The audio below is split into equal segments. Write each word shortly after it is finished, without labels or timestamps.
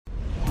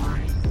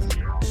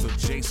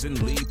Jason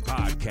Lee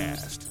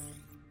Podcast.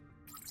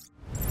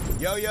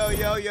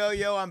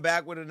 Yo, I'm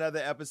back with another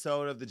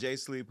episode of the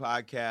Jason Lee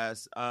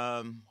Podcast.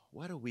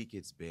 What a week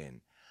it's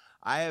been.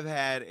 I have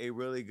had a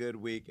really good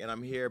week, and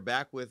I'm here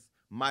back with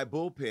my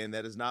bullpen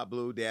that is not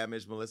Blue,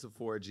 Damage, Melissa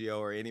Ford, Gio,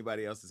 or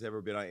anybody else that's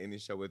ever been on any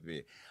show with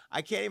me.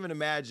 I can't even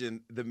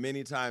imagine the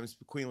many times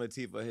Queen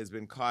Latifah has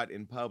been caught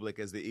in public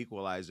as the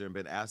equalizer and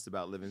been asked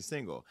about living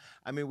single.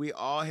 I mean, we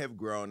all have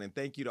grown, and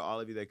thank you to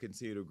all of you that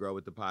continue to grow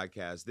with the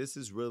podcast. This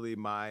is really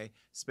my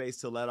space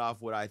to let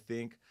off what I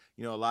think.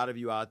 You know, a lot of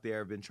you out there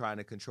have been trying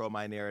to control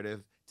my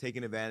narrative,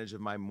 taking advantage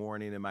of my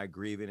mourning and my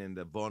grieving and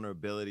the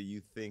vulnerability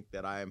you think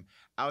that I am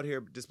out here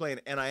displaying,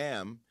 and I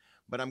am.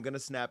 But I'm going to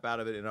snap out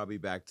of it, and I'll be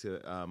back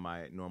to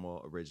my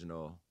normal,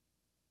 original,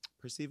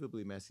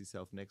 perceivably messy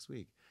self next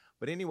week.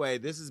 But anyway,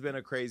 this has been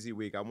a crazy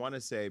week. I want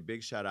to say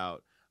big shout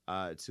out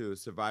to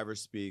Survivor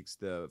Speaks,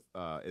 the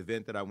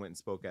event that I went and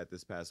spoke at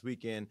this past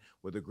weekend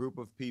with a group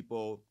of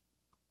people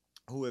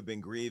who have been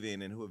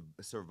grieving and who have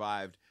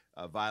survived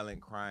violent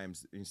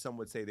crimes. And some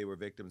would say they were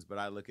victims, but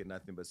I look at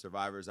nothing but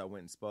survivors. I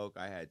went and spoke.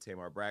 I had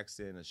Tamar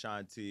Braxton,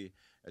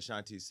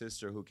 Ashanti's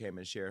sister, who came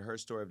and shared her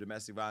story of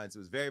domestic violence. It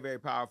was very, very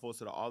powerful.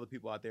 So to all the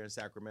people out there in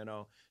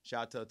Sacramento,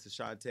 shout out to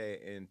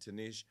Shante and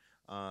Tanish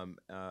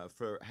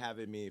for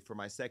having me for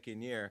my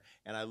second year.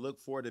 And I look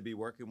forward to be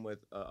working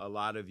with a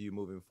lot of you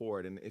moving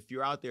forward. And if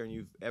you're out there and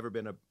you've ever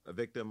been a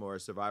victim or a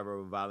survivor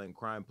of a violent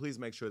crime, please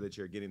make sure that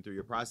you're getting through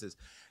your process.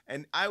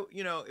 And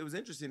it was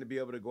interesting to be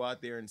able to go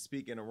out there and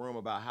speak in a room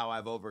about how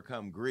I've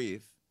overcome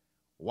grief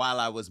while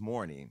I was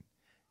mourning.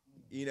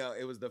 You know,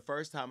 it was the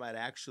first time I'd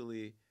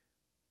actually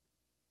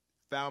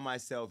found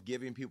myself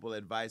giving people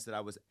advice that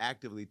I was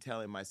actively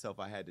telling myself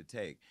I had to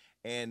take.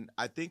 And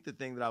I think the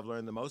thing that I've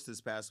learned the most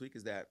this past week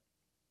is that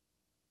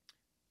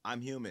I'm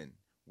human.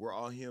 We're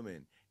all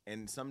human.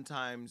 And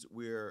sometimes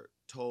we're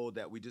told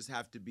that we just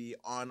have to be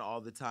on all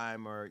the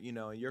time, or,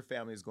 your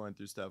family's going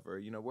through stuff, or,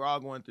 we're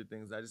all going through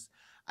things.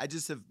 I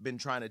just have been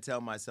trying to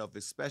tell myself,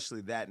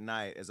 especially that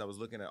night, as I was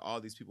looking at all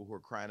these people who are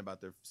crying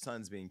about their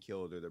sons being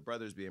killed or their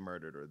brothers being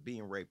murdered or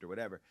being raped or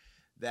whatever,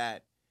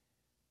 that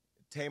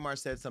Tamar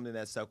said something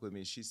that stuck with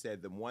me. She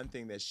said the one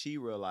thing that she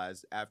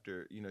realized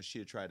after, she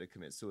had tried to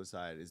commit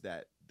suicide is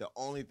that the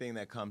only thing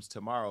that comes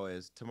tomorrow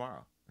is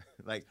tomorrow.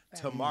 Like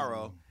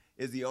tomorrow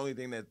is the only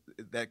thing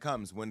that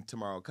comes when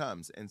tomorrow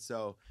comes. And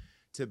so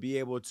to be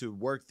able to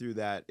work through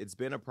that, it's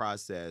been a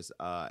process.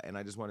 And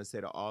I just want to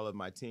say to all of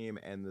my team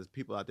and the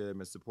people out there that have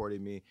been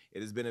supporting me,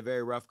 it has been a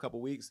very rough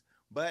couple weeks.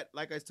 But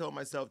like I told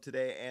myself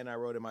today, and I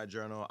wrote in my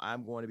journal,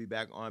 I'm going to be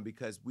back on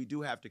because we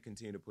do have to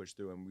continue to push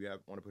through, and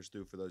want to push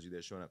through for those of you that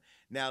are showing up.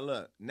 Now,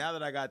 look, now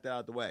that I got that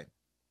out the way,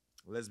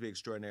 let's be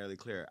extraordinarily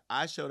clear.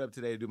 I showed up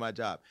today to do my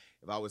job.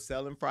 If I was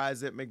selling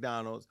fries at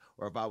McDonald's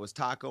or if I was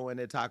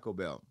tacoing at Taco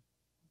Bell,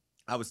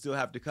 I would still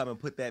have to come and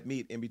put that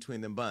meat in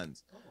between them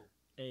buns. Oh.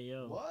 Hey,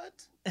 yo.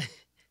 What?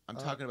 I'm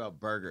talking about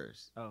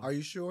burgers. Oh. Are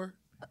you sure?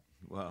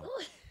 Well,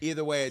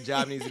 either way, a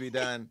job needs to be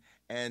done.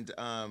 And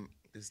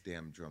this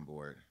damn drum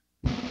board.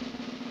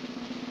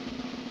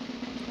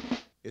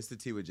 It's the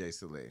Tea with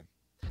Jason Lee.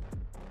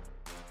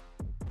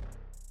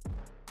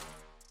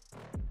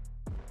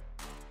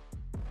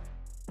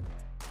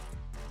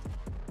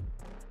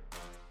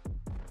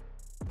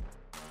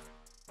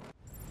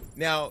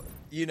 Now,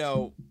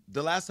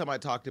 the last time I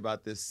talked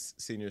about this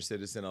senior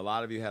citizen, a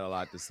lot of you had a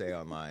lot to say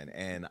online,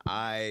 and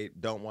I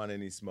don't want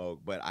any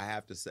smoke, but I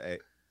have to say,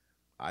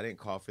 I didn't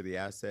call for the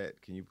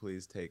asset. Can you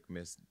please take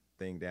Miss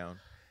Thing down?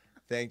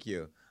 Thank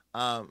you.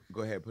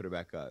 Go ahead, put her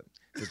back up.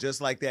 So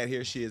just like that,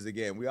 here she is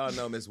again. We all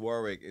know Miss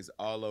Warwick is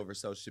all over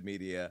social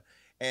media,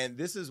 and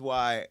this is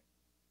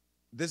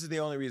the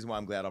only reason why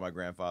I'm glad all my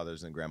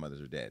grandfathers and grandmothers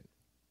are dead.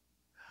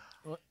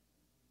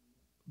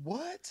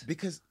 What?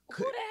 Because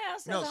who the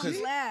hell says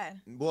I'm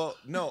glad? Well,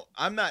 no,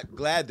 I'm not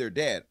glad they're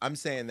dead. I'm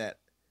saying that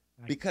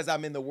because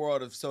I'm in the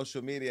world of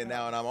social media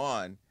now and I'm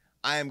on,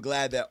 I am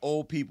glad that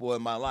old people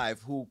in my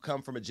life who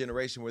come from a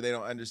generation where they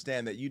don't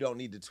understand that you don't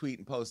need to tweet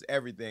and post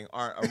everything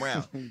aren't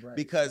around.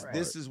 Because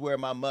this is where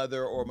my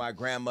mother or my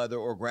grandmother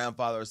or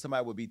grandfather or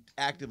somebody would be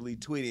actively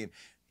tweeting,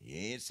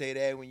 you didn't say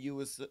that when you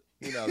was,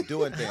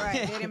 doing things.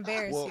 Right, they'd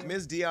embarrass you. Well,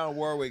 Miss Dionne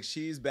Warwick,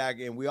 she's back,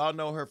 and we all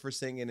know her for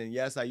singing. And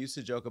yes, I used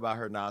to joke about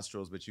her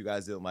nostrils, but you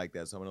guys didn't like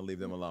that, so I'm going to leave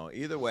them alone.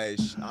 Either way,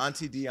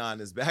 Auntie Dionne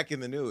is back in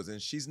the news,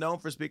 and she's known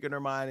for speaking her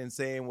mind and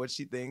saying what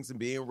she thinks and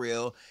being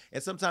real,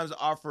 and sometimes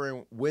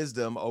offering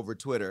wisdom over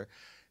Twitter.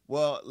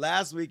 Well,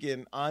 last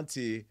weekend,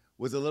 Auntie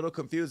was a little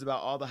confused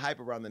about all the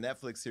hype around the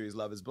Netflix series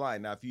Love is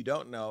Blind. Now, if you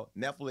don't know,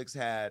 Netflix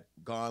had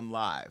gone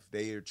live.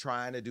 They are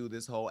trying to do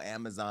this whole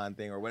Amazon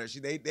thing or whatever.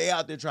 They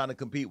out there trying to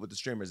compete with the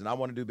streamers, and I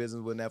want to do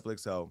business with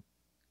Netflix, so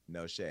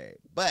no shade.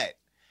 But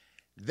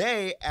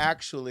they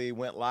actually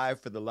went live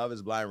for the Love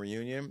is Blind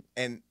reunion,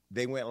 and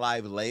they went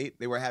live late.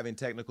 They were having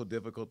technical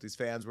difficulties.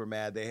 Fans were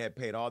mad. They had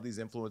paid all these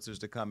influencers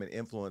to come and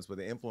influence, but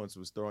the influencer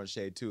was throwing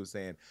shade too,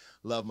 saying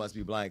love must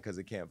be blind because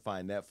it can't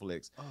find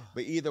Netflix. Oh.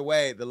 But either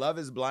way, the Love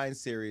is Blind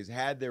series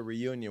had their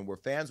reunion where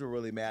fans were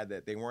really mad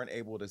that they weren't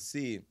able to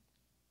see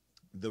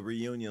the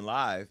reunion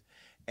live.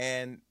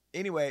 And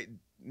Anyway,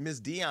 Miss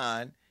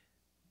Dion,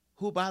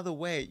 who, by the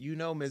way,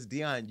 Miss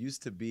Dion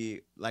used to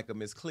be like a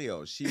Miss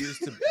Cleo. She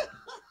used to,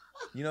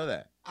 you know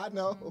that. I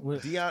know.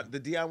 The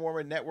Dionne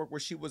Warwick Network, where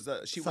she was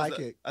a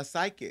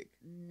psychic.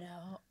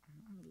 No.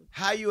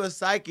 How you a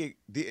psychic,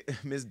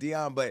 Miss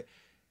Dion, but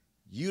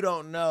you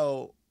don't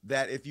know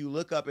that if you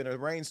look up in a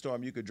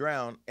rainstorm, you could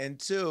drown. And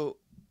 2,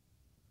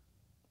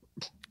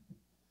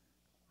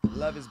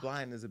 Love is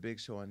Blind is a big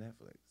show on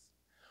Netflix.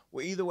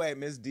 Well, either way,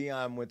 Miss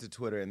Dion went to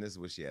Twitter, and this is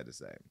what she had to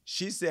say.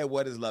 She said,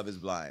 "What is Love is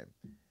Blind?"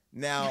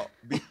 Now,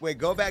 wait,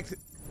 go back to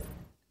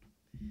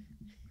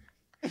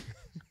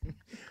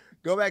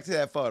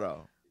that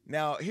photo.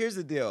 Now, here's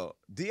the deal.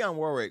 Dionne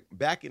Warwick,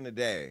 back in the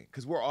day,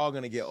 because we're all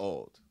going to get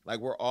old.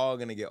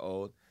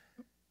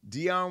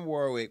 Dionne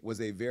Warwick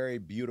was a very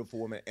beautiful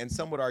woman, and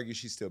some would argue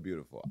she's still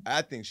beautiful.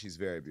 I think she's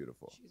very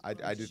beautiful. I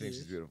do think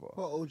she's beautiful.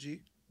 Oh, OG.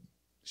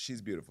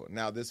 She's beautiful.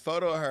 Now, this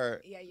photo of her...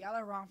 Yeah, y'all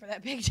are wrong for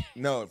that picture.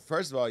 No,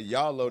 first of all,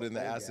 y'all loading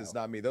the assets,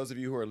 not me. Those of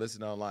you who are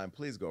listening online,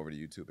 please go over to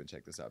YouTube and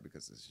check this out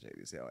because it's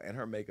shady as hell. And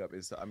her makeup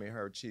is,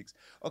 her cheeks.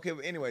 Okay,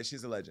 but anyway,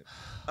 she's a legend.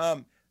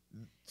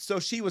 So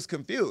she was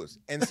confused.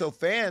 And so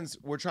fans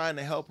were trying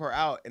to help her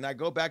out. And I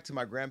go back to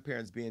my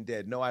grandparents being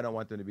dead. No, I don't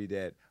want them to be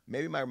dead.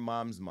 Maybe my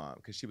mom's mom,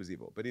 because she was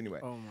evil. But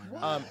anyway. Oh,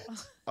 my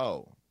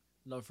God.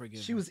 Lord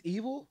forgive She was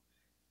evil?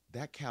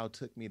 That cow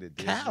took me to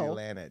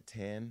Disneyland at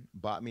 10,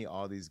 bought me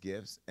all these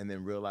gifts, and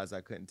then realized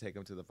I couldn't take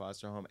them to the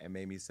foster home and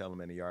made me sell them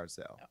in a yard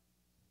sale.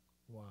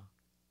 Wow.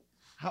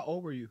 How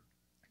old were you?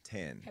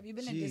 10. Have you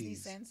been to Disney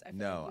since?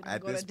 No,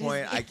 at this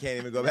point, I can't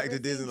even go back to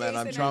Disneyland.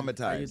 I'm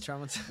traumatized. Are you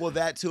traumatized? Well,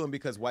 that too, and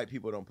because white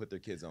people don't put their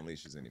kids on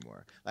leashes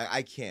anymore. Like,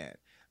 I can't.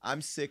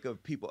 I'm sick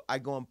of people. I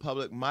go in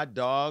public. My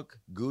dog,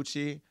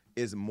 Gucci,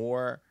 is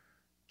more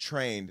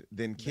trained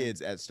than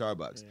kids at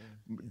Starbucks.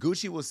 Yeah.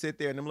 Gucci will sit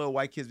there and them little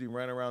white kids be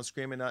running around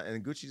screaming out,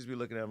 and Gucci just be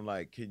looking at him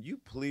like, "Can you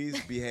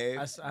please behave?"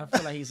 I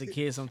feel like he's a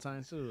kid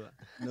sometimes too.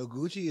 No,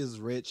 Gucci is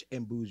rich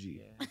and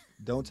bougie. Yeah.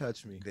 Don't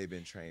touch me. They've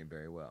been trained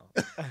very well.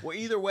 Well,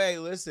 either way,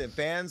 listen,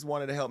 fans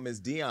wanted to help Miss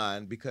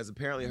Dion because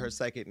apparently her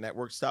psychic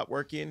network stopped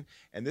working,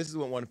 and this is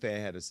what one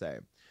fan had to say.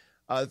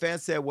 The fan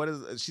said,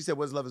 she said,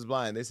 "What is Love is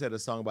Blind?" They said a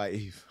song by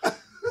Eve.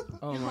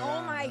 Oh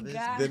my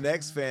God. The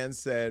next fan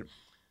said,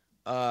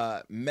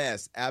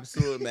 mess,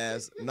 absolute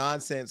mess,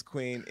 nonsense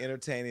queen,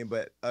 entertaining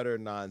but utter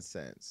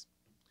nonsense.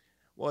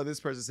 Well, this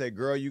person said,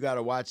 "Girl, you got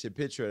to watch it.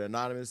 Picture it.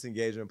 Anonymous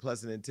engagement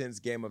plus an intense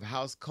game of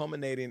house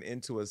culminating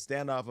into a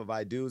standoff of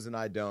I do's and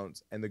I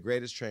don'ts and the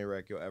greatest train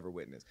wreck you'll ever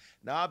witness."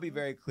 Now, I'll be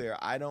very clear.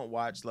 I don't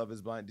watch Love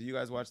is Blind. Do you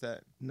guys watch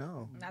that?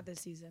 No. Not this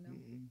season, no.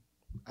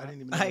 I didn't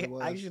even know what it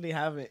was. I actually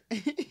haven't.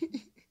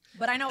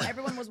 But I know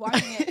everyone was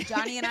watching it.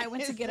 Johnny and I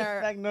went to get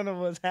our... Like none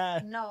of us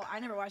had. No, I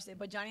never watched it.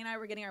 But Johnny and I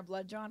were getting our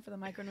blood drawn for the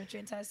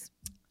micronutrient test.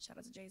 Shout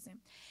out to Jason.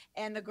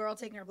 And the girl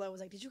taking her blood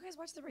was like, "Did you guys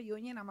watch the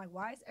reunion?" I'm like,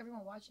 "Why is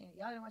everyone watching it?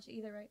 Y'all didn't watch it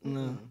either, right?"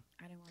 No.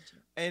 I didn't watch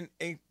it.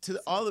 And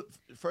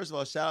first of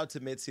all, shout out to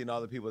Mitzi and all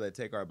the people that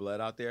take our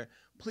blood out there.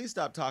 Please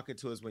stop talking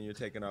to us when you're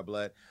taking our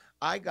blood.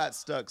 I got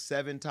stuck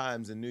 7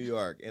 times in New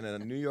York in a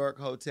New York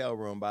hotel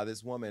room by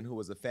this woman who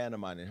was a fan of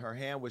mine, and her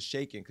hand was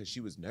shaking because she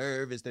was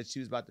nervous that she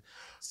was about to.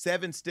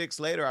 7 sticks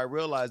later, I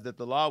realized that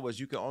the law was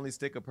you can only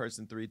stick a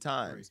person 3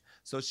 times.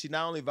 So she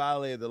not only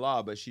violated the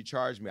law, but she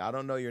charged me. I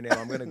don't know your name.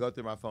 I'm going to go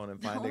through my phone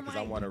and find it because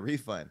I want a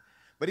refund.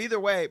 But either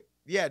way,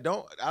 yeah, I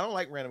don't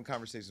like random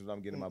conversations when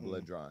I'm getting my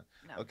blood drawn.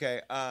 No. Okay.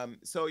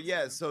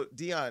 So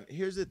Dion,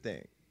 here's the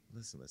thing.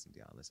 Listen,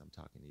 Dion. Listen,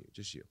 I'm talking to you.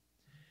 Just you.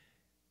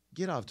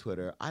 Get off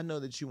Twitter. I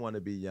know that you want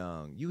to be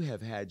young. You have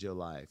had your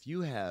life.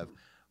 You have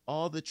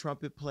all the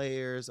trumpet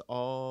players,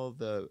 all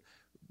the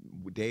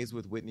days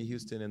with Whitney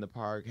Houston in the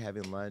park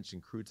having lunch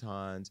and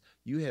croutons.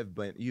 You've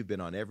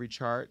been on every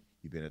chart.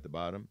 You've been at the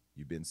bottom.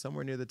 You've been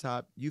somewhere near the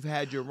top. You've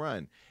had your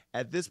run.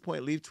 At this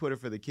point, leave Twitter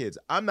for the kids.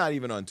 I'm not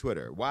even on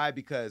Twitter. Why?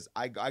 Because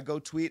I go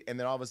tweet, and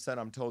then all of a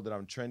sudden I'm told that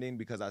I'm trending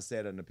because I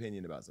said an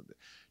opinion about something.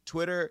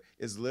 Twitter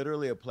is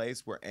literally a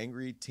place where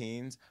angry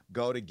teens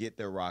go to get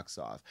their rocks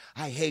off.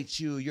 I hate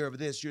you. You're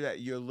this. You're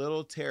that. You're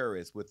little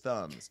terrorists with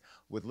thumbs,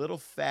 with little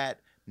fat,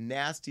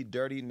 nasty,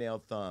 dirty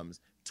nail thumbs,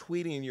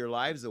 tweeting your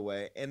lives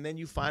away, and then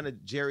you find a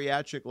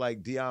geriatric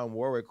like Dionne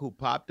Warwick who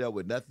popped up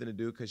with nothing to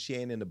do because she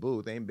ain't in the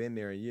booth, ain't been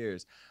there in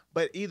years.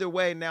 But either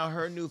way, now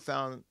her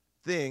newfound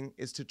thing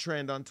is to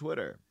trend on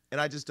Twitter. And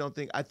I just don't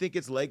think, I think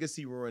it's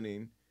legacy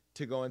ruining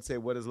to go and say,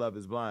 "What is Love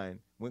is Blind?"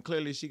 when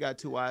clearly she got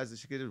 2 eyes that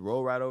she could just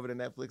roll right over to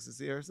Netflix and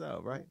see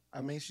herself, right?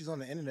 I mean, she's on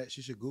the internet.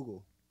 She should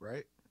Google,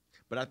 right?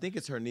 But I think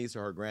it's her niece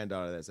or her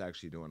granddaughter that's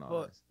actually doing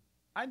all this.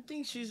 I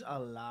think she's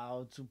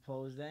allowed to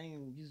pose that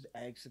and just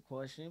ask a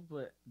question,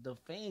 but the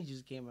fans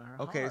just came at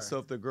her Okay, hard. so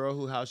if the girl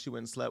who house she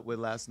went and slept with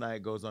last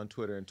night goes on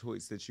Twitter and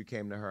tweets that you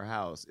came to her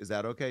house, is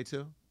that okay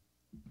too?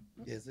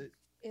 Is it?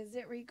 Is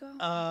it, Rico?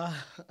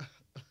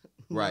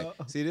 Right. No.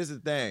 See, this is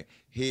the thing.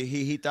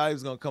 He thought he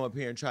was going to come up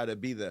here and try to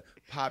be the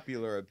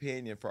popular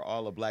opinion for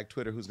all of Black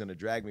Twitter who's going to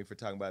drag me for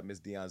talking about Miss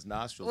Dion's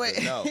nostrils. Wait.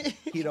 But no,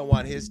 he don't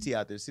want his tea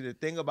out there. See, the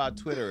thing about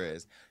Twitter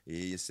is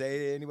you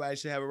say anybody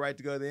should have a right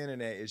to go to the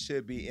internet, it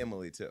should be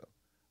Emily too.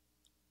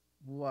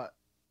 What?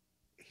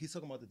 He's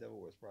talking about The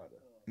Devil Wears Prada.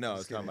 No,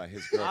 Just it's talking kidding. about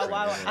his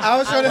girlfriend. I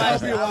was trying to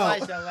help you I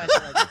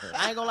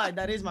out. ain't gonna lie,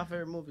 that is my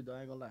favorite movie though. I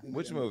ain't gonna lie.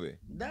 Which movie?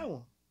 That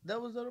one. That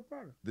was the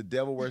Prada. The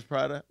Devil Wears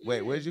Prada?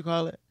 Wait, what did you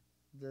call it?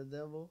 The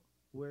Devil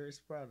Wears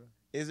Prada.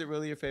 Is it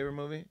really your favorite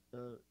movie?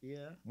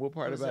 Yeah. What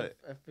part about it?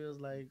 It feels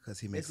like Because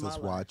he makes it's us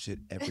my life. watch it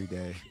every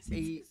day.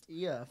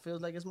 Yeah, it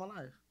feels like it's my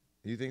life.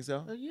 You think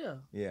so? Yeah.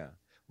 Yeah.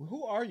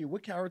 Who are you?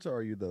 What character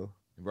are you, though?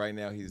 Right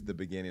now, he's the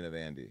beginning of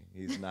Andy.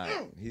 He's not.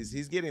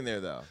 He's getting there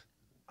though.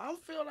 I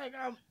feel like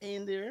I'm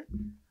in there.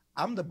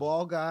 I'm the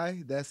ball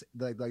guy. That's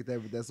like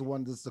that. That's the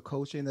one that's the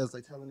coaching. That's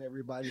like telling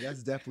everybody.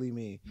 That's definitely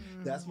me.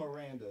 That's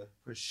Miranda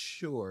for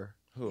sure.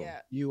 Who? Yeah.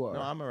 You are.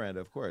 No, I'm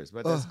Miranda, of course,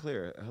 but that's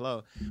clear.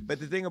 Hello. But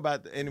the thing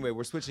about, anyway,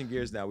 we're switching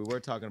gears now. We were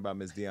talking about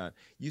Miss Dion.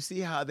 You see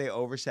how they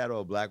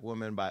overshadow a black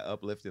woman by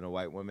uplifting a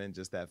white woman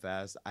just that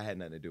fast? I had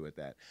nothing to do with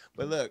that.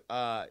 But look,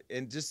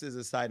 and just as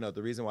a side note,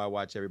 the reason why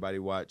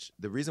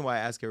the reason why I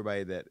ask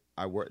everybody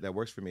that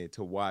works for me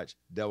to watch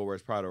Devil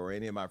Wears Prada or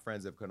any of my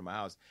friends that have come to my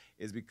house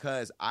is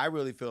because I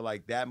really feel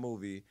like that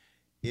movie,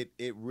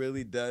 it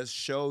really does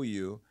show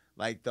you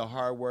like the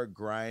hard work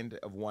grind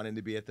of wanting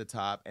to be at the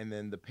top and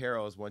then the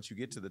perils once you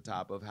get to the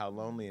top of how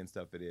lonely and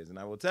stuff it is. And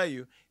I will tell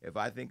you, if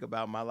I think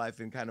about my life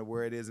and kind of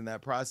where it is in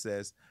that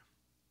process,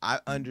 I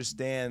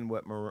understand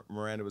what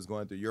Miranda was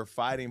going through. You're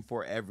fighting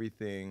for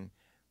everything,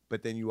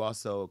 but then you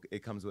also,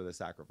 it comes with a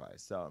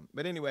sacrifice. So,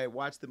 but anyway,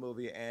 watch the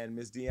movie. And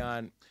Miss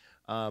Dion,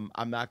 I'm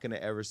not going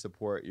to ever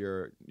support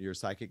your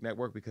psychic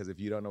network because if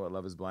you don't know what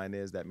Love is Blind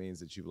is, that means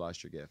that you've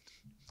lost your gift.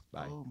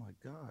 Bye. Oh my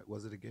God.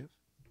 Was it a gift?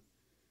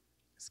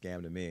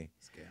 Scam to me.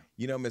 Scam.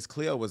 You know, Miss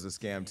Cleo was a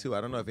scam too.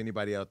 I don't know if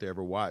anybody out there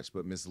ever watched,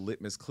 but Miss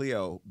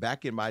Cleo,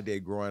 back in my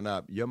day growing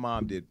up,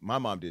 my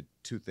mom did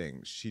two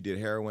things. She did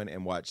heroin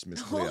and watched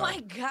Miss Cleo. Oh my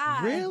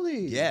God.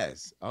 Really?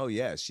 Yes. Oh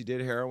yes. She did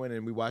heroin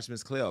and we watched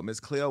Miss Cleo. Miss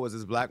Cleo was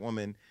this black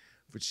woman.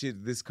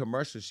 This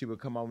commercial, she would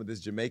come on with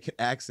this Jamaican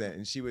accent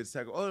and she would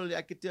say, "Oh,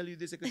 I could tell you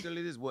this, I could tell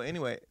you this." Well,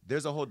 anyway,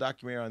 there's a whole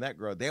documentary on that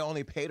girl. They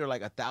only paid her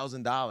like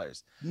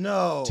 $1,000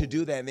 No. to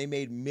do that, and they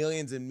made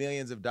millions and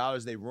millions of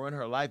dollars. They ruined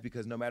her life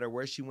because no matter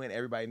where she went,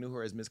 everybody knew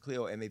her as Miss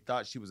Cleo, and they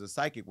thought she was a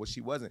psychic. Well,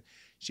 she wasn't.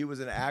 She was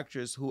an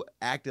actress who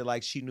acted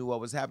like she knew what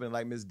was happening,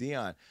 like Miss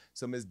Dion.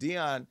 So Miss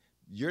Dion,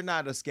 you're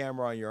not a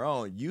scammer on your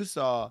own. You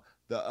saw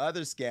the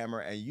other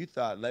scammer, and you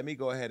thought, "Let me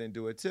go ahead and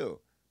do it too."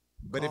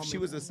 But if she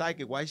was a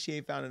psychic, why she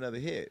ain't found another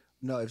hit?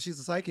 No, if she's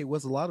a psychic,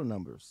 what's a lotto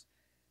numbers?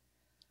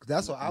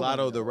 That's what I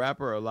Lotto wanna the know.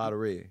 rapper or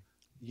Lottery?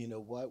 You know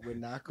what? We're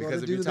not going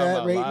Because to if you're do talking that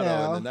about right Lotto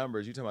now. and the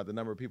numbers, you're talking about the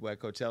number of people at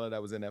Coachella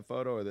that was in that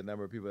photo or the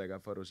number of people that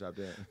got photoshopped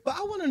in? But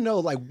I want to know,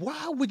 like,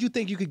 why would you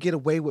think you could get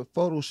away with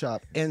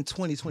Photoshop in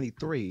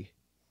 2023?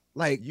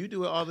 Like, You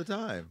do it all the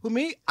time. with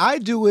me, I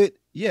do it.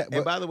 Yeah, And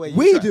but by the way,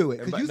 we do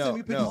it because you no, send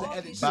me pictures no. to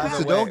edit. By the So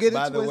way- don't get it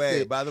by the twisted. way, He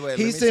let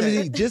me sends tell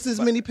me you- just as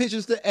many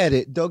pictures to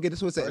edit. Don't get it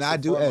twisted. And First I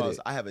and do foremost, edit.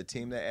 I have a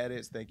team that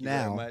edits. Thank you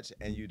Now. very much,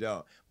 and you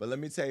don't. But let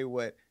me tell you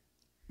what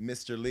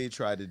Mr. Lee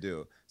tried to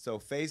do. So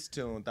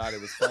Facetune thought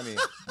it was funny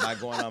by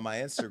going on my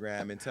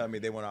Instagram and telling me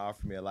they want to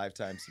offer me a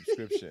lifetime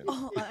subscription.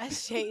 Oh,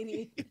 that's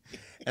shady.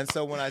 And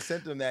so when I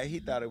sent him that, he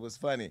thought it was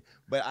funny.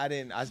 But I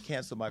didn't. I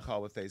canceled my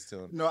call with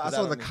Facetune. No, I 'Cause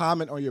saw the don't-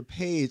 comment on your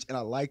page and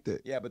I liked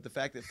it. Yeah, but the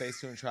fact that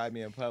Facetune tried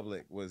me in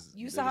public was.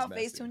 You it saw was how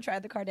messy. Facetune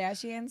tried the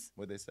Kardashians?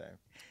 What'd they say?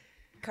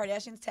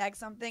 Kardashians tagged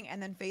something,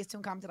 and then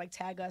Facetune commented like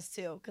tag us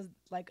too, because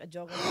like a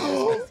joke.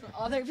 Like,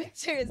 all their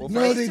pictures. Well,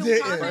 No, they Facetune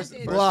didn't.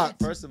 commented. Block.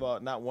 First of all,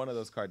 not one of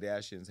those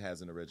Kardashians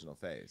has an original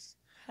face.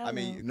 I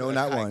mean, Hello. No,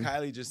 not one.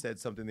 Kylie just said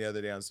something the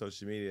other day on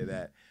social media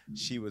that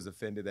she was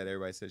offended that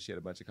everybody said she had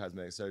a bunch of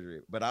cosmetic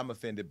surgery. But I'm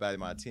offended by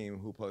my team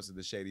who posted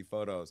the shady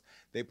photos.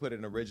 They put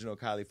an original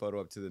Kylie photo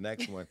up to the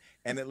next one,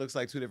 and it looks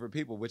like two different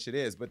people, which it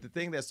is. But the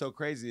thing that's so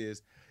crazy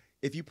is,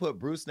 if you put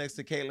Bruce next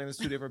to Caitlyn, it's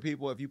two different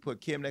people. If you put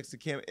Kim next to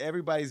Kim,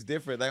 everybody's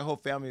different. That whole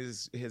family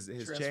has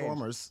changed.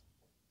 Transformers.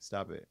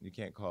 Stop it. You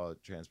can't call a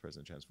trans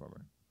person a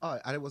transformer. Oh,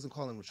 I wasn't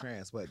calling them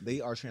trans, but they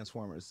are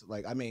Transformers.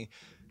 Like, I mean,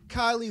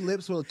 Kylie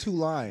lips with 2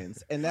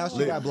 lines, and now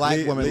she got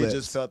black woman Lee lips.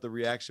 just felt the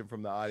reaction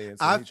from the audience.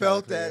 and I he tried to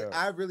felt clear that. it up.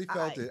 I really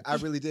felt it. I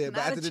really did. But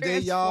Not at the a end of the day,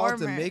 y'all, to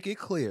transformer. make it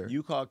clear.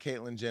 You call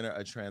Caitlyn Jenner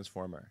a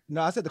transformer.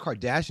 No, I said the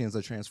Kardashians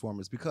are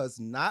Transformers because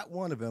not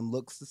one of them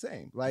looks the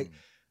same. Like,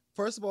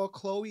 first of all,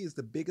 Khloe is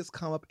the biggest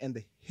come up in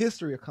the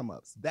history of come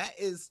ups. That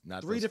is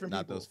Not 3 those, different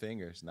not people. those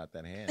fingers, not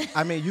that hand.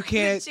 I mean, you The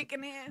can't.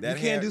 chicken hand. That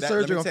You can't do let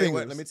surgery me on tell you what-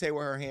 fingers. Let me tell you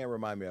what her hand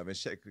remind me of. And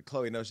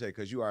Chloe, no shade,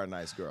 because you are a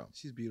nice girl.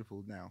 She's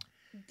beautiful now.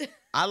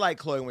 I like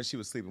Chloe when she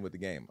was sleeping with the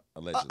game,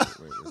 allegedly.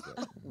 Wait, what's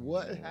that?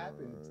 What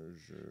happened?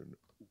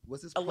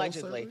 Was this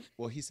Allegedly.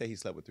 Well, he said he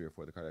slept with 3 or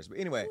 4 of the Kardashians. But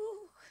anyway,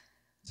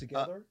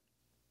 together?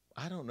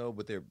 I don't know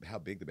how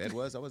big the bed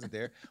was. I wasn't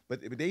there.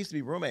 But they used to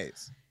be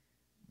roommates.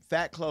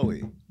 Fat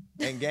Chloe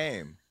and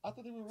Game. I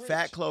thought they were rich.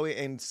 Fat Chloe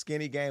and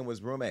Skinny Game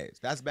was roommates.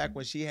 That's back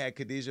when she had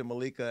Khadijah,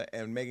 Malika,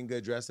 and Megan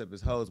Good dressed up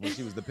as hoes when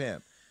she was the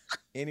pimp.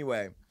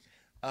 Anyway,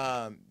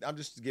 I'm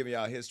just giving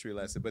y'all a history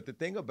lesson. But the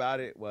thing about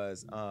it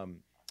was,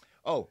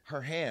 Oh,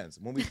 her hands.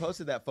 When we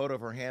posted that photo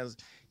of her hands,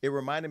 it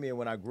reminded me of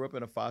when I grew up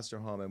in a foster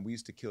home and we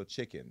used to kill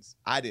chickens.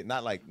 I did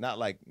not like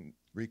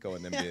Rico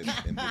and them did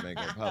in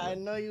Dominican Republic. I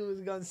know you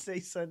was gonna say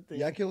something.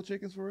 Y'all kill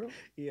chickens for real?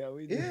 Yeah,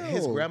 we did. Ew.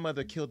 His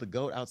grandmother killed the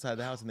goat outside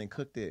the house and then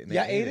cooked it. And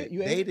Y'all they ate it? You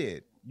they ate it?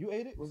 did. You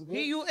ate it? Was it good?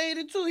 You ate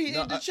it too. He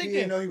No, ate the he chicken.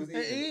 didn't know he was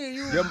eating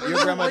it. Your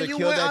grandmother you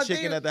killed went that out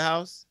chicken there- at the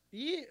house?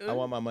 Yeah. I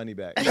want my money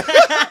back.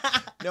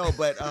 No,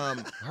 but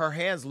her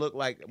hands look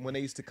like when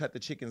they used to cut the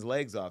chicken's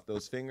legs off.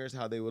 Those fingers,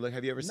 how they would look.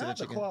 Have you ever seen a Not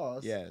the chicken?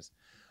 claws. Yes.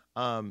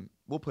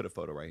 We'll put a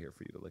photo right here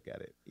for you to look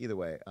at it. Either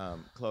way,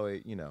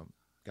 Chloe,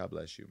 God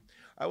bless you. All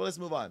right, well, let's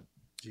move on.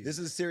 Jesus. This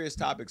is a serious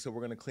topic, so we're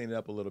going to clean it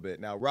up a little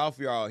bit. Now, Ralph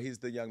Yarl, he's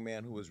the young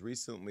man who was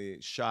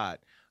recently shot.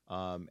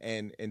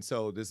 And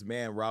so this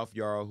man, Ralph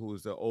Yarl, who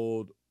is the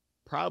old,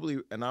 probably,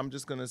 and I'm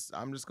just gonna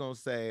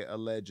say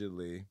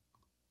allegedly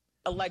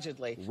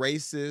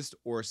racist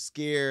or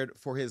scared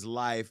for his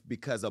life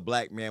because a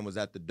black man was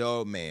at the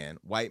door,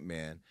 white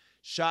man,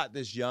 shot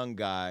this young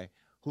guy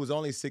who was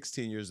only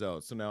 16 years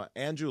old. So now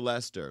Andrew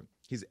Lester,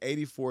 he's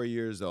 84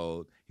 years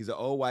old. He's an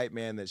old white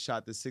man that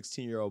shot this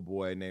 16-year-old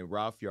boy named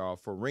Ralph Yarl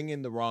for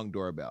ringing the wrong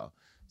doorbell.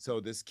 So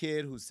this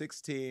kid who's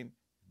 16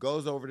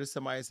 goes over to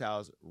somebody's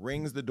house,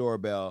 rings the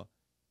doorbell,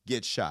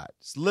 gets shot.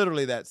 It's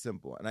literally that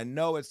simple. And I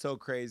know it's so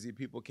crazy.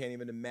 People can't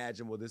even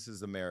imagine, well, this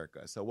is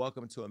America. So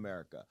welcome to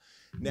America.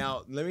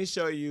 Now, let me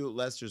show you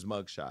Lester's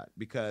mugshot,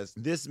 because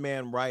this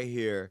man right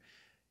here,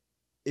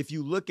 if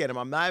you look at him,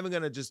 I'm not even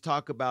going to just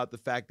talk about the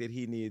fact that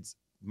he needs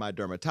my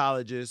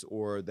dermatologist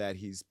or that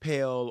he's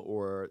pale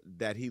or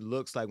that he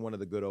looks like one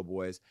of the good old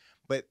boys,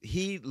 but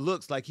he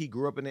looks like he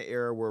grew up in an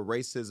era where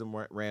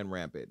racism ran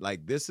rampant.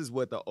 Like, this is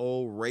what the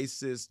old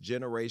racist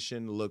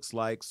generation looks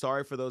like.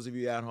 Sorry for those of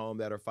you at home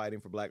that are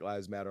fighting for Black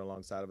Lives Matter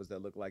alongside of us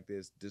that look like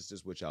this. This is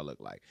just what y'all look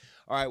like.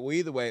 All right, well,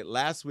 either way,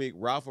 last week,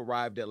 Ralph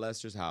arrived at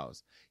Lester's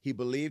house. He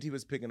believed he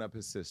was picking up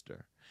his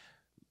sister.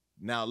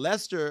 Now,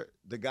 Lester,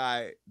 the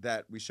guy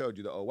that we showed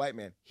you, the old white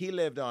man, he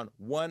lived on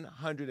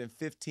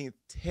 115th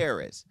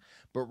Terrace,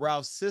 but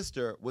Ralph's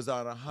sister was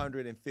on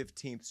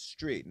 115th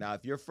Street. Now,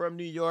 if you're from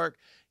New York,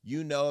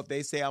 you know if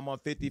they say I'm on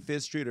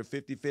 55th Street or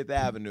 55th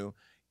Avenue,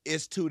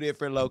 it's two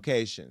different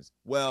locations.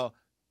 Well,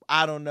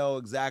 I don't know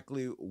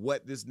exactly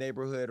what this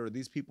neighborhood or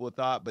these people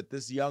thought, but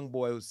this young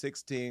boy who's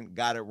 16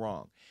 got it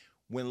wrong.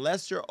 When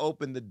Lester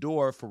opened the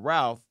door for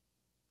Ralph,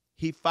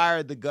 he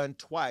fired the gun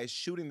twice,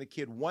 shooting the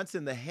kid once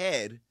in the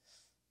head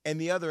and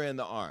the other in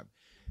the arm.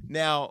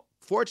 Now,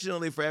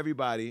 fortunately for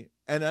everybody,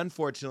 and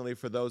unfortunately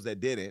for those that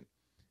didn't,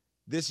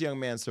 this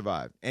young man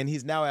survived, and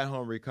he's now at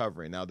home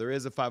recovering. Now, there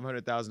is a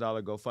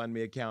 $500,000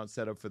 GoFundMe account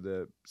set up for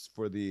the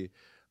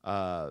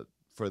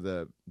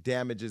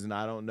damages, and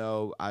I don't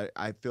know.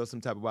 I feel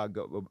some type of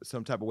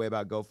way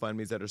about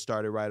GoFundMes that are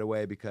started right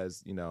away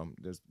because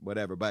there's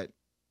whatever. But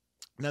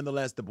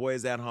nonetheless, the boy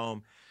is at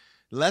home.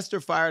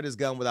 Lester fired his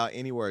gun without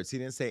any words. He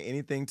didn't say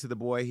anything to the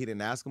boy. He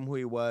didn't ask him who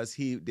he was.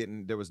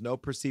 There was no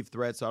perceived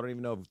threat, so I don't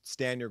even know if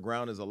stand your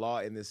ground is a law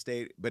in this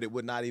state, but it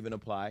would not even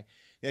apply.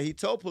 Now, he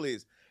told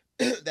police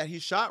that he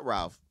shot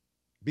Ralph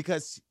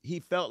because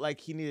he felt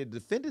like he needed to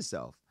defend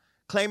himself,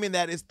 claiming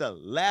that it's the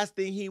last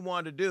thing he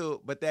wanted to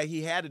do, but that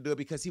he had to do it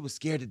because he was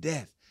scared to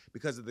death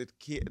because of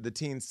the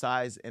teen's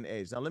size and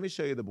age. Now, let me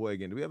show you the boy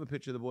again. Do we have a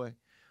picture of the boy?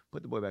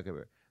 Put the boy back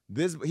over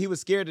here. He was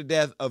scared to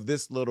death of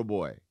this little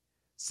boy.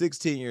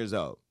 16 years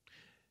old.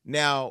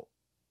 Now,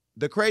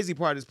 the crazy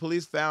part is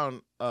police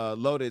found a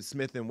loaded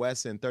Smith &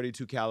 Wesson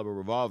 .32 caliber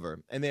revolver,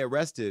 and they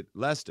arrested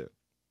Lester.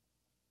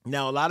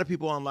 Now, a lot of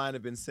people online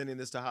have been sending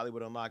this to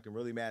Hollywood Unlocked and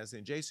really mad and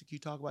saying, Jason, can you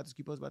talk about this?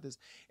 Can you post about this?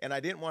 And I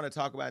didn't want to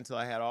talk about it until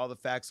I had all the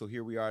facts, so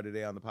here we are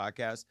today on the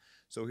podcast.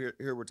 So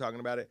here we're talking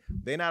about it.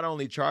 They not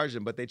only charged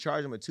him, but they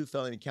charged him with 2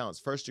 felony counts,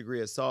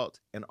 first-degree assault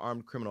and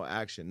armed criminal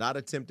action. Not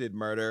attempted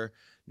murder,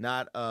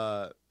 not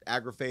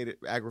aggravated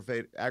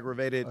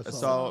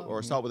assault or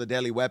assault with a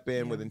deadly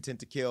weapon with intent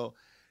to kill.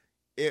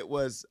 It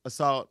was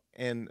assault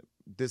and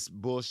this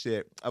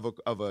bullshit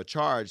of a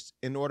charge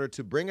in order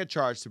to bring a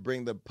charge to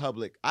bring the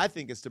public. I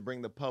think it's to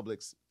bring the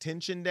public's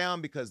tension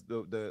down because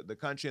the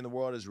country and the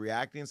world is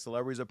reacting.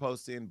 Celebrities are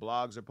posting,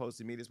 blogs are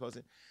posting, media's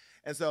posting.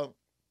 And so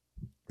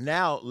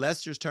now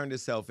Lester's turned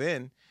himself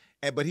in,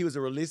 but he was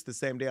released the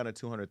same day on a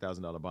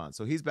 $200,000 bond.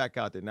 So he's back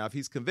out there. Now, if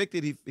he's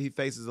convicted, he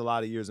faces a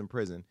lot of years in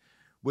prison,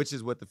 which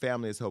is what the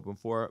family is hoping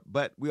for.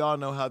 But we all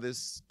know how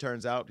this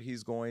turns out.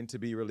 He's going to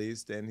be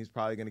released, and he's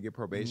probably going to get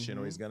probation,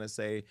 or he's going to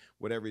say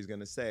whatever he's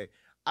going to say.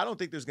 I don't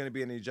think there's going to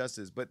be any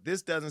justice, but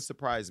this doesn't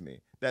surprise me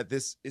that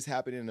this is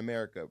happening in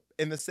America.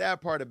 And the sad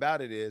part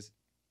about it is,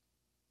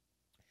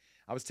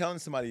 I was telling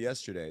somebody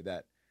yesterday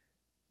that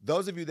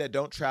those of you that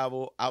don't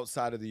travel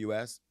outside of the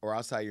U.S. or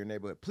outside your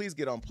neighborhood, please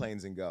get on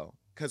planes and go.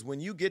 Because when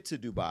you get to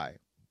Dubai,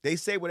 they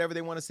say whatever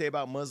they want to say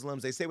about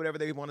Muslims. They say whatever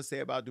they want to say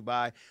about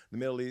Dubai, the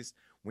Middle East.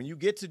 When you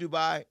get to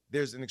Dubai,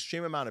 there's an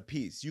extreme amount of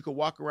peace. You can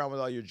walk around with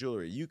all your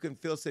jewelry. You can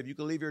feel safe. You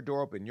can leave your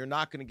door open. You're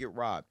not going to get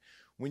robbed.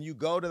 When you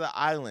go to the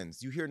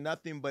islands, you hear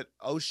nothing but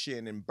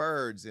ocean and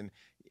birds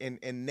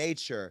and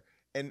nature.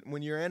 And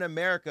when you're in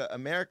America,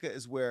 America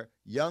is where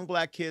young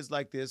black kids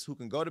like this who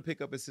can go to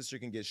pick up a sister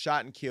can get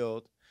shot and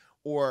killed,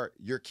 or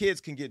your kids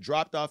can get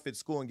dropped off at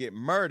school and get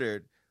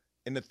murdered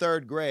in the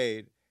 3rd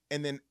grade,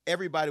 and then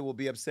everybody will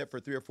be upset for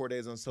 3 or 4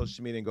 days on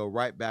social media and go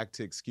right back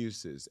to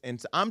excuses.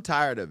 And I'm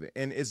tired of it.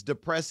 And it's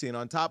depressing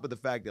on top of the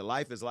fact that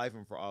life is life,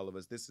 and for all of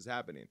us, this is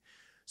happening.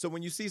 So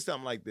when you see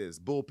something like this,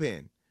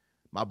 bullpen,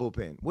 my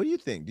bullpen, what do you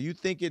think? Do you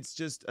think it's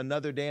just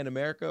another day in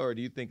America, or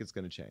do you think it's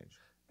going to change?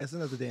 It's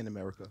another day in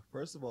America.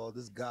 First of all,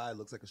 this guy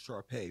looks like a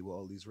Shar-Pei with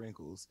all these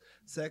wrinkles.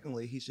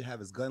 Secondly, he should have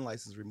his gun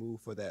license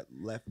removed for that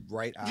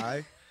right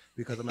eye,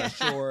 because I'm not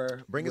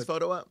sure. Bring his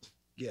photo up.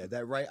 Yeah,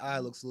 that right eye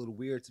looks a little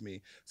weird to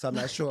me. So I'm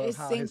not sure It's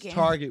how sinking. his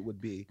target would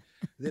be.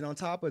 Then on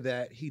top of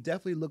that, he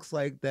definitely looks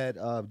like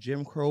that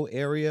Jim Crow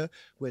area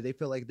where they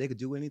feel like they could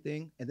do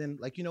anything. And then,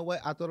 like, you know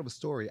what? I thought of a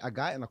story. I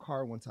got in a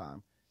car one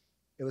time.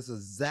 It was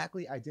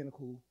exactly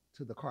identical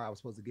to the car I was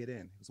supposed to get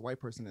in. It was a white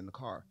person in the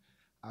car.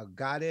 I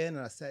got in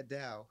and I sat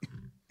down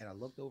and I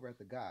looked over at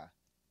the guy,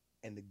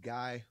 and the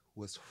guy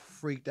was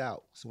freaked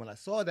out. So when I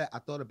saw that, I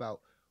thought about,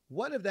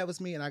 what if that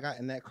was me and I got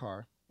in that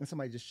car and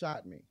somebody just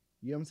shot me?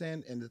 You know what I'm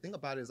saying? And the thing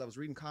about it is, I was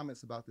reading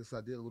comments about this. So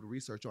I did a little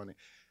research on it.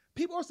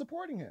 People are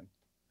supporting him.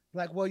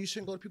 Like, well, you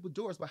shouldn't go to people's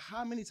doors. But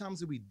how many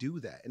times do we do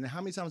that? And how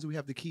many times do we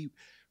have to keep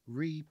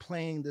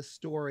replaying this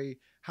story?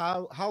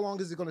 How long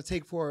is it going to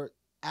take for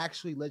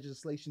actually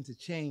legislation to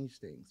change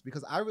things?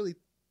 Because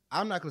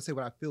I'm not going to say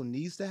what I feel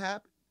needs to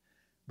happen.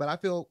 But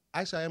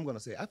I am going to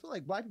say, I feel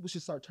like black people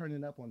should start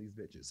turning up on these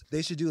bitches.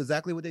 They should do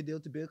exactly what they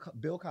did to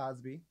Bill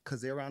Cosby,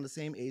 because they're around the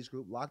same age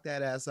group, lock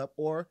that ass up,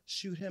 or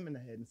shoot him in the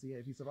head and see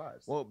if he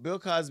survives. Well, Bill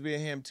Cosby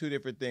and him, 2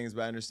 different things,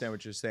 but I understand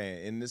what you're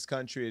saying. In this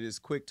country, it is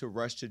quick to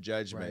rush to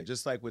judgment. Right.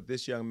 Just like with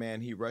this young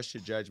man, he rushed to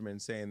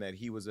judgment saying that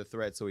he was a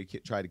threat, so he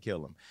tried to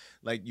kill him.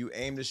 Like, you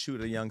aim to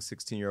shoot a young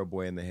 16-year-old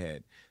boy in the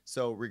head.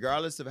 So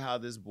regardless of how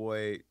this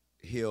boy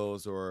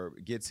heals or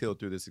gets healed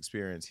through this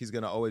experience, he's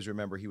going to always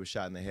remember he was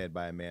shot in the head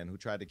by a man who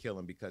tried to kill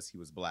him because he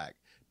was black,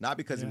 not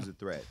because he was a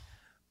threat.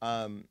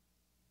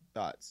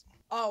 Thoughts?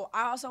 Oh,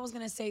 I also was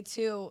going to say,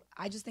 too,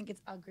 I just think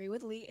I agree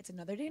with Lee. It's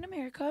another day in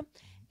America.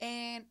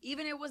 And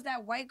even it was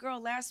that white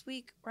girl last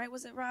week, right?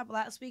 Was it, Rob?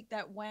 Last week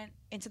that went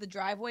into the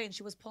driveway and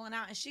she was pulling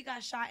out and she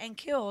got shot and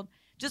killed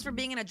just for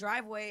being in a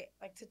driveway,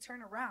 like, to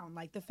turn around.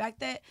 Like, the fact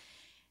that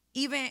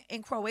even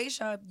in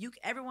Croatia,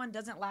 everyone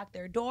doesn't lock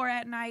their door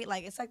at night.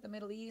 Like, it's like the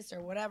Middle East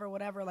or whatever.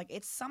 Like,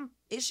 it's some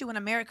issue in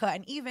America.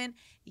 And even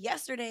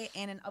yesterday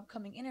in an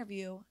upcoming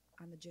interview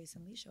on the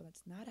Jason Lee show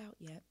that's not out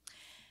yet,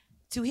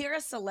 to hear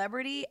a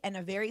celebrity and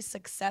a very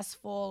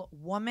successful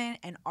woman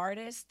and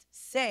artist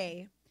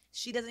say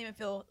she doesn't even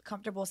feel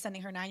comfortable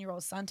sending her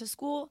 9-year-old son to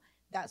school,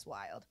 that's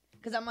wild.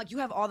 Because I'm like, you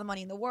have all the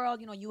money in the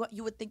world. You know,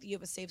 you would think that you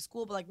have a safe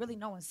school, but, like, really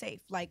no one's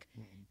safe. Like,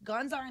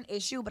 guns are an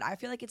issue, but I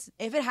feel like if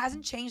it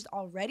hasn't changed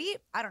already,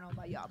 I don't know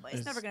about y'all, but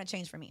it's never going to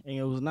change for me. And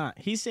it was not.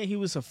 He said he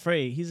was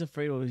afraid. He's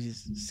afraid of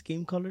his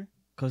skin color,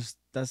 because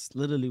that's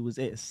literally was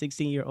it. A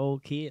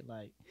 16-year-old kid,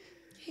 like.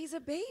 He's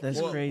a baby.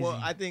 That's crazy. Well,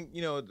 I think,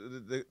 you know,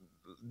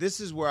 this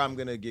is where I'm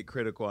going to get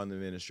critical on the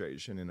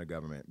administration and the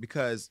government,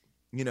 because,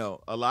 you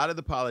know, a lot of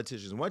the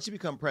politicians, once you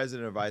become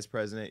president or vice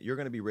president, you're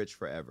going to be rich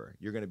forever.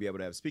 You're going to be able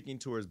to have speaking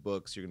tours,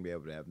 books. You're going to be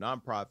able to have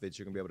nonprofits.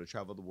 You're going to be able to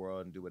travel the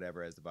world and do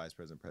whatever as the vice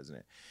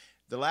president.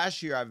 The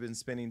last year, I've been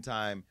spending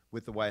time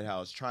with the White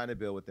House, trying to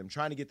build with them,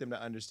 trying to get them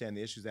to understand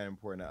the issues that are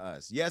important to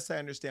us. Yes, I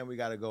understand we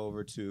got to go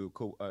over to,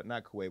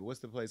 not Kuwait, but what's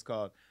the place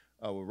called?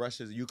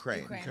 Russia's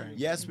Ukraine.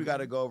 Yes, we got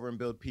to go over and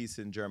build peace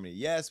in Germany.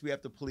 Yes, we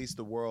have to police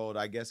the world,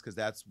 I guess, because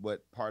that's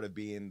what part of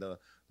being the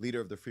leader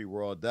of the free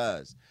world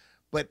does.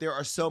 But there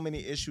are so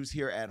many issues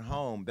here at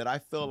home that I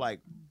feel like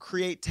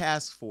create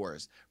task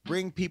force,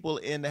 bring people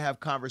in to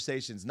have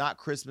conversations, not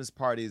Christmas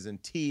parties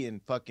and tea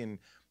and fucking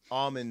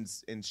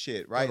almonds and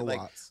shit, right? Like,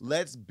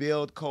 let's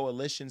build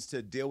coalitions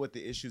to deal with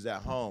the issues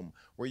at home,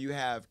 where you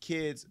have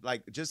kids,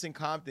 like just in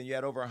Compton, you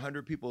had over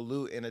 100 people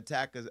loot and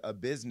attack a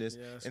business.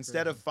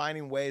 Instead of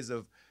finding ways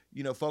of,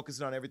 you know,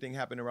 focusing on everything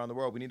happening around the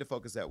world, we need to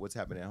focus at what's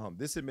happening at home.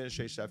 This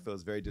administration, I feel,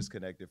 is very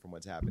disconnected from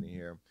what's happening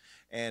here.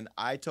 And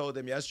I told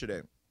them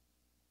yesterday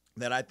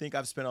that I think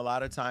I've spent a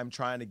lot of time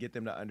trying to get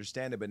them to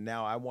understand it, but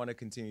now I want to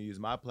continue to use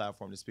my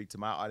platform to speak to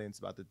my audience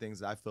about the things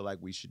that I feel like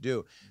we should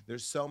do.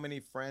 There's so many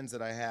friends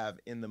that I have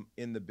in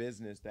the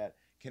business that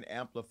can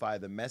amplify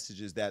the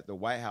messages that the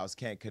White House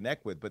can't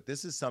connect with. But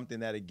this is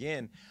something that,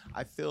 again,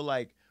 I feel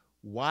like,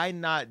 why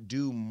not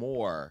do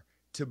more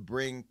to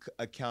bring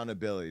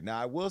accountability? Now,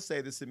 I will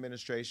say this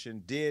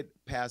administration did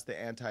pass the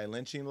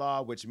anti-lynching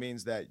law, which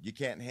means that you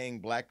can't hang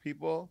black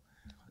people.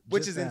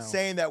 Which is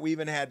insane that we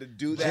even had to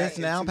do that. Just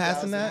now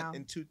passing that?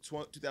 In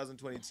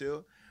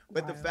 2022.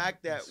 But the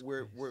fact that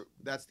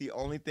that's the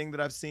only thing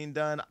that I've seen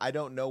done, I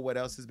don't know what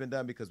else has been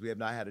done, because we have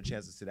not had a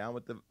chance to sit down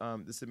with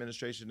this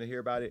administration to hear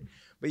about it.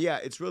 But yeah,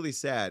 it's really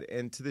sad.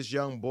 And to this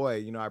young boy,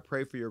 you know, I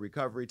pray for your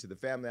recovery. To the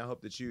family, I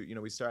hope that you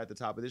know, we start at the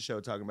top of this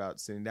show talking about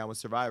sitting down with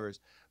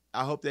survivors.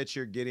 I hope that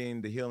you're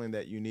getting the healing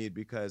that you need,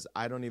 because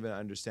I don't even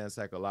understand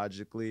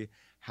psychologically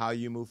how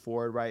you move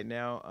forward right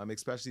now,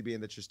 especially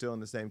being that you're still in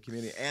the same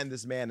community and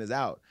this man is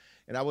out.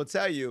 And I will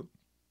tell you,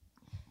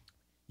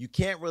 you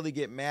can't really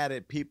get mad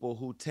at people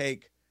who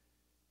take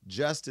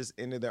justice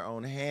into their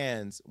own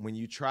hands when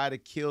you try to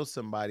kill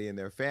somebody in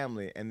their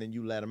family and then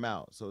you let them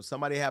out. So if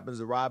somebody happens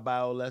to rob by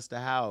old Lester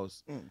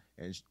house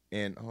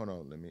and hold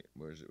on,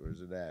 where's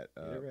it at?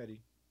 Get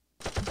ready.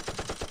 No,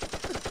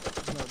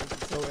 this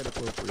is so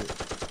inappropriate.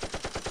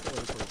 So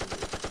inappropriate.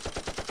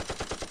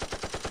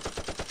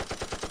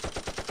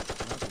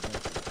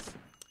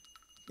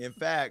 In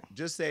fact,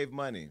 just save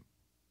money.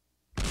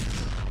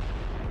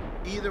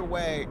 Either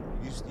way,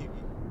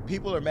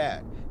 people are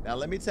mad. Now,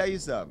 let me tell you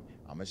something.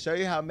 I'm going to show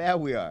you how mad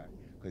we are.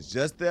 Because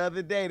just the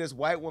other day, this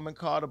white woman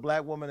called a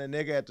black woman a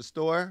nigga at the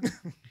store.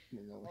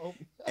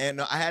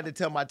 And I had to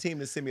tell my team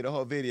to send me the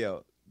whole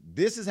video.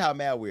 This is how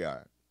mad we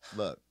are.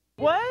 Look.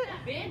 What?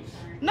 Bitch.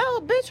 No,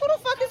 bitch, who the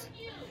fuck is...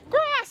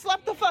 Girl, I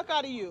slapped the fuck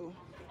out of you.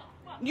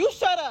 You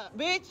shut up,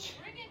 bitch.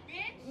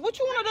 What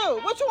you want to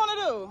do? What you want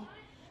to do?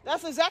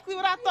 That's exactly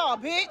what I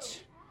thought, bitch.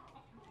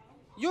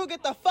 You'll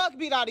get the fuck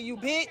beat out of you,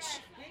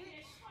 bitch.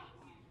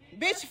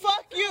 Bitch,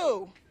 fuck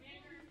you.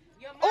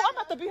 Oh, I'm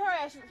about to beat her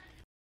ass.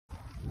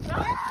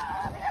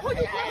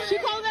 She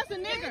called us a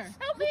nigger.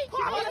 She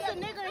called us a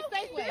nigger in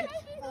Safeway.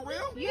 For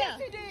real? Yeah,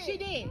 she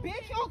did.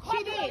 Bitch, you don't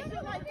call me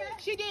like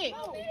that. She did.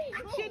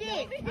 She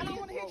did. I don't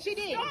want to hear She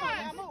did.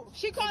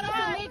 She called us a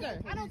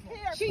nigger. I don't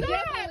care. She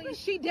definitely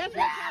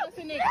called us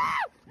a nigger.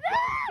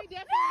 She definitely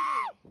did.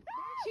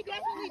 She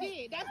definitely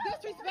did. That's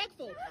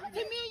disrespectful. To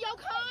me and your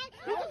kind,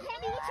 you can call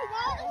me what you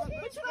want,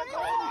 but you don't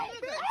call me no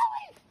nigger.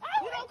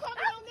 You don't call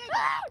me no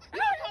nigger.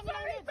 You don't call me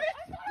no nigger.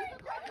 You can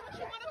call me what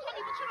you want to call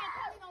me, but you don't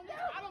call me no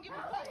nigger. I don't give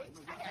a fuck.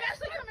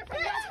 Especially coming from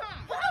your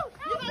kind.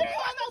 You don't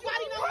call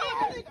nobody no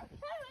nigger.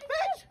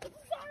 Bitch.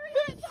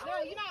 Bitch. No,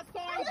 you're not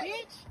sorry,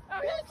 bitch.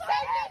 Bitch,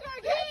 say nigger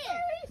again.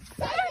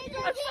 Say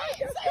nigger again.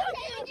 Say it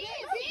again,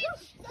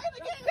 bitch. Say it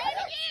again. Say it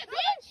again,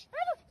 bitch.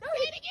 Say it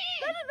again.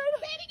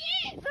 Say it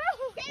again.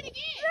 Say it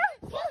again.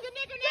 Who's the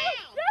nigger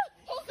now?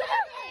 Who's the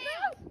nigger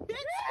now? Bitch, who's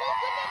the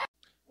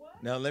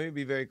nigger? Now, let me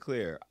be very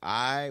clear.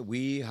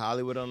 We,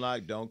 Hollywood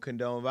Unlocked, don't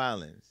condone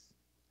violence.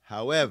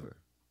 However,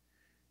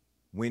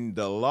 when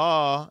the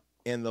law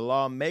and the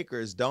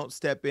lawmakers don't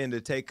step in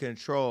to take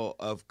control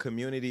of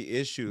community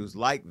issues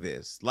like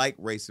this, like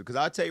racism, because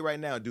I'll tell you right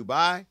now,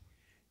 Dubai,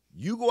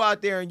 you go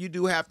out there and you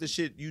do half the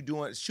shit you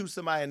doing, shoot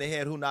somebody in the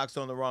head who knocks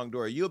on the wrong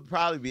door, you'll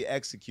probably be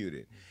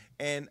executed.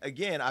 And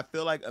again, I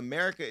feel like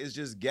America is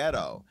just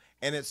ghetto.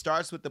 And it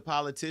starts with the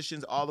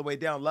politicians all the way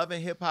down. Love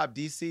and Hip Hop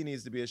DC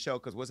needs to be a show,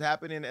 because what's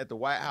happening at the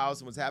White House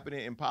and what's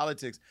happening in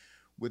politics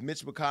with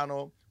Mitch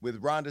McConnell,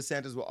 with Ron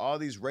DeSantis, with all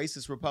these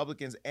racist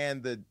Republicans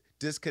and the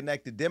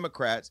disconnected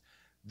Democrats,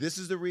 this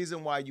is the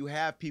reason why you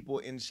have people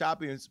in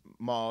shopping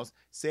malls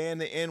saying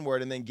the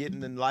N-word and then getting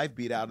the life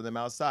beat out of them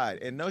outside.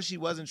 And no, she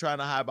wasn't trying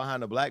to hide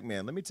behind a black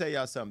man. Let me tell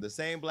y'all something. The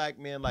same black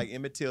men like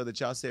Emmett Till that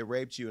y'all said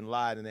raped you and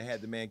lied and they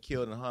had the man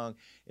killed and hung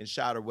and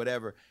shot or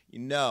whatever,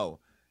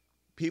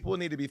 people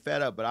need to be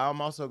fed up, but I'm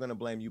also going to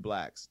blame you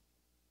blacks,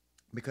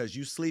 because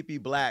you sleepy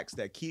blacks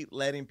that keep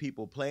letting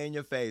people play in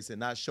your face and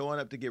not showing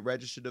up to get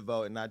registered to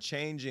vote and not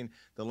changing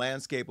the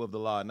landscape of the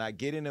law, not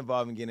getting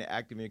involved and getting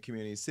active in your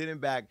community, sitting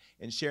back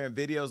and sharing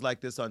videos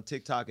like this on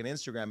TikTok and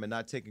Instagram and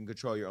not taking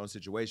control of your own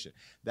situation.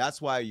 That's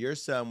why your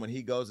son, when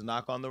he goes to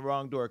knock on the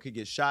wrong door, could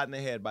get shot in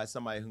the head by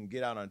somebody who can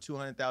get out on a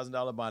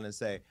 $200,000 bond and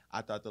say,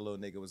 I thought the little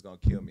nigga was going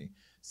to kill me.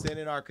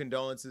 Sending our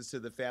condolences to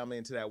the family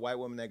and to that white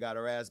woman that got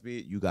her ass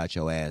beat. You got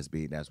your ass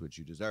beat, and that's what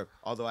you deserve.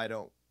 Although I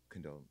don't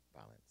condone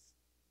violence.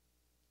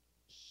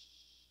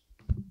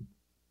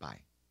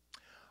 Bye.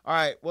 All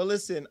right. Well,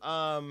 listen.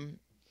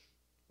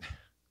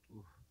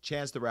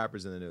 Chance the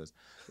Rapper's in the news.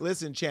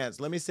 Listen, Chance,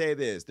 let me say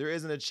this. There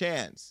isn't a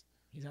chance.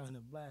 He's having a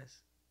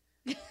blast.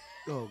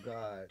 Oh,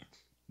 God.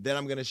 Then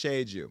I'm going to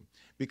shade you.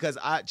 Because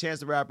Chance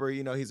the Rapper,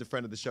 he's a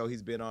friend of the show.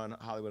 He's been on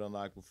Hollywood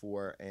Unlocked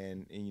before.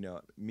 And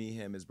me,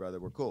 him, his brother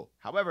were cool.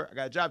 However, I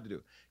got a job to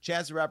do.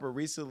 Chance the Rapper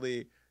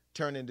recently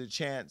turned into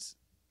Chance,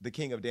 the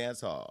king of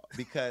dancehall,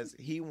 because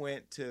he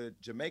went to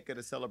Jamaica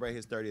to celebrate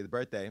his 30th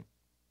birthday,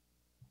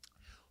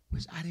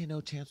 which I didn't know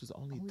Chance was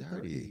only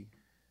 30.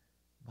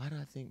 Why do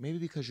I think? Maybe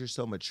because you're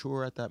so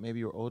mature. I thought maybe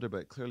you were older,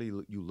 but clearly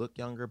you look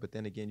younger. But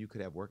then again, you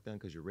could have work done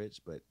because you're rich,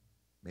 but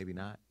maybe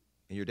not.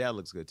 And your dad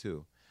looks good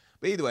too.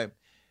 But either way,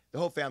 the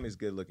whole family's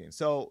good looking.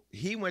 So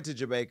he went to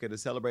Jamaica to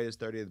celebrate his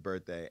 30th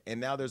birthday. And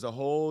now there's a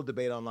whole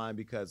debate online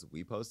because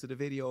we posted a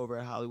video over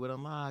at Hollywood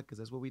Unlocked, because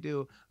that's what we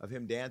do, of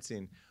him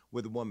dancing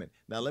with a woman.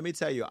 Now, let me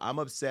tell you, I'm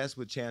obsessed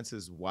with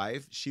Chance's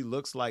wife. She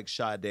looks like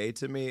Sade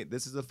to me.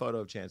 This is a photo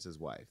of Chance's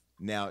wife.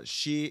 Now,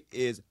 she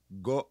is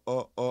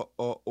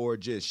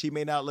gorgeous. She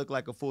may not look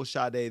like a full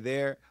Sade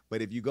there,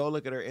 but if you go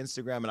look at her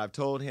Instagram, and I've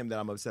told him that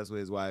I'm obsessed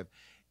with his wife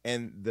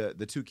and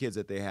the two kids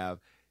that they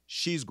have,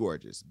 she's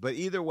gorgeous. But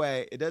either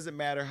way, it doesn't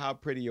matter how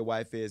pretty your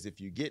wife is.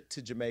 If you get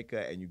to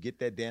Jamaica and you get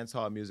that dance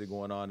hall music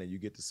going on and you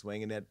get to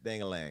swinging that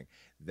thing-a-lang,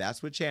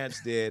 that's what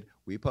Chance did.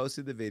 We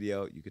posted the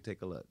video. You could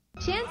take a look.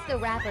 Chance the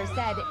Rapper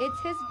said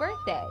it's his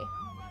birthday.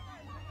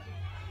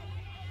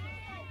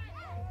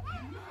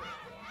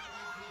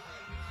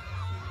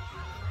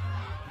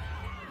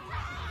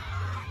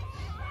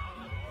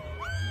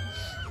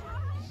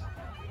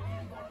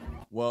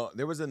 Well,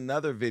 there was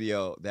another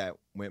video that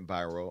went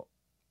viral.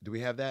 Do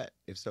we have that?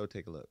 If so,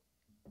 take a look.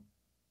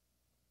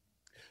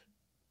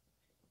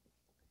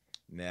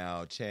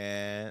 Now,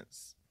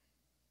 Chance.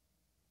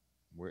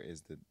 Where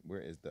is the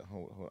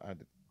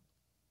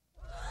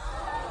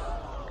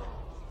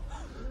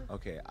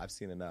Okay, I've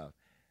seen enough.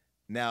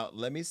 Now,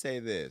 let me say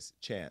this,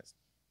 Chance.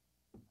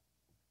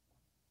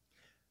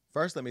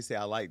 First, let me say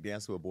I like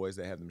dancing with boys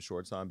that have them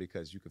shorts on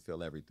because you can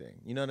feel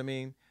everything. You know what I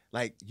mean?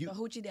 Like you. The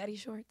hoochie daddy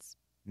shorts.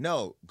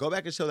 No, go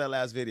back and show that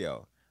last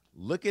video.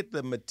 Look at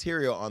the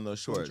material on those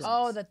shorts.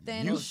 Oh, the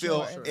thin You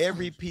feel shorts.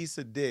 every piece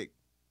of dick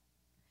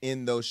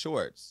in those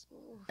shorts.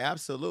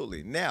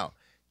 Absolutely. Now,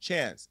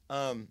 Chance,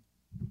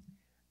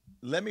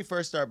 let me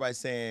first start by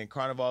saying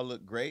Carnival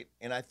looked great.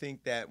 And I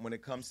think that when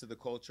it comes to the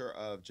culture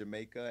of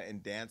Jamaica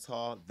and dance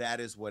hall,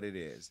 that is what it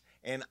is.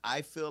 And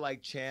I feel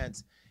like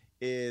Chance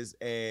is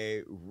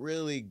a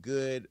really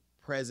good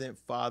present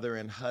father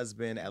and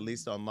husband. At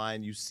least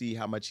online, you see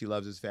how much he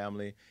loves his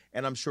family.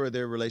 And I'm sure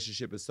their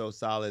relationship is so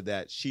solid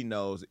that she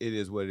knows it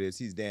is what it is.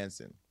 He's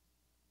dancing.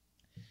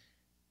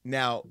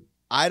 Now,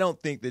 I don't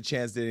think that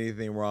Chance did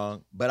anything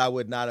wrong, but I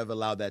would not have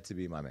allowed that to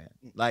be my man.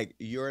 Like,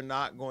 you're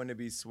not going to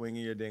be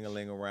swinging your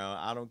ding-a-ling around.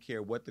 I don't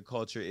care what the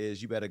culture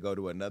is. You better go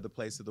to another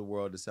place of the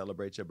world to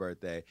celebrate your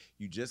birthday.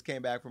 You just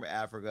came back from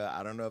Africa.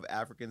 I don't know if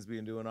Africans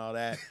been doing all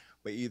that,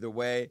 but either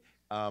way,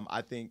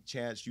 I think,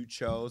 Chance, you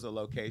chose a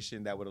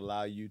location that would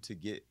allow you to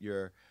get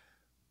your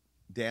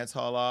dance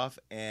hall off,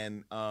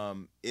 and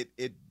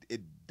it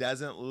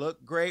doesn't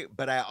look great,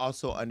 but I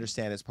also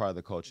understand it's part of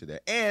the culture there.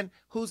 And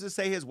who's to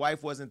say his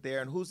wife wasn't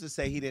there, and who's to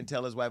say he didn't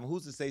tell his wife, and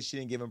who's to say she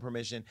didn't give him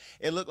permission?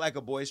 It looked like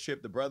a boys'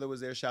 trip. The brother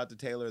was there, shout out to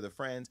Taylor, the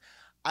friends.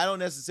 I don't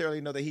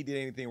necessarily know that he did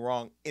anything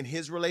wrong in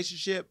his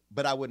relationship,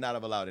 but I would not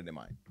have allowed it in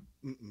mine.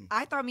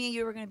 I thought me and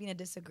you were going to be in a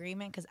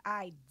disagreement because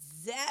I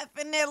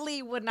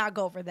definitely would not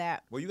go for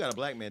that. Well, you got a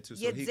black man, too,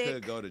 so Your he dick-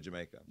 could go to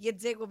Jamaica. Your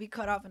dick will be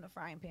cut off in the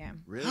frying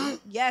pan. Really?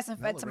 Yes, and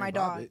That fed would to bring my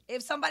Bob dog. it.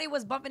 If somebody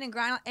was bumping and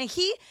grinding, and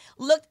he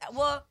looked,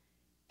 well,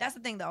 that's the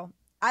thing, though.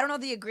 I don't know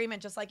the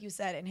agreement, just like you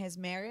said, in his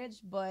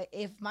marriage, but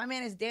if my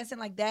man is dancing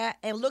like that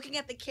and looking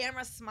at the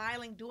camera,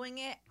 smiling, doing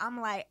it,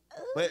 I'm like,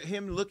 ugh. But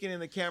him looking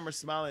in the camera,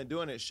 smiling, and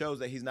doing it shows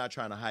that he's not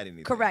trying to hide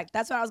anything. Correct.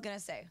 That's what I was going to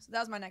say. So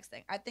that was my next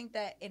thing. I think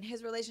that in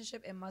his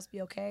relationship, it must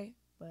be okay,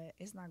 but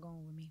it's not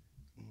going with me.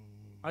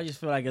 I just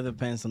feel like it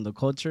depends on the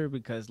culture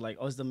because, like,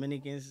 us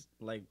Dominicans,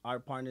 like, our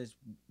partners,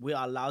 we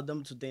allow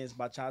them to dance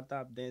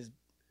bachata, dance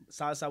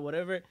salsa,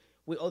 whatever,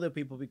 with other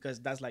people because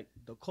that's, like,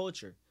 the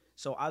culture.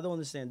 So I don't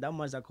understand that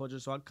much that culture,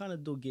 so I kind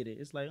of do get it.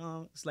 It's like,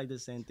 it's like the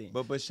same thing.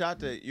 But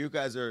bachata, you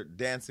guys are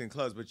dancing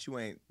close, but you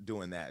ain't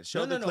doing that. Show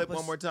No, the no, clip but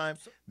one more time.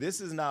 This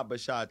is not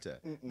bachata.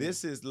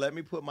 This is let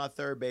me put my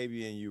third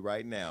baby in you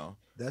right now.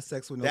 That's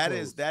sex with no That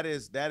clothes.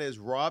 that is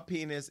raw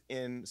penis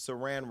in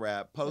saran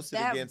wrap posted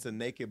that- against a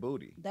naked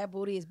booty. That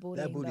booty is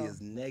booty. That booty though.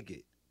 is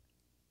naked.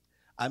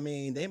 I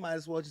mean, they might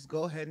as well just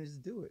go ahead and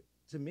just do it.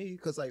 To me,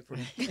 because like for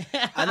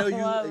I know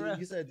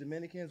you said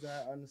Dominicans,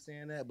 I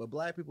understand that, but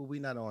black people, we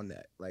not on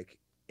that. Like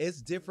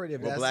it's different if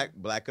Well, that's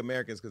black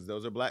Americans, because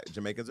those are black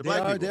Jamaicans are they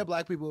black are people. they're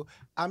black people.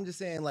 I'm just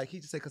saying, like he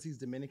just said because he's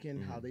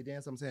Dominican, how they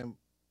dance. I'm saying,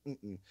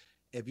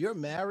 if you're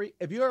married,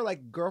 if you're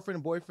like girlfriend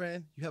and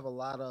boyfriend, you have a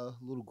lot of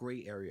little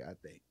gray area, I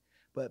think.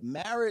 But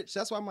marriage,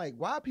 that's why I'm like,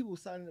 why are people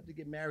signing up to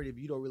get married if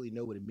you don't really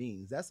know what it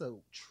means? That's a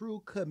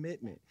true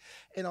commitment.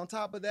 And on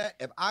top of that,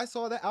 if I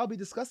saw that, I'll be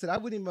disgusted. I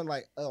wouldn't even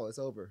like, oh, it's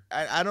over.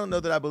 I don't know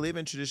that I believe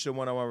in traditional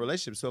one-on-one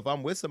relationships. So if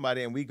I'm with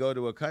somebody and we go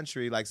to a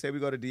country, like say we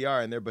go to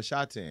DR and they're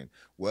bachating,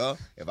 well,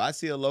 if I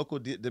see a local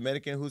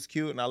Dominican who's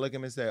cute and I look at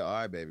him and say, all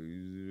right,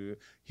 baby,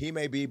 he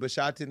may be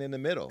bachating in the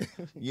middle.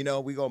 You know,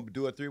 we going to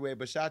do a three-way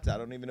bachata. I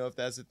don't even know if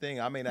that's a thing.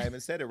 I may not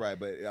even said it right,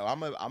 but I'm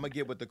going to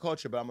get with the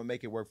culture, but I'm going to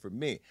make it work for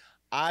me.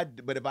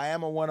 But if I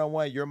am a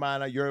one-on-one, you're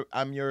mine,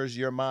 I'm yours,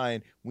 you're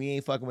mine. We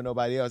ain't fucking with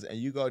nobody else. And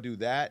you go do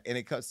that, and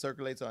it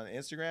circulates on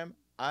Instagram.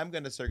 I'm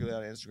gonna circulate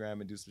on Instagram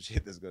and do some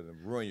shit that's gonna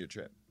ruin your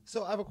trip.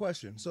 So I have a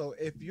question. So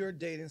if you're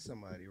dating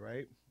somebody,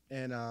 right,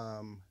 and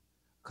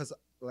because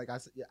like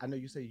I know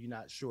you say you're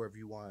not sure if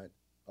you want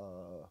a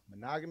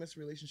monogamous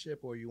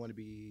relationship or you want to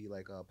be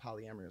like a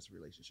polyamorous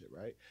relationship,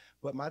 right?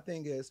 But my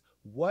thing is,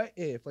 what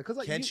if like because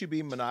like Can't you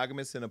be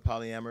monogamous in a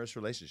polyamorous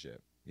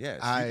relationship?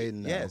 Yes,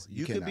 know. Yes,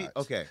 you could be. cannot.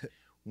 Okay,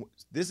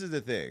 this is the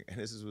thing, and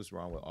this is what's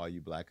wrong with all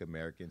you Black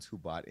Americans who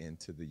bought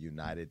into the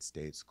United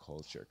States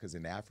culture. Because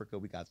in Africa,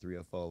 we got 3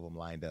 or 4 of them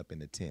lined up in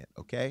the tent.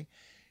 Okay,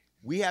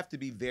 we have to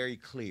be very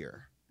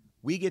clear.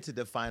 We get to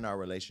define our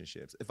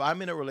relationships. If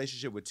I'm in a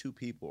relationship with 2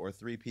 people or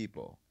 3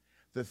 people,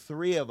 the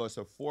 3 of us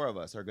or 4 of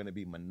us are going to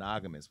be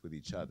monogamous with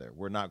each other.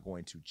 We're not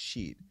going to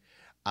cheat.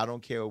 I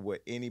don't care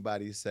what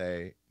anybody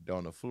say,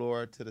 on the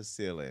floor to the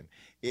ceiling.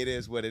 It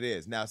is what it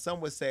is. Now, some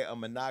would say a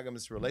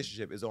monogamous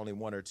relationship is only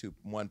one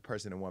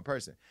person and one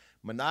person.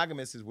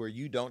 Monogamous is where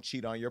you don't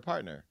cheat on your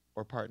partner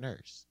or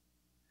partners.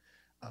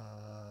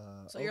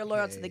 So you're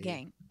loyal to the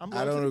gang.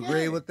 I don't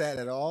agree with that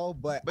at all.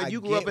 But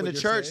you grew up in the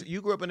church.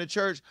 You grew up in a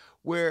church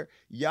where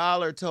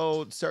y'all are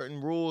told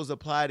certain rules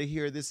apply to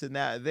here, this and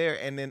that, there,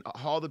 and then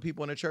all the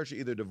people in the church are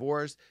either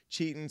divorced,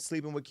 cheating,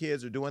 sleeping with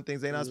kids, or doing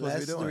things they're not supposed to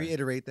be doing. Let's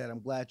reiterate that.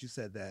 I'm glad you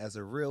said that. As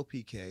a real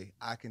PK,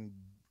 I can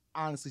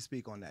honestly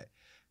speak on that.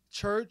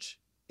 Church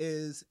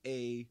is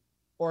a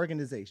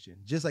organization,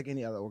 just like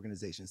any other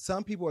organization.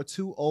 Some people are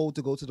too old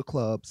to go to the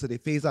club, so they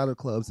phase out of the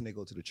clubs and they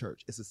go to the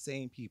church. It's the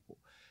same people.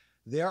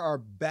 There are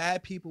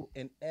bad people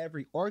in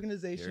every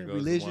organization,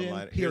 religion,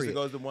 period. Here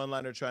goes the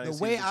one-liner trying to the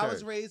way I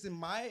was raised in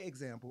my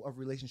example of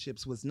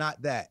relationships was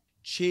not that.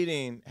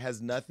 Cheating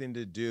has nothing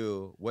to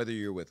do whether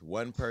you're with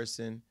one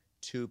person,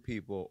 two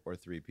people, or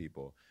three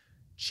people.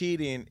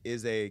 Cheating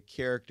is a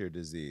character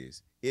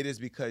disease. It is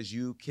because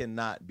you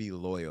cannot be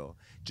loyal.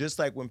 Just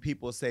like when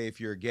people say if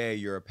you're gay,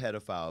 you're a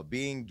pedophile.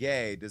 Being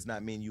gay does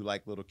not mean you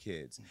like little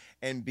kids.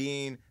 And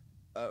being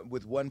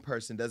with one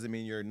person doesn't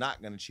mean you're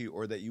not going to cheat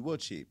or that you will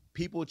cheat.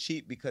 People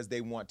cheat because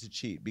they want to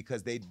cheat,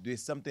 because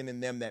there's something in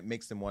them that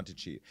makes them want to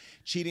cheat.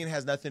 Cheating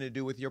has nothing to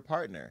do with your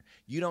partner.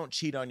 You don't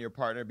cheat on your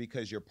partner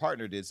because your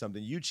partner did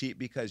something. You cheat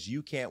because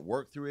you can't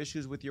work through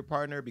issues with your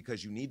partner,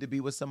 because you need to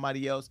be with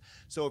somebody else.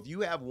 So if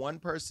you have one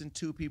person,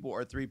 two people,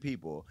 or three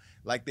people,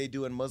 like they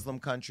do in Muslim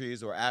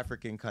countries or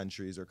African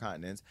countries or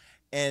continents,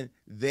 and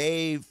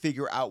they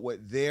figure out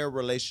what their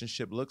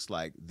relationship looks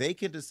like, they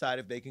can decide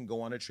if they can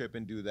go on a trip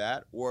and do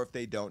that or if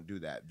they don't do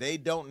that. They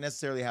don't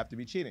necessarily have to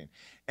be cheating.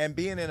 And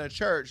being in a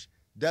church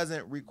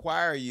doesn't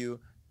require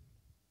you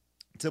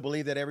to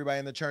believe that everybody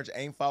in the church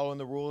ain't following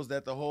the rules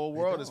that the whole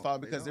world is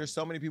following, because there's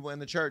so many people in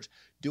the church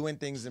doing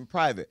things in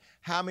private.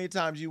 How many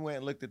times you went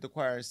and looked at the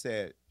choir and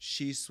said,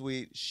 she's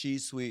sweet,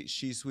 she's sweet,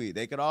 she's sweet?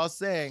 They could all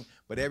sing,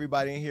 but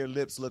everybody in here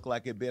lips look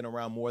like it been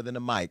around more than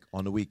a mic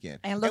on the weekend.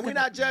 And we're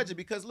not judging,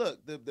 because look,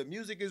 the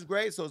music is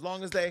great, so as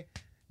long as they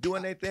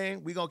doing their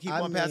thing, we're going to keep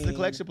on passing the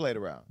collection plate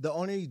around. The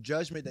only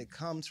judgment that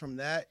comes from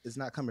that is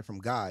not coming from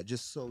God,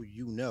 just so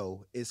you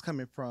know. It's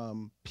coming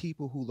from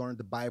people who learned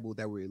the Bible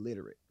that were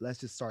illiterate. Let's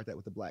just start that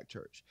with the black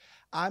church.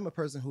 I'm a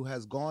person who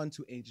has gone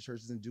to ancient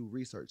churches and do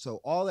research.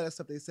 So all that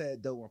stuff they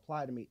said don't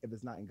apply to me if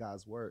it's not in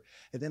God's word.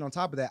 And then on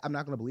top of that, I'm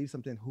not going to believe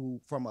something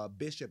from a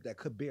bishop that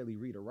could barely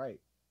read or write.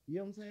 You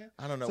know what I'm saying?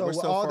 I don't know. So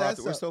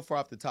we're so far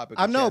off the topic.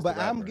 I know, but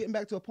I'm getting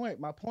back to a point.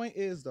 My point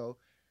is, though,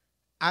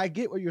 I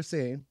get what you're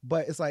saying,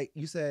 but it's like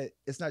you said,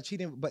 it's not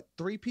cheating, but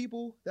three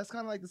people, that's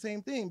kind of like the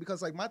same thing.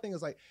 Because like my thing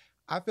is like,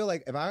 I feel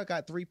like if I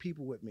got three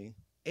people with me,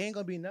 it ain't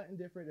gonna be nothing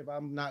different if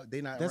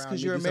they're not. That's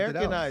because you're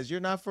Americanized. You're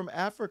not from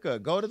Africa.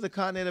 Go to the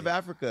continent of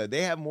Africa.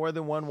 They have more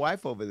than one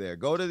wife over there.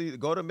 Go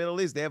to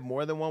Middle East. They have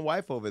more than one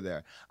wife over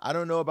there. I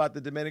don't know about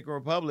the Dominican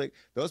Republic.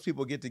 Those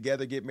people get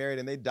together, get married,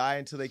 and they die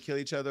until they kill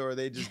each other or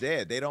they just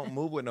dead. They don't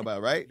move with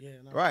nobody, right?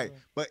 Right. Sure.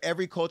 But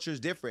every culture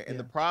is different. And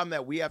the problem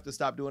that we have to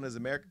stop doing as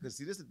America, because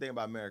see, this is the thing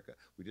about America.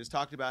 We just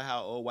talked about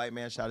how old white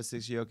man shot a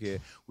 6-year-old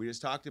kid. We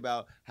just talked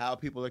about how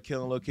people are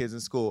killing little kids in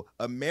school.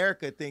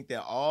 America think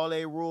that all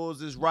their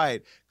rules is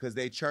right because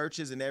they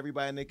churches and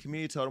everybody in the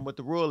community told them what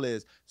the rule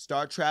is.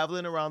 Start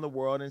traveling around the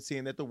world and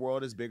seeing that the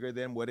world is bigger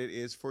than what it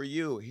is for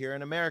you here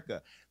in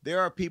America. There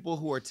are people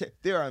who are,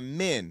 there are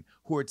men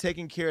who are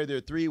taking care of their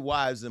 3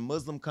 wives in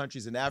Muslim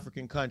countries and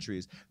African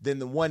countries than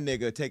the one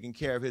nigga taking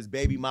care of his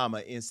baby mama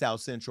in South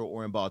Central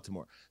or in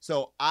Baltimore.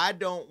 So I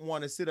don't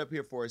want to sit up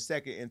here for a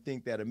second and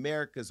think that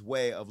America's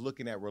way of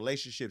looking at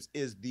relationships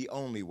is the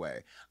only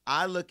way.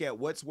 I look at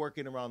what's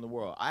working around the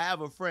world. I have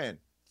a friend,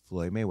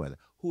 Floyd Mayweather,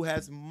 who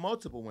has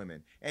multiple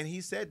women. And he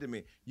said to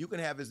me, you can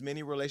have as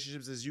many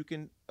relationships as you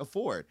can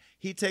afford.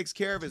 He takes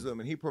care of his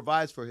women. He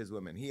provides for his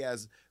women. He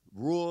has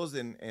rules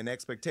and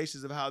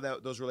expectations of how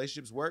those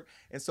relationships work.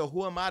 And so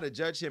who am I to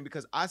judge him?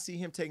 Because I see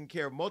him taking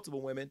care of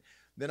multiple women.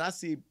 Then I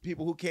see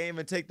people who can't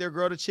even take their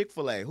girl to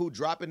Chick-fil-A, who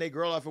dropping their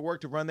girl off at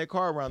work to run their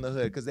car around the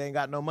hood because they ain't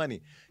got no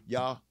money.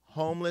 Y'all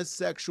homeless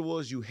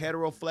sexuals, you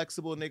hetero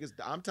flexible niggas,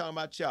 I'm talking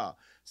about y'all.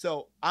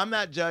 So I'm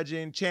not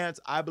judging. Chance,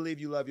 I believe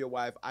you love your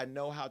wife. I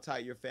know how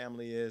tight your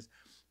family is.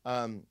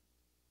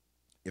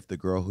 If the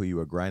girl who you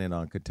were grinding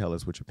on could tell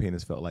us what your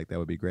penis felt like, that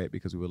would be great,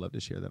 because we would love to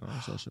share that on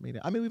our social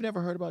media. I mean, we've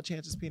never heard about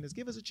Chance's penis.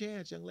 Give us a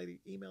chance, young lady.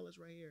 Email us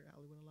right here,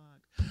 Hollywood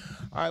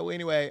Unlocked. All right, well,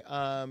 anyway,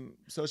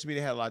 social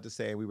media had a lot to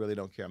say, and we really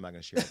don't care. I'm not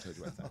going to share it. I told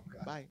you last time.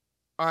 Bye.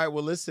 All right,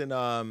 well, listen,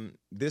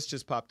 this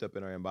just popped up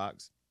in our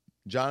inbox.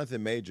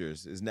 Jonathan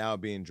Majors is now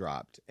being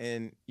dropped.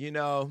 And, you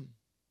know,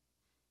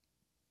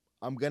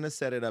 I'm going to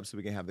set it up so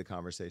we can have the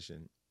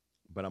conversation,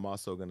 but I'm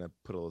also going to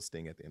put a little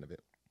sting at the end of it.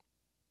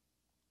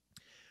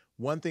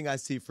 One thing I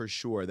see for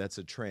sure that's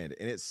a trend,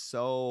 and it's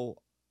so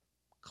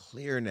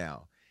clear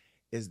now,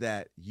 is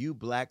that you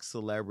black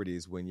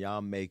celebrities, when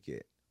y'all make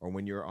it, or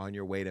when you're on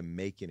your way to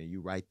making it,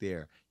 you right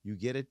there, you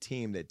get a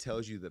team that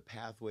tells you the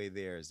pathway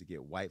there is to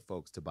get white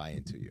folks to buy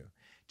into you.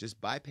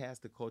 Just bypass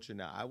the culture.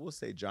 Now, I will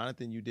say,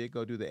 Jonathan, you did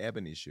go do the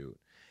Ebony shoot.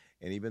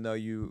 And even though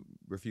you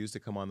refused to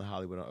come on the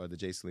Hollywood or the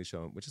Jason Lee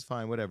show, which is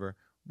fine, whatever,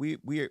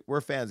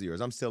 we're fans of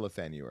yours. I'm still a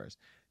fan of yours.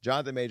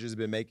 Jonathan Majors has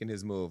been making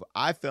his move.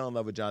 I fell in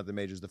love with Jonathan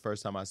Majors the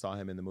first time I saw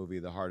him in the movie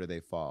The Harder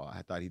They Fall.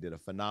 I thought he did a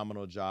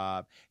phenomenal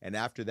job. And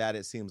after that,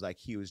 it seems like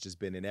he was just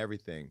been in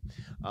everything.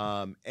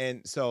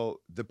 And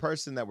so the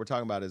person that we're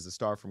talking about is the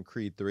star from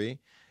Creed 3.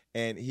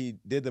 And he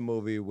did the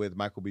movie with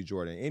Michael B.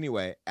 Jordan.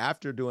 Anyway,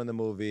 after doing the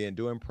movie and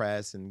doing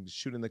press and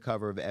shooting the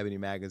cover of Ebony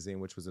magazine,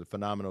 which was a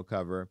phenomenal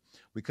cover,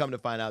 we come to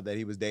find out that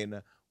he was dating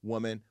a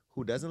woman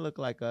who doesn't look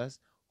like us,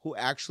 who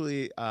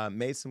actually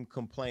made some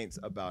complaints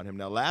about him.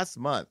 Now, last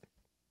month,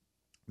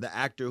 the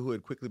actor who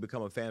had quickly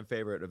become a fan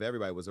favorite of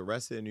everybody was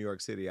arrested in New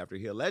York City after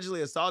he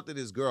allegedly assaulted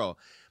his girl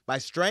by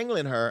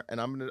strangling her.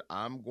 And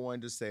I'm going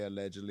to say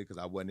allegedly because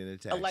I wasn't in the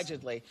text.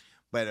 Allegedly.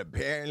 But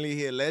apparently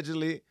he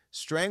allegedly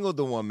strangled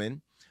the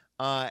woman.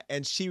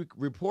 And she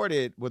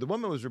reported, the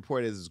woman was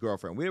reported as his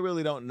girlfriend. We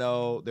really don't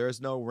know. There's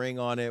no ring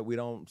on it. We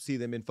don't see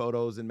them in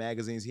photos and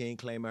magazines. He ain't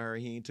claiming her.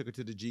 He ain't took her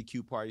to the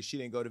GQ party. She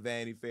didn't go to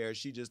Vanity Fair.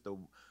 She just the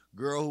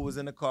girl who was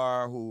in the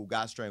car who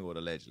got strangled,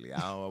 allegedly. I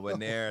don't know, I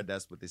wasn't there.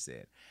 That's what they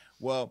said.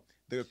 Well,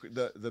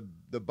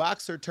 the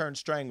boxer turned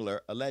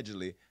strangler,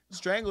 allegedly,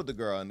 strangled the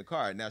girl in the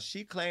car. Now,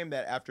 she claimed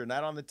that after a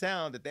night on the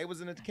town that they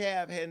was in a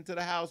cab heading to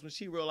the house when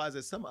she realized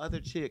that some other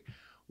chick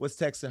was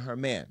texting her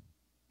man.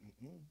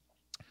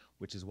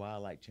 Which is why I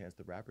like Chance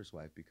the Rapper's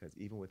wife, because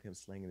even with him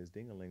slinging his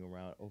ding-a-ling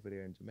around over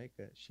there in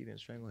Jamaica, she didn't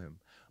strangle him.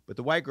 But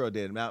the white girl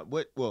did. Now,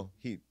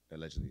 he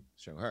allegedly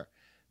strangled her.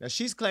 Now,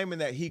 she's claiming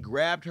that he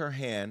grabbed her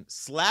hand,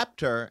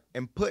 slapped her,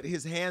 and put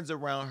his hands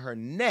around her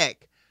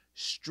neck,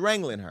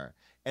 strangling her,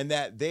 and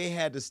that they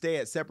had to stay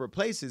at separate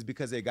places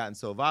because they had gotten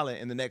so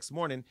violent. And the next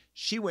morning,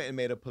 she went and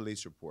made a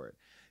police report.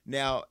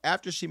 Now,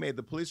 after she made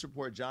the police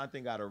report,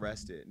 Jonathan got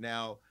arrested.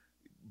 Now,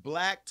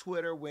 Black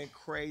Twitter went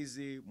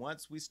crazy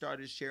once we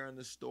started sharing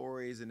the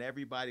stories and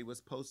everybody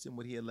was posting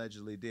what he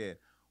allegedly did.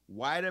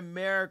 White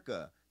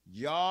America,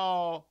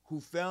 y'all who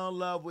fell in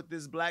love with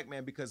this black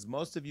man, because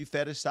most of you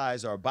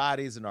fetishize our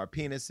bodies and our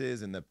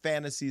penises and the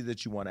fantasies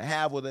that you want to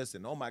have with us.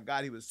 And oh my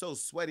God, he was so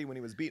sweaty when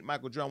he was beating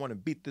Michael Jordan. I want to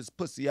beat this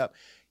pussy up.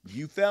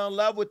 You fell in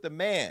love with the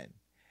man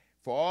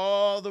for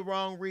all the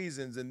wrong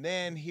reasons. And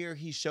then here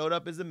he showed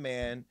up as a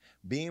man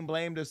being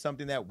blamed of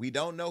something that we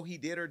don't know he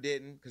did or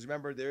didn't. Because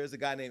remember, there is a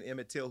guy named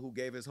Emmett Till who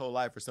gave his whole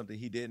life for something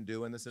he didn't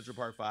do in the Central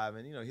Park Five.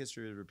 And,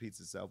 history repeats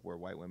itself where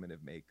white women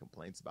have made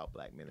complaints about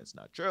black men. It's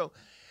not true.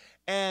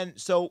 And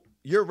so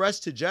your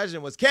rush to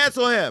judgment was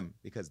cancel him,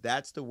 because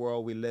that's the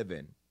world we live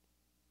in.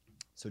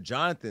 So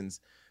Jonathan's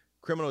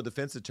criminal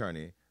defense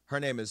attorney, her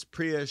name is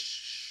Priya,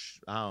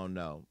 I don't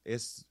know.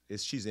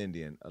 She's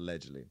Indian,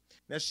 allegedly.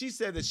 Now, she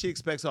said that she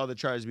expects all the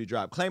charges to be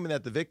dropped, claiming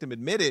that the victim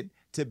admitted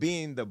to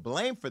being the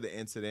blame for the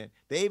incident.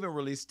 They even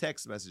released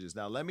text messages.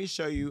 Now, let me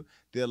show you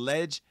the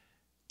alleged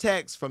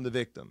text from the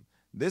victim.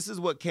 This is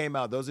what came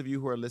out. Those of you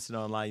who are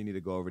listening online, you need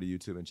to go over to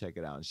YouTube and check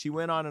it out. And she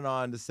went on and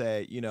on to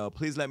say,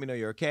 please let me know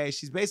you're okay.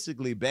 She's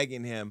basically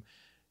begging him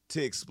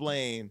to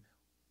explain,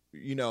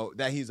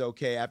 that he's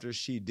okay after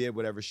she did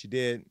whatever she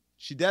did.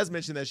 She does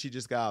mention that she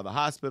just got out of the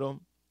hospital.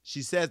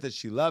 She says that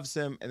she loves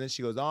him, and then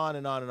she goes on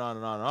and on and on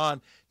and on and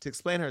on to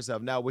explain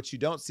herself. Now, what you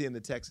don't see in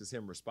the text is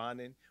him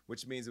responding,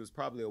 which means it was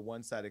probably a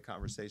one-sided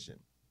conversation.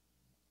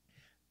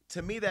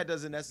 To me, that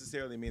doesn't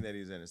necessarily mean that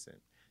he's innocent.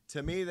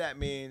 To me, that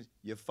means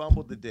you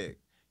fumbled the dick.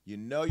 You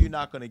know you're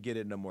not going to get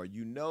it no more.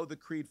 You know the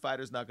Creed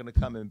fighter's not going to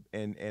come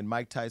and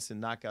Mike Tyson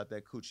knock out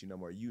that coochie no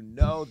more. You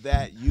know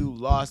that you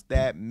lost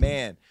that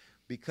man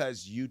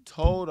because you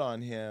told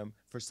on him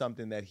for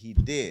something that he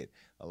did.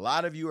 A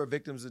lot of you are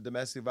victims of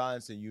domestic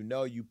violence, and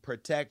you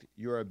protect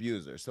your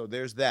abuser. So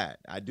there's that.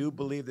 I do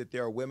believe that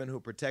there are women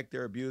who protect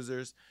their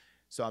abusers,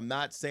 so I'm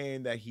not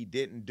saying that he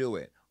didn't do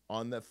it.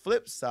 On the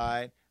flip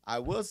side, I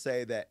will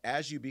say that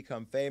as you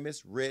become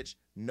famous, rich,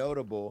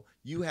 notable,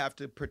 you have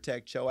to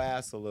protect your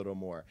ass a little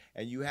more.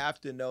 And you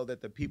have to know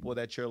that the people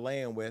that you're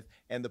laying with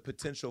and the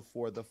potential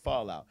for the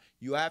fallout.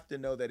 You have to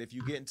know that if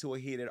you get into a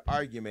heated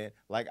argument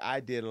like I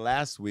did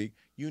last week,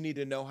 you need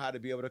to know how to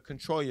be able to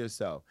control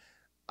yourself.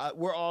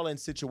 We're all in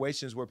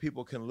situations where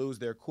people can lose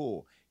their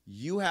cool.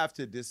 You have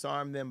to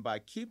disarm them by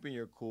keeping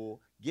your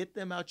cool, get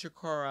them out your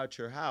car, out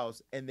your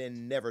house, and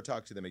then never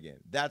talk to them again.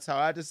 That's how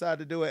I decided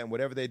to do it, and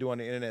whatever they do on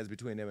the internet is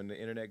between them and the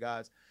internet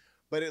gods.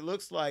 But it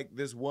looks like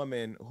this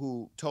woman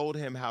who told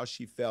him how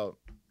she felt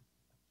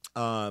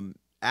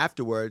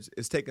afterwards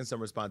is taking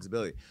some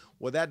responsibility.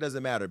 Well, that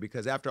doesn't matter,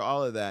 because after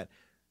all of that,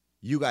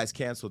 you guys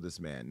canceled this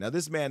man. Now,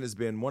 this man has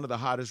been one of the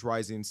hottest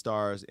rising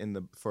stars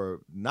for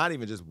not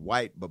even just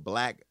white, but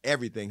black,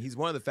 everything. He's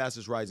one of the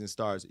fastest rising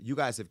stars. You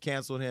guys have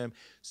canceled him,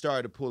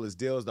 started to pull his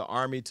deals. The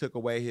Army took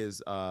away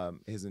his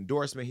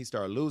endorsement. He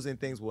started losing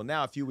things. Well,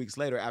 now, a few weeks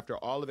later, after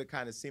all of it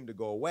kind of seemed to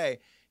go away,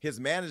 his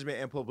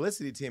management and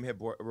publicity team had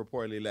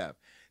reportedly left.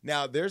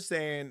 Now, they're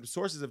saying,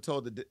 sources have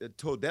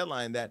told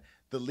Deadline that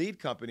the lead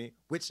company,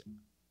 which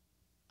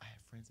I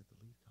have friends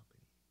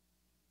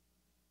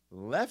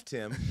left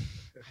him.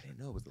 I didn't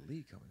know it was the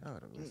lead coming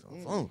out. I was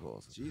on phone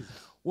calls. Jesus.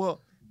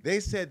 Well, they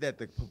said that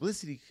the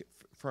publicity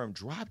firm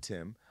dropped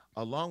him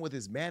along with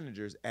his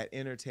managers at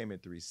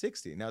Entertainment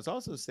 360. Now, it's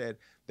also said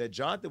that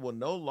Jonathan will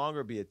no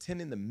longer be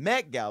attending the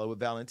Met Gala with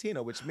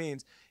Valentino, which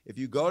means if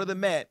you go to the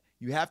Met,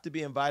 you have to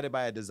be invited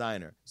by a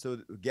designer. So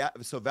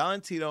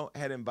Valentino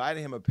had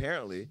invited him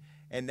apparently,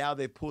 and now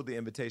they pulled the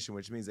invitation,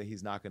 which means that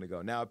he's not going to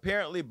go. Now,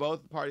 apparently,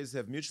 both parties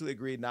have mutually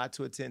agreed not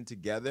to attend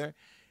together.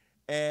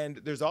 And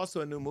there's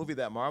also a new movie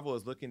that Marvel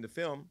is looking to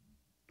film,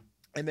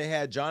 and they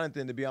had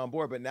Jonathan to be on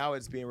board, but now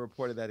it's being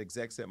reported that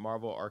execs at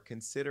Marvel are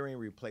considering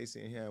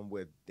replacing him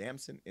with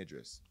Damson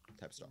Idris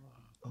type star.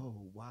 Oh,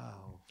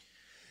 wow.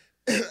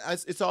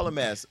 It's all a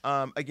mess.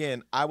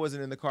 Again, I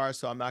wasn't in the car,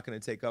 so I'm not going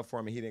to take up for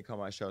him. He didn't come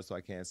on my show, so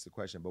I can't answer the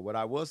question. But what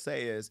I will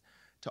say is,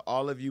 to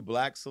all of you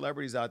black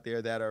celebrities out there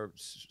that are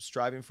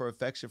striving for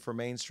affection for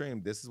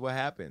mainstream, this is what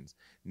happens.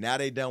 Now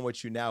they done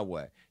what you, now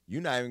what?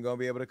 You're not even going to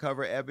be able to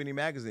cover Ebony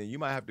Magazine. You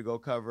might have to go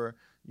cover,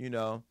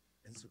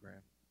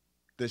 Instagram.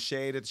 The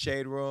Shade at the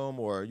Shade Room,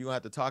 or you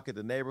have to talk at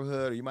the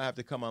neighborhood, or you might have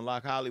to come on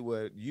Lock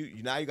Hollywood.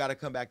 Now you got to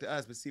come back to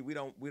us. But see, we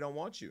don't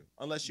want you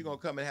unless you're going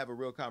to come and have a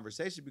real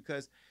conversation,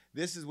 because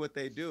this is what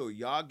they do.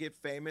 Y'all get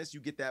famous,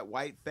 you get that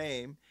white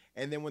fame,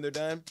 and then when they're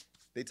done,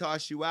 they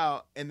toss you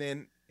out, and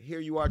then here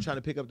you are trying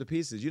to pick up the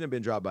pieces. You done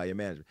been dropped by your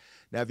management.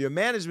 Now, if your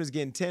management's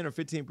getting 10 or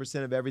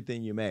 15% of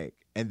everything you make,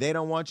 and they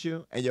don't want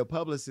you, and your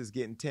publicist is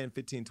getting 10,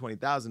 15,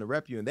 20,000 to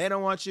rep you, and they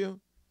don't want you,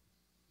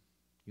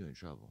 you're in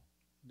trouble.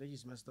 They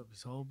just messed up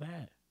his whole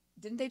bag.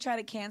 Didn't they try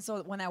to cancel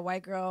when that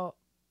white girl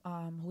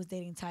who was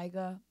dating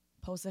Tyga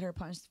posted her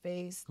punched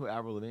face? Who,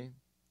 Avril Lavigne?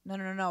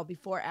 No.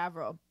 Before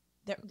Avril.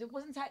 There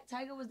wasn't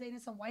Tyga was dating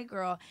some white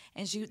girl,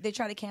 and they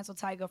tried to cancel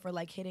Tyga for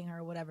like hitting her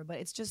or whatever. But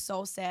it's just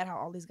so sad how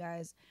all these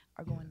guys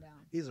are going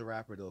down. He's a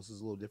rapper though, so it's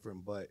a little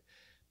different. But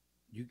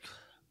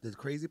the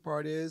crazy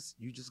part is,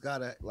 you just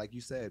gotta, like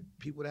you said,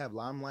 people that have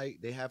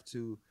limelight, they have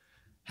to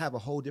have a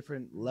whole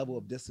different level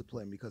of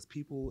discipline, because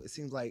people, it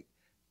seems like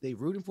they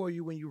rooting for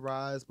you when you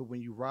rise, but when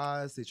you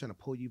rise, they're trying to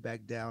pull you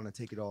back down and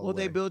take it all away. Well,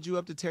 they build you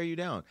up to tear you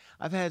down.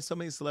 I've had so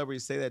many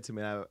celebrities say that to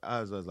me. And I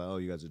was like, oh,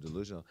 you guys are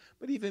delusional.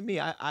 But even me,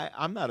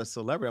 I'm not a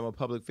celebrity. I'm a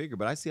public figure.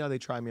 But I see how they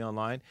try me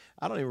online.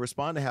 I don't even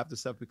respond to half the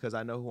stuff because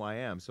I know who I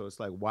am. So it's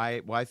like,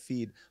 why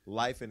feed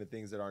life into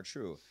things that aren't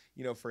true?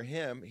 For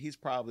him, he's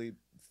probably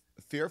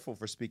fearful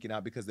for speaking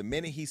out, because the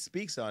minute he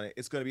speaks on it,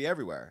 it's going to be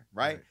everywhere,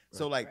 right?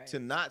 So to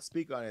not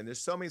speak on it, and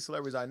there's so many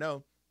celebrities I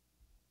know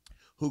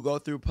who go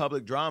through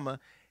public drama,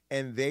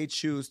 and they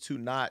choose to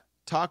not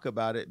talk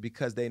about it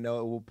because they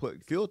know it will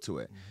put fuel to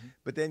it. Mm-hmm.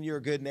 But then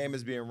your good name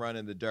is being run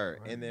in the dirt.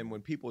 Right. And then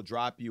when people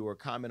drop you or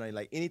comment on you,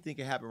 like anything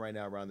can happen right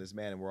now around this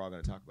man, and we're all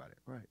going to talk about it.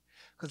 Right.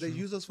 Because they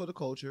use us for the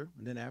culture,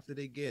 and then after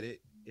they get it,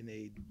 and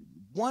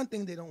one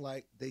thing they don't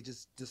like, they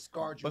just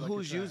discard you. But like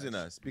who's using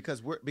us?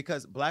 Because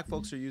black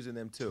folks are using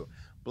them too.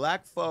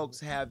 Black folks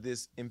have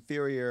this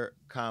inferiority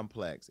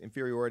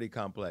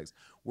complex,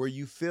 where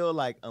you feel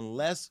like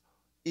unless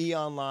E!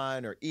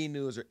 Online or E!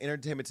 News or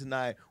Entertainment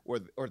Tonight or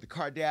the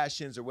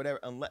Kardashians or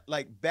whatever.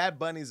 Like Bad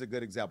Bunny is a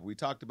good example. We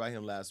talked about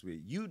him last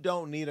week. You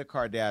don't need a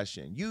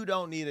Kardashian. You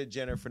don't need a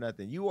Jenner for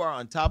nothing. You are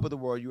on top of the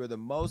world. You are the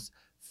most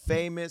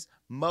famous,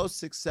 most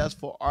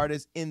successful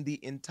artist in the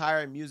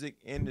entire music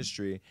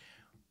industry.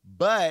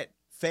 But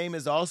fame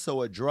is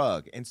also a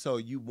drug. And so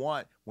you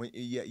want,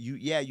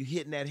 you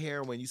hitting that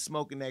heroin, you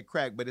smoking that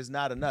crack, but it's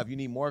not enough. You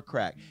need more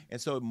crack. And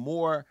so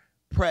more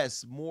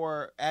press,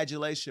 more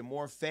adulation,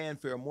 more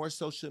fanfare, more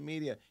social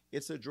media.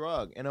 It's a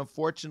drug. And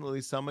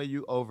unfortunately, some of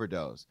you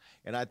overdose.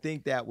 And I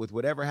think that with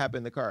whatever happened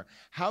in the car,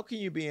 how can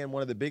you be in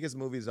one of the biggest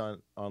movies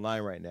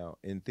online right now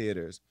in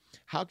theaters?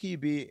 How can you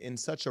be in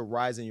such a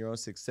rise in your own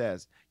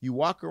success? You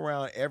walk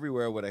around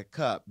everywhere with a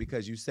cup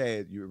because you say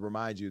it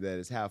remind you that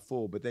it's half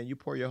full, but then you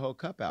pour your whole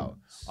cup out,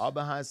 all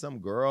behind some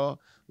girl.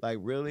 Like,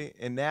 really?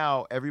 And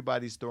now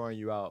everybody's throwing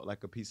you out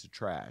like a piece of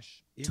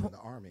trash. Even the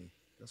army.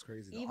 That's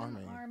crazy. The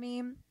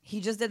Army. He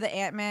just did the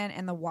Ant-Man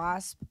and the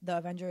Wasp, the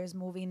Avengers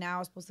movie. Now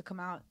it's supposed to come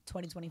out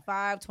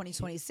 2025,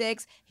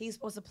 2026. He's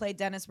supposed to play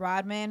Dennis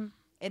Rodman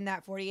in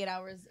that 48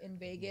 Hours in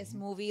Vegas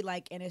movie.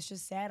 And it's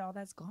just sad all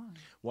that's gone.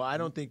 Well, I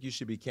don't think you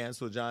should be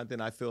canceled, Jonathan.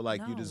 I feel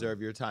like you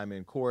deserve your time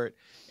in court.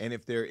 And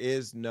if there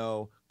is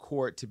no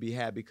court to be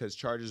had because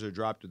charges are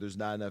dropped or there's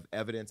not enough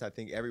evidence, I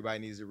think everybody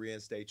needs to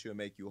reinstate you and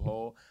make you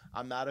whole.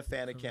 I'm not a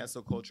fan of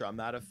cancel culture. I'm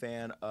not a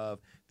fan of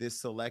this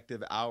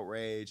selective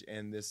outrage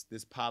and this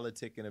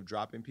politicking of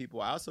dropping people.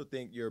 I also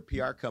think your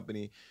PR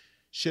company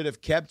should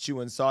have kept you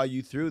and saw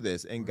you through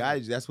this and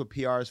guided you. That's what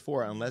PR is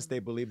for, unless they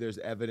believe there's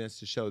evidence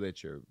to show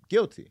that you're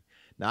guilty.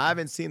 Now, I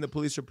haven't seen the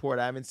police report.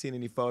 I haven't seen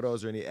any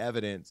photos or any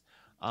evidence.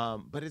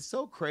 But it's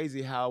so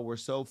crazy how we're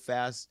so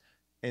fast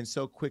and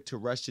so quick to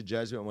rush to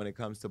judgment when it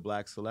comes to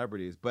black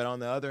celebrities. But on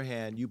the other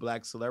hand, you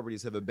black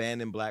celebrities have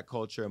abandoned black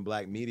culture and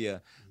black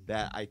media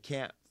that I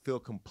can't feel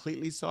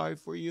completely sorry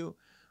for you.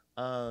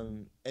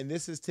 And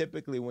this is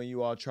typically when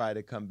you all try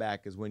to come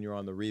back, is when you're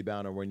on the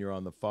rebound or when you're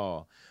on the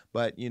fall.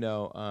 But,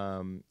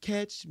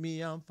 Catch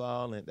Me, I'm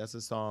Falling. That's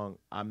a song.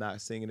 I'm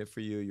not singing it for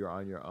you. You're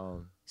on your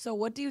own. So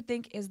what do you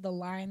think is the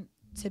line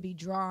to be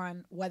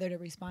drawn, whether to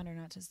respond or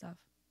not to stuff?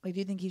 Like, do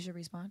you think he should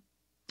respond?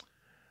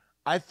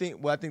 I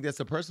think that's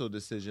a personal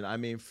decision. I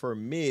mean, for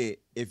me,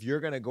 if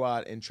you're going to go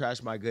out and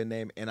trash my good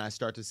name and I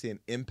start to see an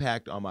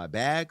impact on my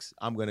bags,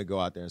 I'm going to go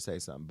out there and say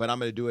something. But I'm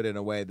going to do it in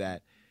a way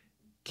that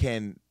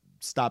can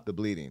stop the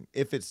bleeding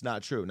if it's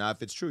not true. Now,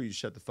 if it's true, you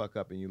shut the fuck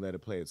up and you let it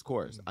play its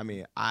course. I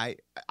mean, I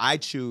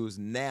choose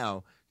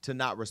now to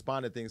not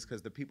respond to things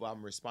because the people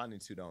I'm responding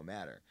to don't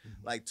matter.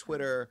 Like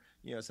Twitter,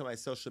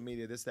 somebody's social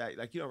media, this, that,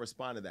 like you don't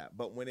respond to that.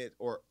 But when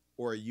or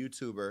a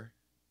YouTuber,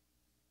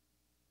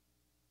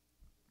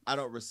 I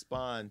don't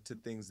respond to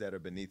things that are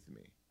beneath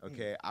me,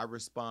 okay? I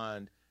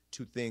respond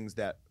to things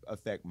that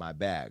affect my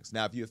bags.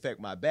 Now, if you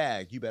affect my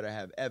bag, you better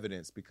have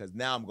evidence because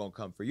now I'm going to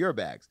come for your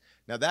bags.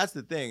 Now, that's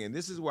the thing, and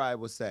this is where I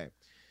will say,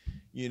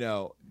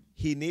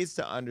 he needs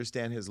to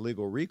understand his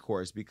legal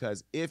recourse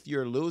because if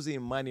you're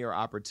losing money or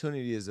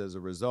opportunities as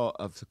a result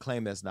of a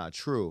claim that's not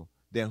true,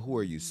 then who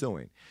are you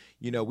suing?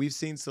 We've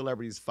seen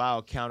celebrities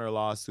file counter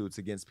lawsuits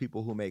against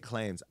people who make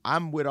claims.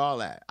 I'm with all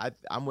that.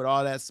 I'm with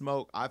all that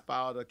smoke. I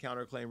filed a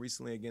counterclaim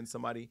recently against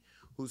somebody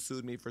who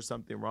sued me for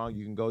something wrong.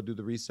 You can go do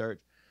the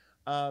research.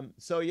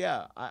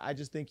 I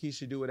just think he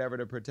should do whatever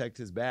to protect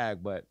his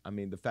bag. But, I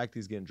mean, the fact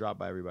he's getting dropped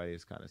by everybody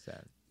is kind of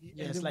sad.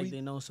 Yeah, it's like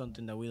they know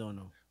something that we don't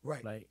know.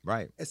 Right.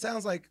 Right. It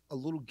sounds like a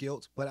little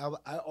guilt, but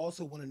I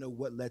also want to know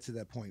what led to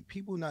that point.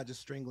 People not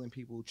just strangling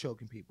people,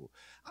 choking people.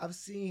 I've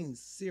seen,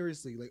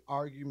 seriously, like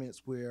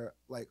arguments where,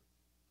 like,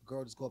 a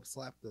girl just go up and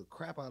slap the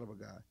crap out of a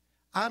guy.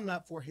 I'm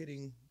not for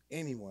hitting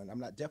anyone.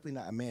 I'm definitely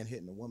not a man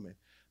hitting a woman.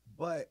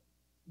 But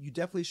you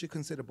definitely should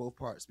consider both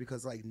parts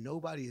because, like,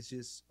 nobody is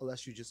just,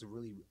 unless you're just a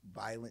really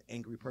violent,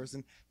 angry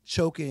person,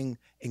 choking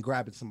and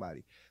grabbing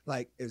somebody.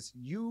 Like, if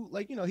you,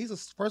 like,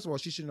 first of all,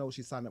 she should know what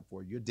she signed up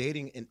for. You're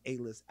dating an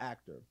A-list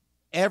actor.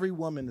 Every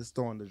woman is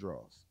throwing the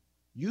draws.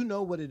 You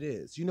know what it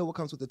is. You know what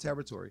comes with the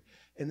territory.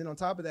 And then on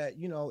top of that,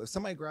 if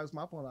somebody grabs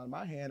my phone out of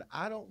my hand,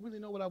 I don't really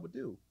know what I would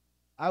do.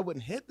 I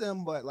wouldn't hit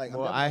them, but, like,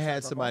 well, I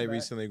had somebody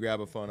recently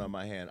grab a phone on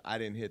my hand. I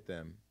didn't hit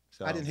them.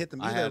 So I didn't hit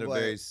them either. I had a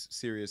very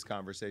serious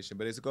conversation,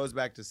 but it goes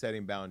back to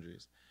setting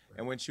boundaries. Right.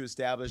 And once you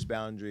establish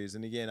boundaries,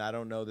 and again, I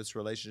don't know this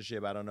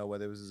relationship. I don't know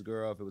whether it was his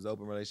girl, if it was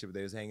open relationship, if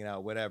they was hanging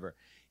out, whatever.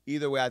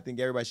 Either way, I think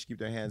everybody should keep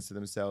their hands to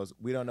themselves.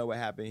 We don't know what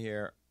happened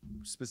here.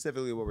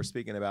 Specifically, what we're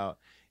speaking about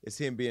is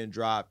him being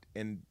dropped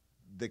in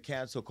the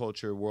cancel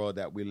culture world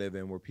that we live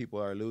in, where people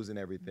are losing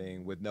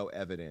everything with no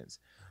evidence.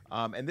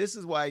 And this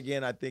is why,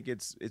 again, I think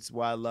it's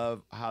why I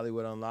love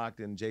Hollywood Unlocked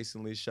and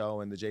Jason Lee's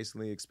show and the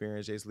Jason Lee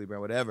Experience, Jason Lee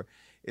brand, whatever,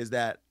 is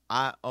that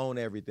I own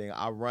everything.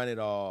 I run it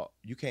all.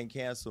 You can't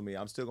cancel me.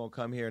 I'm still going to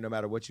come here no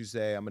matter what you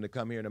say. I'm going to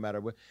come here no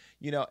matter what,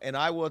 and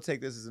I will take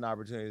this as an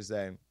opportunity to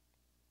say,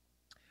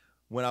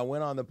 when I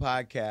went on the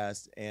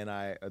podcast and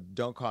I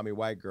Don't Call Me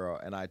White Girl,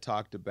 and I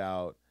talked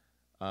about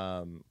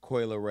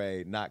Coi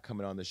Leray not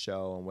coming on the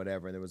show and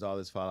whatever, and there was all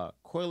this fallout,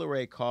 Coi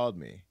Leray called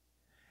me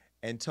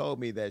and told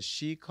me that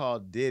she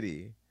called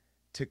Diddy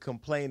to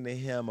complain to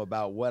him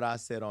about what I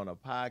said on a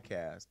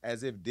podcast,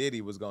 as if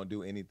Diddy was going to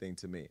do anything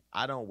to me.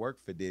 I don't work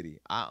for Diddy.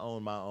 I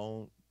own my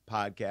own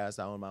podcast.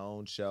 I own my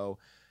own show.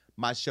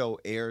 My show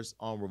airs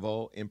on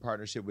Revolt in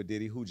partnership with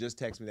Diddy, who just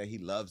texted me that he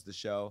loves the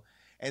show.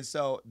 And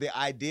so the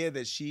idea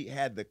that she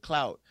had the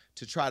clout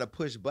to try to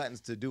push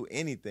buttons to do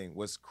anything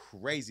was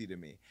crazy to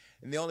me.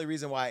 And the only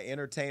reason why I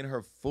entertained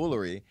her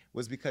foolery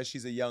was because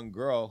she's a young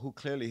girl who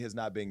clearly has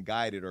not been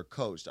guided or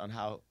coached on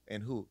how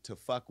and who to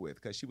fuck with,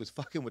 because she was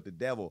fucking with the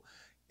devil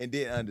and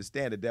didn't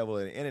understand the devil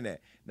of the internet.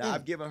 Now,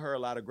 I've given her a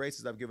lot of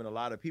graces. I've given a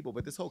lot of people.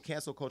 But this whole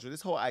cancel culture,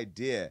 this whole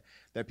idea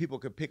that people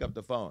could pick up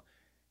the phone,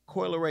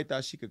 Coi Leray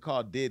thought she could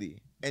call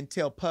Diddy and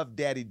tell Puff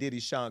Daddy Diddy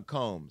Sean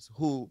Combs,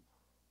 who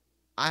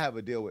I have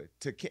a deal with,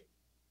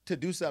 to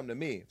do something to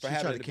me for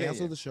having an opinion.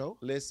 Cancel the show?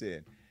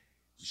 Listen,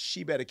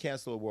 she better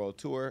cancel a world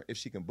tour if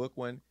she can book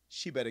one.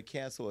 She better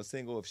cancel a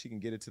single if she can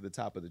get it to the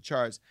top of the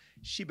charts.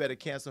 She better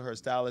cancel her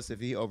stylist if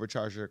he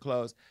overcharged her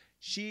clothes.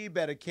 She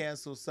better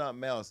cancel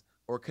something else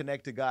or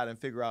connect to God and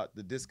figure out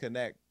the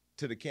disconnect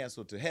to the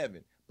cancel to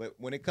heaven. But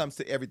when it comes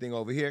to everything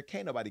over here,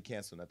 can't nobody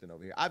cancel nothing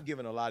over here. I've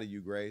given a lot of you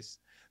grace.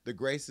 The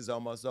grace is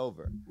almost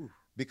over.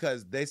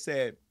 Because they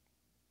said,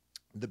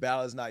 the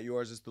battle is not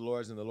yours, it's the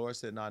Lord's. And the Lord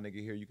said, nah,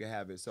 nigga, here, you can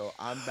have it. So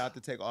I'm about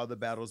to take all the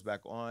battles back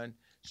on.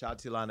 Shout out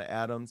to Lana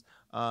Adams.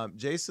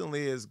 Jason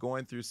Lee is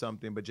going through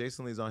something, but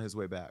Jason Lee's on his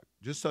way back.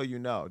 Just so you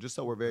know, just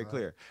so we're very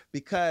clear.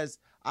 Because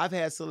I've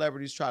had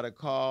celebrities try to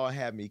call,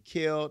 have me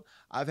killed.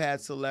 I've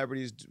had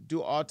celebrities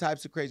do all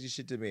types of crazy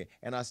shit to me.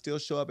 And I still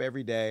show up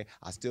every day.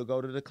 I still go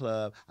to the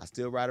club. I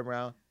still ride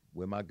around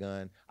with my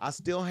gun. I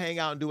still hang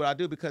out and do what I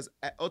do because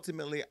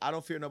ultimately I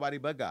don't fear nobody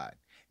but God.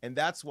 And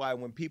that's why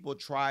when people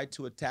try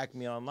to attack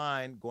me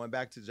online, going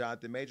back to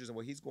Jonathan Majors and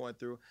what he's going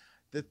through,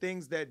 the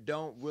things that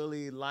don't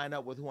really line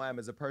up with who I am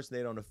as a person,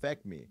 they don't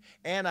affect me.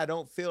 And I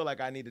don't feel like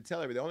I need to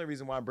tell everybody. The only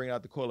reason why I'm bringing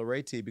out the Coil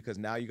Ray tea, because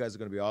now you guys are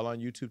going to be all on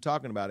YouTube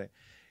talking about it,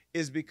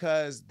 is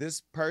because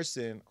this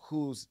person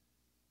who's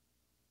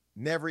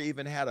never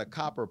even had a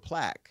copper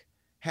plaque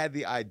had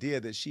the idea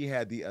that she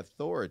had the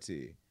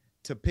authority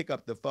to pick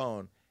up the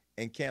phone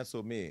and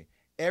cancel me.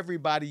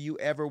 Everybody you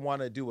ever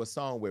want to do a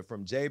song with,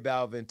 from J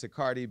Balvin to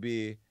Cardi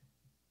B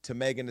to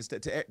Megan Thee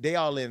Stallion, they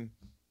all in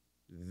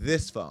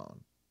this phone.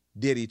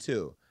 Diddy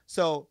too.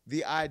 So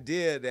the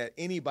idea that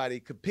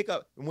anybody could pick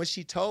up, when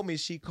she told me,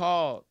 she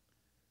called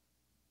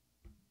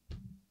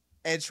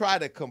and tried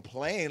to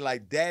complain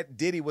like that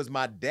Diddy was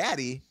my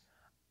daddy,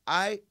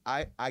 I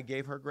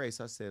gave her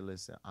grace. I said,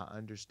 listen, I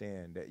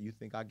understand that you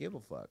think I give a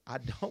fuck. I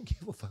don't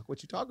give a fuck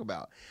what you talk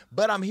about.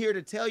 But I'm here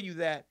to tell you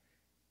that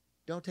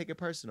don't take it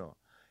personal.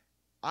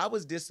 I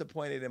was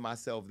disappointed in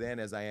myself then,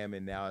 as I am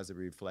in now, as I'm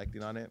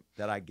reflecting on it,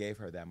 that I gave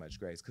her that much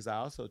grace. Because I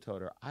also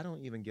told her, I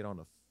don't even get on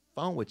the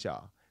phone with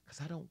y'all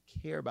because I don't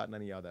care about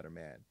none of y'all that are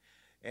mad.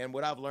 And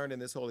what I've learned in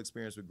this whole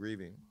experience with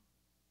grieving,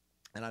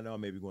 and I know I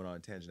may be going on a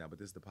tangent now, but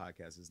this is the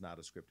podcast. It's not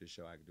a scripted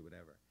show. I can do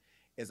whatever.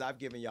 Is I've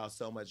given y'all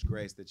so much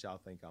grace that y'all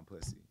think I'm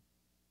pussy.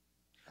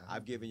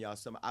 I've given y'all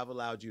I've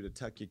allowed you to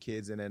tuck your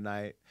kids in at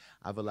night.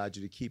 I've allowed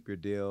you to keep your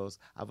deals.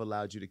 I've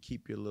allowed you to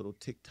keep your little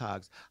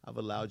TikToks. I've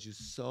allowed you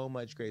so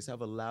much grace.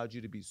 I've allowed you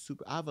to be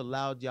I've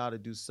allowed y'all to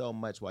do so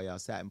much while y'all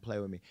sat and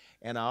played with me.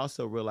 And I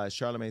also realized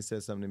Charlamagne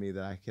said something to me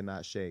that I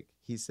cannot shake.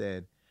 He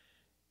said,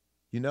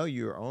 you know,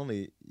 you're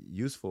only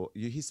useful.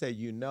 He said,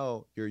 you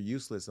know, you're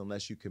useless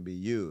unless you can be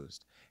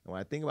used. And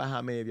when I think about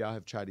how many of y'all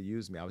have tried to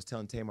use me, I was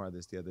telling Tamar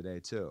this the other day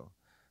too,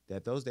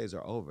 that those days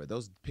are over.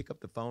 Those pick up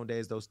the phone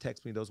days, those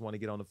text me, those want to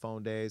get on the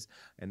phone days.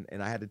 And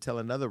I had to tell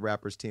another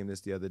rappers team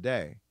this the other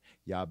day.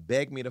 Y'all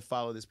begged me to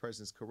follow this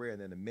person's career,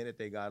 and then the minute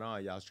they got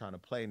on, y'all was trying to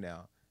play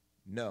now.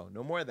 No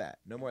more of that.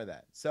 No more of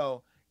that.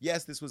 So,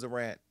 yes, this was a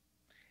rant.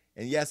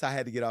 And yes, I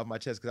had to get off my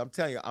chest, because I'm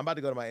telling you, I'm about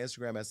to go to my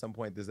Instagram at some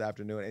point this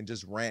afternoon and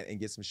just rant and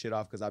get some shit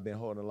off, because I've been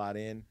holding a lot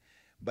in.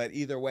 But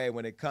either way,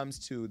 when it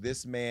comes to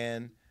this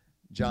man,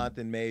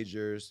 Jonathan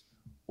Majors,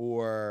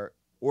 or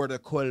the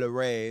Coil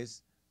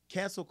Rays,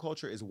 cancel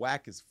culture is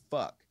whack as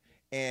fuck.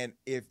 And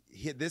if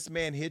this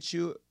man hits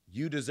you,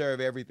 you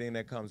deserve everything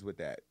that comes with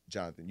that,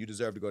 Jonathan. You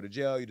deserve to go to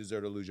jail. You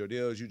deserve to lose your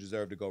deals. You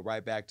deserve to go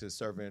right back to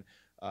serving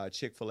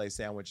Chick-fil-A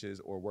sandwiches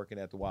or working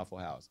at the Waffle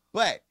House.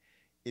 But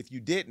if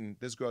you didn't,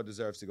 this girl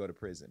deserves to go to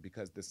prison,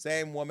 because the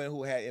same woman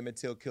who had Emmett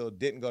Till killed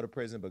didn't go to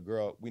prison, but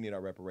girl, we need our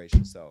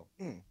reparations. So,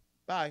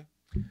 bye.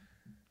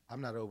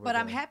 I'm not over. But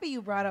I'm happy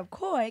you brought up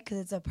Coy, because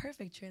it's a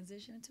perfect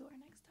transition into our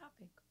next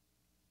topic.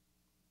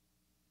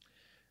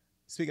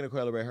 Speaking of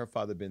Coil Ray, her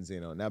father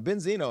Benzino. Now,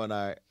 Benzino and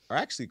I are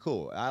actually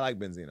cool. I like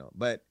Benzino,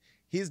 but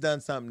he's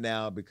done something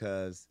now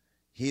because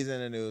he's in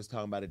the news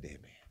talking about a dead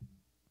man.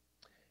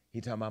 He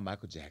talking about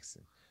Michael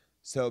Jackson.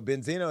 So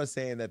Benzino is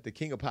saying that the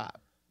king of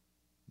pop,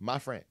 my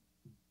friend,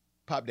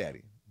 Pop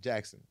Daddy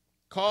Jackson,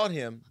 called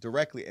him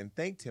directly and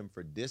thanked him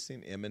for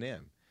dissing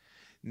Eminem.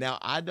 Now,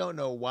 I don't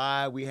know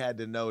why we had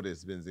to know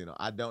this, Benzino.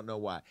 I don't know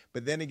why.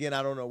 But then again,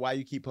 I don't know why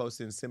you keep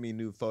posting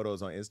semi-nude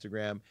photos on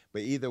Instagram.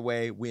 But either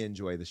way, we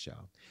enjoy the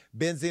show.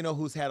 Benzino,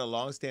 who's had a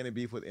long-standing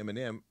beef with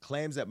Eminem,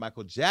 claims that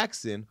Michael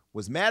Jackson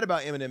was mad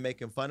about Eminem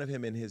making fun of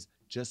him in his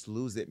Just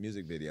Lose It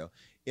music video.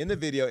 In the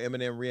video,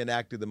 Eminem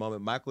reenacted the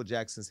moment Michael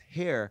Jackson's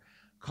hair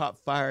caught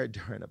fire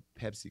during a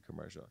Pepsi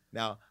commercial.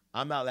 Now,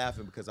 I'm not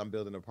laughing because I'm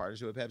building a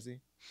partnership with Pepsi.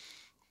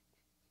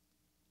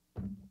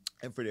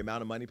 And for the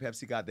amount of money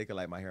Pepsi got, they could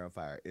light my hair on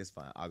fire. It's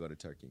fine. I'll go to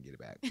Turkey and get it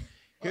back.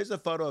 Here's a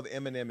photo of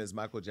Eminem as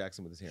Michael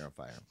Jackson with his hair on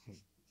fire.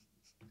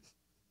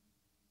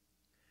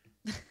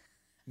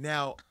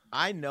 Now,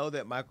 I know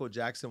that Michael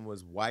Jackson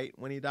was white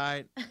when he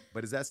died,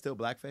 but is that still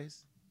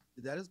blackface?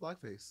 That is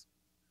blackface.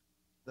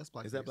 That's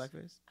blackface. Is that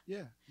blackface?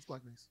 Yeah, it's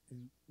blackface.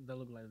 That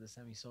look like the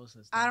Sammy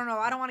Sosa stuff. I don't know.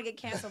 I don't want to get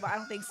canceled, but I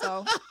don't think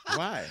so.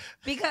 Why?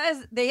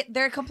 Because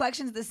their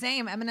complexion's the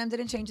same. Eminem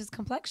didn't change his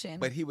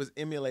complexion. But he was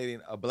emulating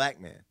a black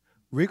man.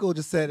 Rico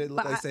just said it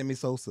looked But like Sammy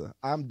Sosa.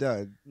 I'm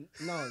done.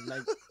 No,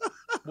 like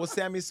Well,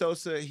 Sammy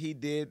Sosa, he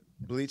did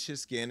bleach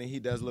his skin, and he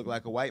does look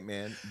like a white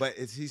man, but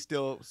he's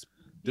still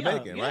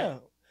Dominican, right?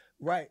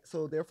 Right.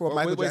 So therefore, Or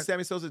Michael wait, Jackson.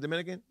 Sammy Sosa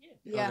Dominican?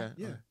 yeah. Okay.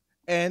 Yeah.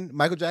 And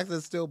Michael Jackson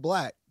is still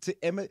black.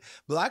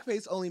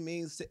 Blackface only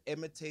means to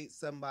imitate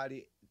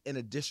somebody in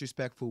a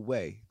disrespectful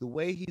way. The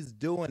way he's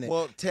doing it.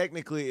 Well,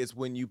 technically, it's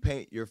when you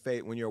paint your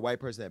face, when you're a white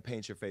person that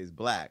paints your face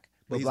black.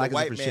 But But he's black a is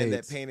white man different that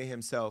shades. painted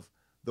himself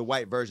the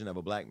white version of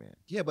a black man.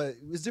 Yeah, but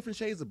it's different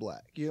shades of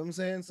black. You know what I'm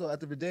saying? So at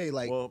the end of the day,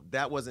 like, Well,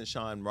 that wasn't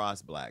Sean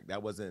Ross black.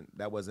 That wasn't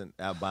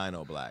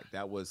albino black.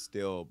 That was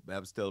still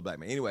a black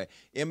man. Anyway,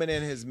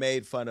 Eminem has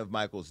made fun of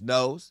Michael's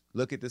nose.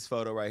 Look at this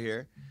photo right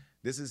here.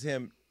 This is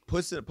him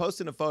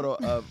posting a photo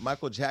of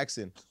Michael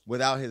Jackson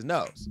without his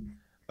nose.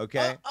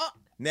 Okay?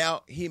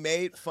 Now, he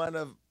made fun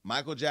of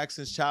Michael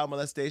Jackson's child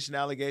molestation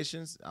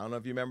allegations. I don't know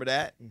if you remember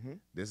that. Mhm.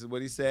 This is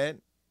what he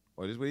said,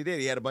 or this is what he did.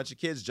 He had a bunch of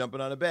kids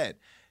jumping on a bed.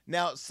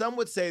 Now, some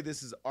would say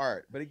this is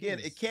art, but again,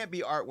 it can't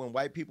be art when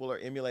white people are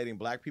emulating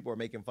black people or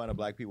making fun of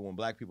black people. When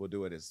black people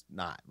do it, it's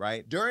not,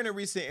 right? During a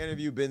recent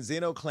interview,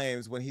 Benzino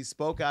claims when he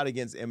spoke out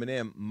against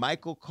Eminem,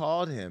 Michael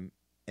called him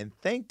and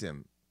thanked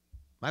him.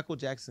 Michael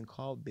Jackson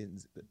called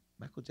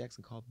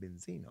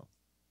Benzino.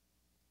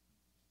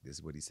 This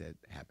is what he said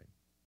happened.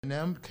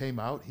 Eminem came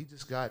out, he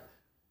just got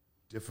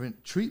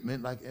different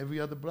treatment like any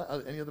other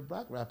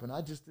black rapper, and I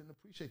just didn't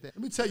appreciate that.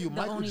 Let me tell you,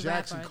 Michael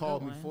Jackson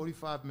called me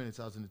 45 minutes.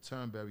 I was in the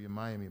Turnberry in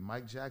Miami.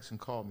 Mike Jackson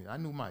called me. I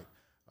knew Mike.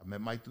 I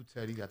met Mike through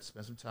Teddy, got to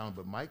spend some time,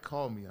 but Mike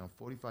called me on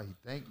 45. He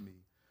thanked me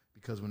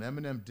because when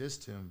Eminem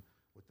dissed him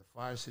with the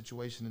fire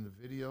situation in the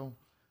video,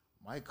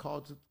 Mike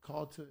called to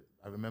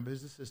I remember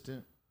his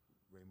assistant,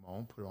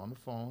 Raymond, put her on the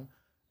phone,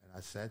 and I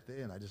sat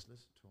there and I just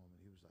listened to him, and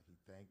he was like, he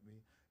thanked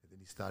me, and then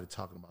he started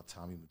talking about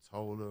Tommy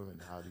Mottola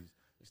and how he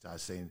started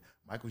saying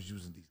Mike was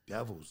using these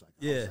devils. Like,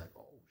 I was like,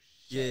 oh,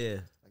 shit.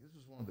 Like, this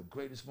was one of the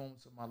greatest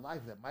moments of my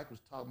life that Mike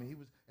was talking to me.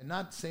 And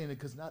not saying it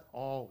because not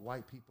all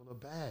white people are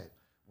bad.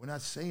 We're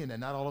not saying that.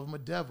 Not all of them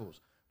are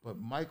devils. But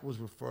Mike was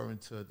referring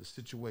to the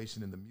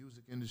situation in the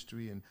music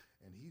industry, and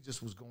he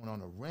just was going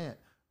on a rant.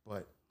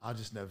 But I'll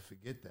just never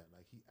forget that.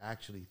 Like, he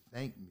actually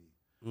thanked me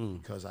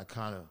because I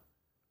kind of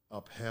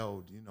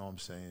upheld, you know what I'm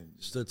saying?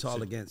 Stood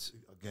tall against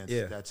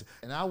that.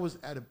 And I was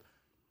at a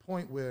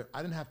point where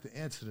I didn't have to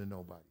answer to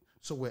nobody.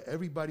 So where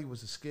everybody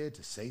was scared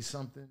to say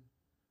something,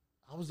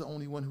 I was the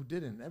only one who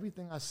didn't. And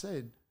everything I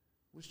said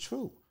was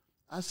true.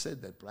 I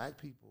said that black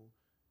people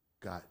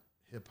got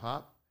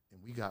hip-hop,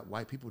 and we got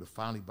white people to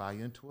finally buy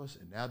into us,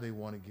 and now they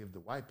want to give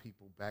the white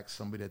people back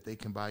somebody that they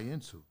can buy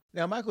into.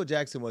 Now, Michael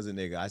Jackson was a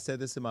nigga. I said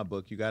this in my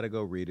book. You got to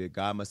go read it.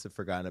 God must have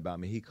forgotten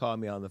about me. He called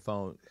me on the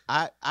phone.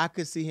 I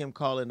could see him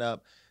calling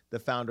up the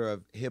founder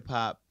of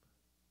hip-hop.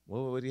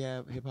 What would he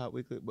have? Hip Hop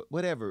Weekly?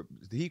 Whatever.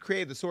 He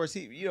created the source.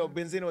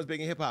 Benzino was big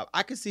in hip hop.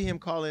 I could see him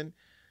calling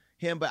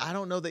him, but I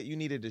don't know that you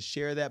needed to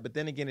share that. But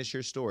then again, it's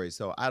your story,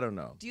 so I don't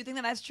know. Do you think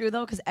that that's true,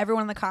 though? Because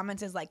everyone in the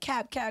comments is like,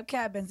 cap,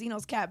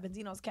 Benzino's cap,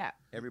 Benzino's cap.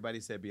 Everybody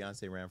said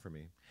Beyonce ran for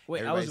me.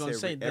 Wait, everybody I was going to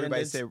say.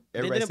 Everybody said.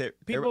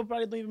 People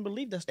probably don't even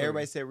believe that story.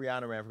 Everybody said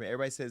Rihanna ran for me.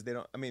 Everybody says they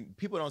don't. I mean,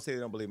 people don't say they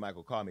don't believe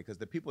Michael called me because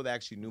the people that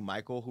actually knew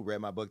Michael who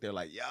read my book, they're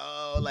like,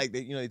 yo, like,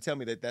 they tell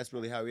me that that's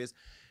really how he is.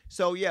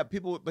 So, yeah,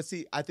 people, but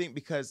see, I think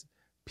because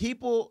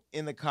people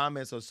in the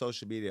comments on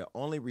social media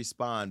only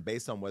respond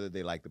based on whether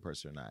they like the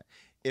person or not.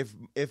 If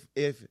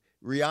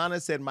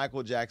Rihanna said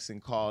Michael Jackson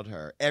called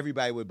her,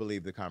 everybody would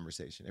believe the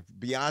conversation. If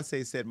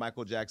Beyonce said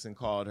Michael Jackson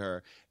called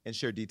her and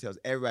shared details,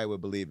 everybody would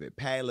believe it.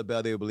 Patti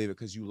LaBelle, they would believe it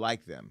because you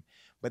like them.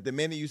 But the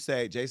minute you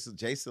say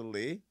Jason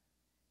Lee,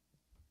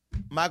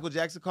 Michael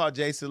Jackson called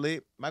Jason Lee.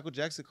 Michael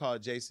Jackson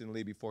called Jason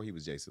Lee before he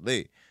was Jason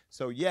Lee.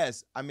 So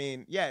yes, I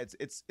mean, yeah,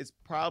 it's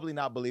probably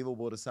not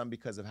believable to some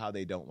because of how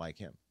they don't like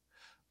him.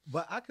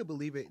 But I could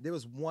believe it. There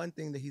was one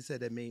thing that he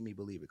said that made me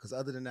believe it. Because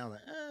other than that, I'm like,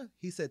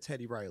 he said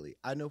Teddy Riley.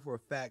 I know for a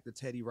fact that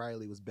Teddy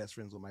Riley was best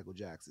friends with Michael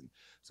Jackson.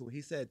 So when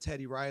he said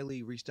Teddy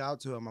Riley reached out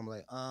to him, I'm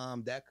like,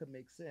 that could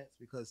make sense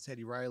because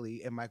Teddy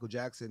Riley and Michael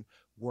Jackson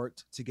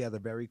worked together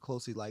very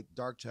closely, like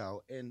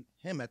Darkchild and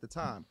him at the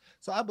time.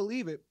 So I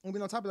believe it. I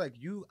mean, on top of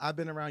like you, I've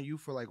been around you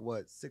for like,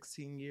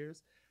 16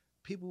 years?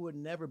 People would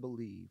never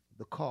believe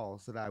the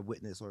calls that I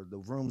witness or the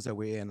rooms that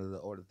we're in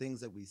or the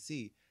things that we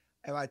see.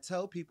 And I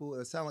tell people,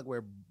 it sounds like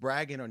we're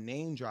bragging or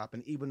name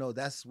dropping, even though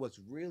that's what's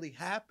really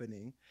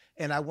happening.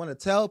 And I want to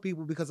tell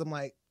people because I'm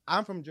like,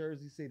 I'm from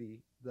Jersey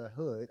City, the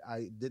hood.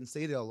 I didn't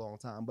stay there a long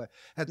time. But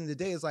at the end of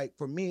the day, it's like,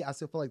 for me, I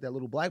still feel like that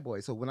little black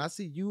boy. So when I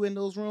see you in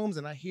those rooms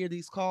and I hear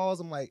these calls,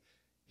 I'm like,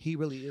 he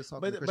really is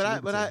talking to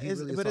Christian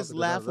But it's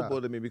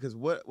laughable to me because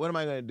what am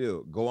I going to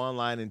do? Go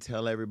online and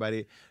tell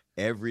everybody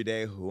every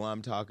day who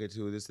I'm talking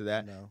to, this or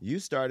that? No. You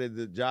started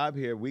the job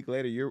here. A week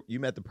later, you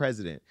met the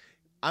president.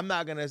 I'm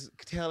not gonna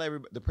tell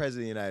the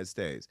president of the United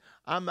States.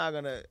 I'm not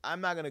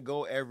gonna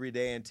go every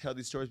day and tell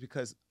these stories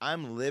because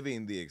I'm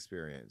living the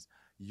experience.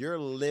 You're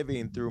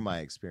living through my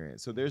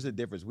experience. So there's a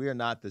difference. We are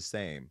not the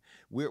same.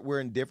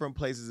 We're in different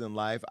places in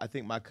life. I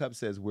think my cup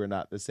says we're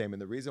not the same.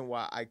 And the reason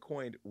why I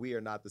coined we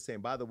are not the same,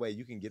 by the way,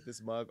 you can get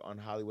this mug on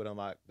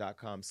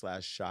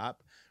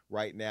HollywoodUnlocked.com/shop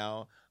right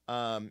now.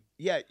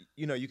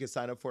 You can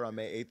sign up for it on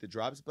May 8th, it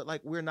drops, but like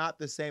we're not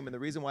the same. And the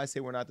reason why I say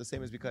we're not the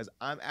same is because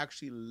I'm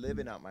actually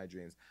living out my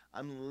dreams.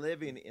 I'm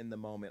living in the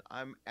moment.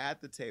 I'm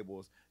at the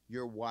tables.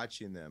 You're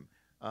watching them.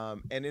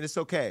 And it's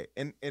okay.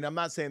 And I'm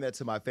not saying that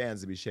to my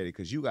fans to be shady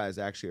because you guys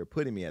actually are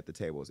putting me at the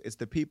tables. It's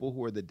the people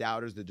who are the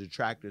doubters, the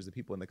detractors, the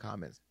people in the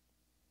comments.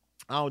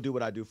 I don't do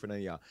what I do for none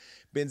of y'all.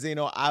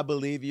 Benzino, I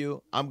believe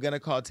you. I'm going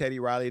to call Teddy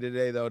Riley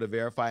today, though, to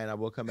verify, and I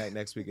will come back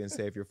next week and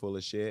say if you're full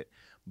of shit.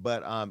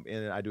 But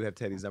and I do have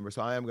Teddy's number,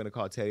 so I am going to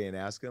call Teddy and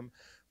ask him.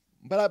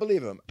 But I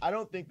believe him. I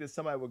don't think that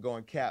somebody would go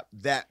and cap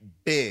that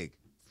big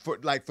for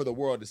the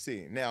world to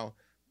see. Now,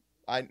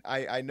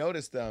 I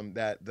noticed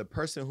that the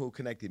person who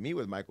connected me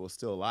with Michael is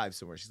still alive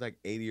somewhere. She's like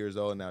 80 years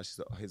old now. She's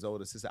his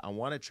older sister. I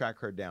want to track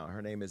her down.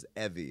 Her name is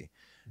Evie.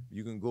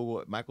 You can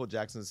Google Michael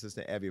Jackson's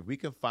assistant, Evie. If we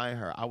can find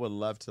her, I would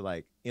love to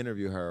like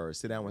interview her or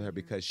sit down with her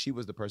because she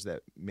was the person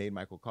that made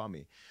Michael call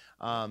me.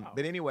 But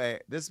anyway,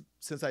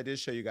 since I did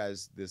show you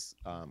guys this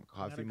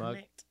coffee mug,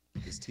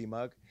 this tea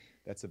mug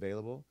that's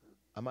available,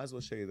 I might as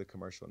well show you the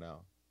commercial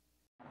now.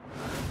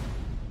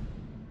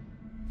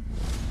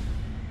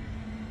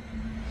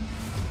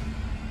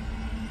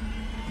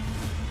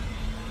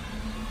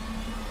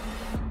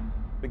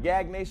 The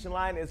Gag Nation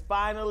line is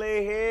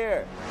finally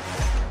here.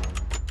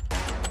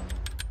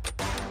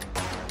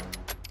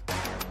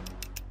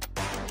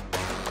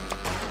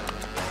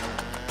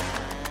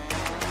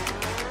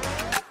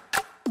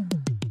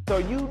 So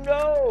you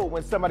know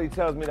when somebody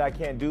tells me that I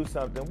can't do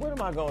something, what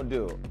am I gonna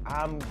do?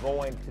 I'm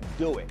going to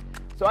do it.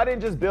 So I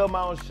didn't just build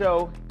my own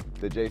show,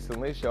 The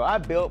Jason Lee Show. I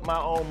built my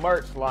own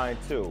merch line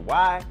too.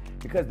 Why?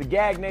 Because the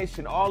Gag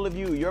Nation, all of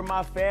you, you're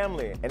my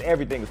family, and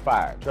everything is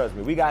fire. Trust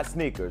me, we got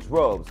sneakers,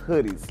 robes,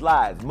 hoodies,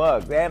 slides,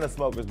 mugs, and a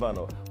smokers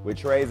bundle with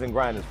trays and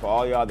grinders for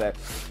all y'all that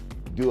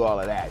do all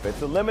of that.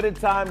 It's a limited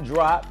time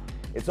drop.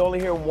 It's only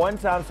here one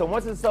time, so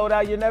once it's sold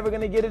out, you're never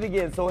gonna get it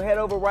again. So head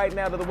over right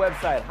now to the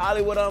website,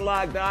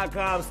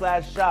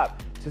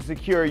 HollywoodUnlocked.com/shop to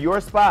secure your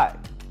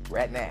spot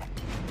right now.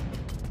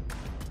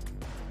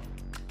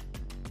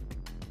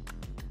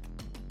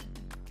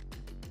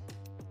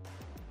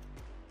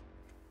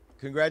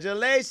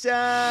 Congratulations!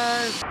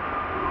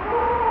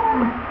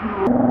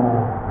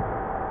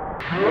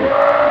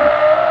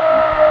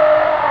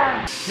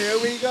 Here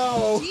we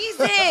go.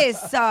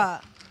 Jesus!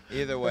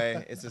 Either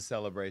way, it's a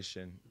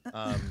celebration.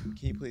 Can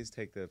you please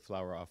take the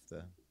flower off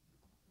the...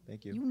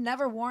 Thank you. You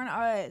never warn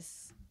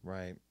us.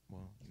 Right.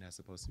 Well, you're not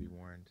supposed to be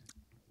warned.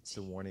 It's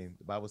a warning.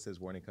 The Bible says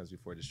warning comes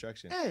before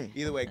destruction.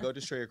 Either way, go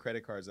destroy your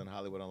credit cards on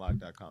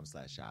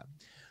HollywoodUnlocked.com/shop.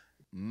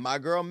 My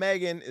girl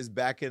Megan is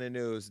back in the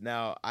news.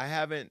 Now, I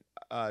haven't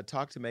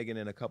talked to Megan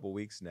in a couple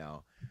weeks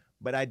now,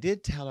 but I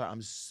did tell her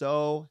I'm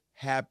so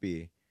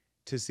happy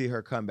to see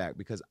her come back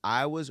because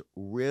I was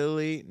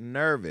really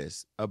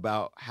nervous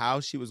about how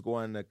she was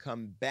going to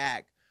come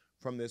back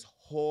from this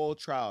whole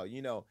trial.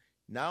 You know,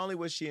 not only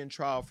was she in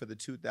trial for the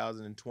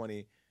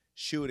 2020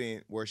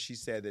 shooting where she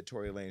said that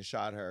Tory Lanez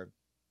shot her,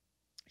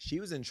 she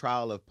was in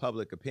trial of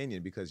public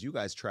opinion because you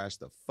guys trashed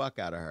the fuck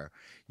out of her.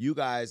 You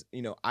guys,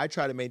 you know, I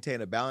try to maintain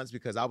a balance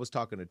because I was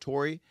talking to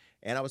Tory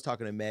and I was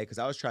talking to Meg because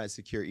I was trying to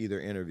secure either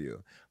interview.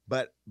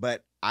 But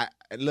I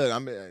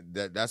look,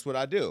 that's what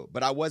I do.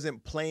 But I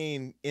wasn't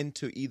playing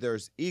into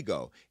either's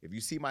ego. If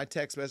you see my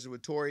text message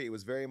with Tory, it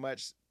was very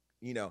much,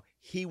 you know,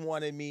 he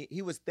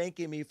was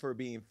thanking me for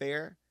being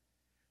fair,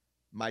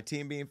 my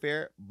team being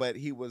fair, but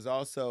he was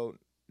also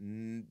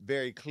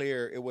very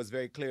clear. It was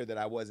very clear that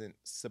I wasn't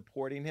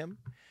supporting him.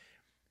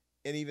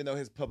 And even though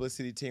his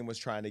publicity team was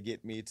trying to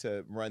get me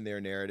to run their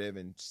narrative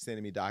and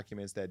sending me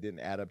documents that didn't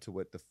add up to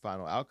what the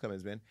final outcome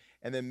has been.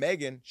 And then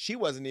Megan, she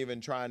wasn't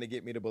even trying to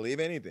get me to believe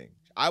anything.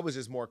 I was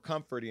just more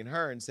comforting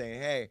her and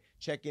saying, hey,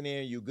 checking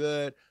in, you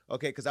good?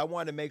 Okay, because I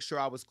wanted to make sure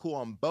I was cool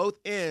on both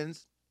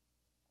ends,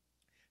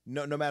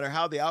 no matter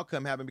how the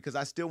outcome happened, because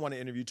I still want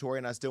to interview Tory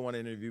and I still want to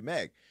interview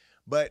Meg.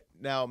 But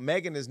now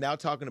Megan is now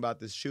talking about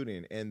this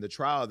shooting and the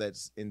trial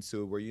that's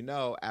ensued where, you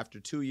know, after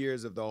 2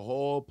 years of the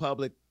whole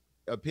public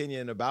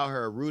opinion about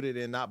her rooted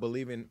in not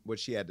believing what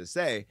she had to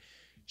say,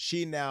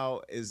 she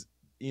now is,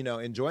 you know,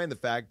 enjoying the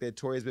fact that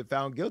Tory has been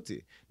found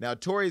guilty. Now,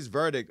 Tory's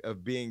verdict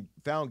of being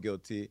found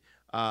guilty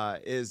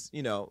is,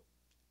 you know,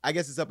 I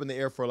guess it's up in the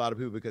air for a lot of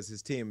people because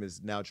his team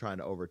is now trying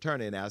to overturn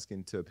it and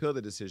asking to appeal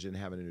the decision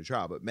and having a new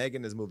trial. But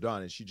Megan has moved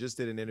on and she just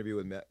did an interview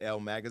with Elle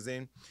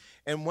magazine.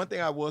 And one thing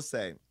I will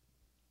say,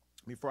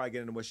 before I get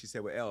into what she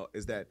said with Elle,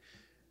 is that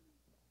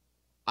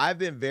I've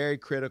been very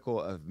critical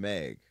of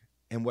Meg.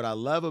 And what I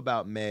love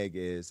about Meg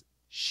is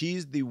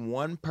she's the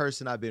one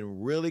person I've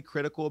been really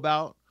critical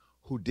about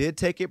who did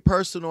take it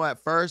personal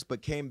at first,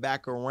 but came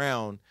back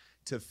around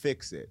to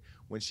fix it.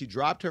 When she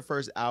dropped her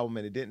first album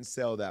and it didn't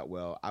sell that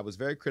well, I was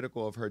very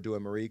critical of her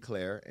doing Marie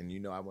Claire. And, you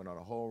know, I went on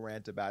a whole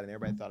rant about it and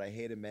everybody thought I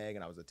hated Meg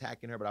and I was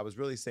attacking her. But I was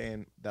really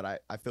saying that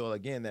I feel,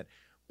 again, that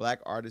Black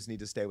artists need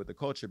to stay with the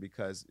culture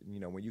because, you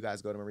know, when you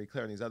guys go to Marie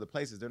Claire and these other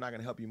places, they're not going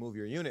to help you move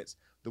your units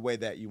the way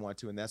that you want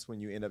to. And that's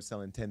when you end up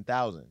selling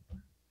 10,000.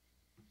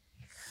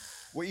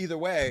 Well, either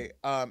way,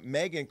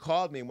 Megan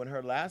called me when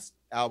her last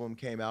album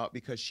came out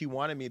because she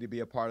wanted me to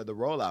be a part of the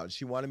rollout.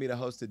 She wanted me to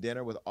host a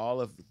dinner with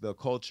all of the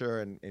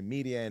culture and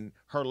media, and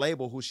her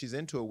label, who she's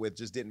into it with,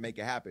 just didn't make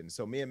it happen.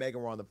 So me and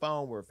Megan were on the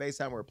phone. We were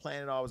FaceTime. We were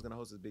planning it all. I was going to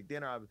host this big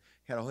dinner. I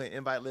had a whole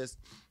invite list.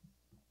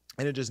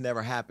 And it just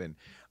never happened.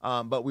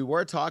 But we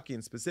were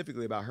talking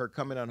specifically about her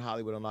coming on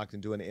Hollywood Unlocked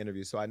and doing an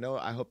interview. So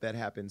I hope that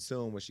happens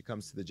soon when she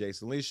comes to the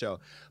Jason Lee Show.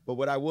 But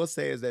what I will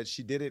say is that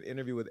she did an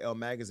interview with Elle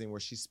magazine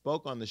where she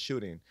spoke on the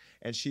shooting.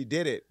 And she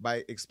did it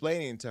by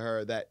explaining to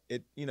her that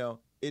it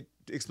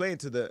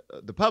explained to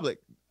the public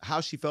how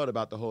she felt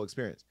about the whole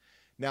experience.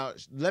 Now,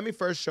 let me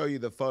first show you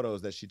the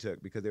photos that she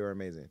took because they were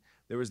amazing.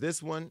 There was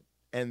this one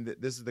And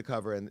this is the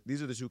cover, and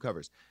these are the two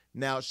covers.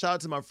 Now, shout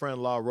out to my friend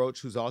Law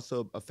Roach, who's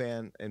also a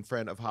fan and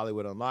friend of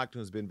Hollywood Unlocked,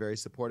 who's been very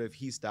supportive.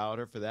 He styled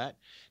her for that.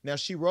 Now,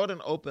 she wrote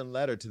an open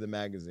letter to the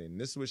magazine.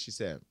 This is what she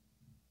said.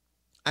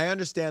 I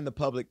understand the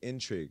public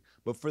intrigue,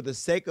 but for the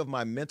sake of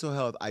my mental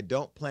health, I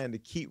don't plan to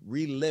keep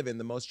reliving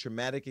the most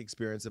traumatic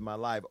experience of my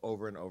life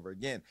over and over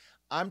again.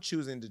 I'm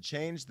choosing to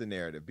change the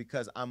narrative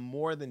because I'm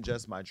more than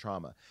just my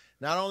trauma.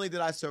 Not only did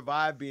I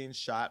survive being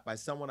shot by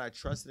someone I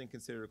trusted and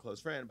considered a close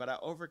friend, but I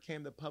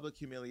overcame the public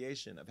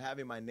humiliation of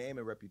having my name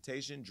and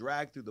reputation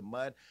dragged through the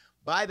mud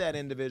by that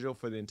individual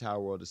for the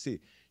entire world to see.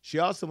 She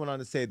also went on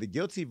to say the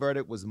guilty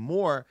verdict was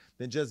more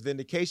than just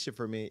vindication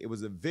for me. It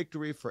was a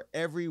victory for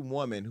every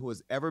woman who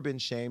has ever been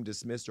shamed,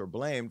 dismissed, or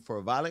blamed for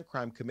a violent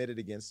crime committed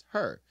against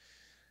her.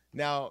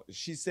 Now,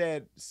 she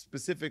said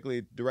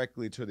specifically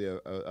directly to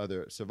the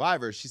other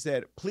survivors, she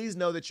said, please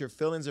know that your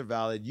feelings are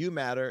valid. You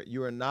matter.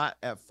 You are not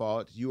at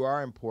fault. You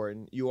are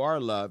important. You are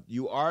loved.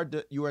 You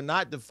are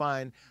not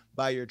defined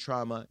by your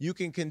trauma. You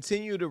can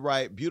continue to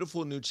write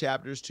beautiful new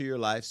chapters to your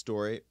life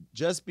story.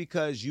 Just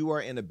because you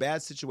are in a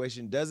bad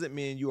situation doesn't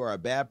mean you are a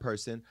bad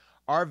person.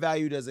 Our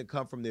value doesn't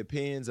come from the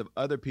opinions of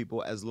other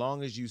people. As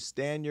long as you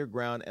stand your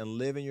ground and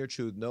live in your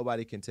truth,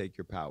 nobody can take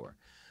your power.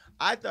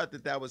 I thought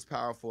that that was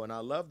powerful, and I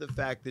love the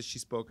fact that she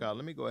spoke out.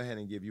 Let me go ahead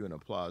and give you an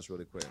applause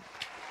really quick.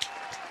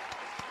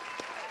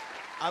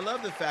 I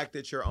love the fact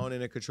that you're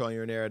owning and controlling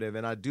your narrative,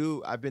 and I've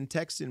been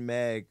texting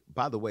Meg.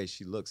 By the way,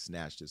 she looks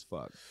snatched as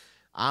fuck.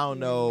 I don't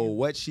know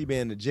what she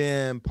been in the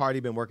gym, party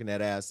been working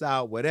that ass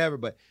out, whatever,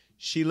 but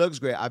she looks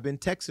great. I've been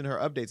texting her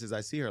updates as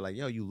I see her, like,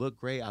 yo, you look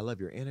great. I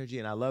love your energy,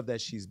 and I love that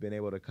she's been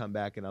able to come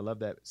back, and I love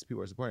that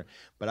people are supporting her.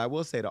 But I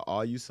will say to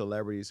all you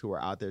celebrities who are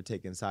out there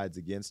taking sides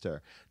against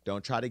her,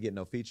 don't try to get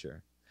no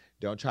feature.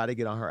 Don't try to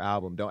get on her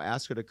album. Don't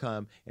ask her to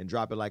come and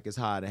drop it like it's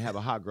hot and have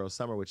a hot girl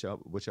summer with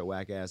your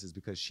whack asses,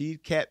 because she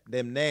kept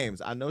them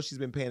names. I know she's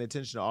been paying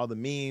attention to all the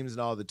memes and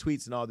all the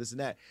tweets and all this and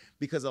that,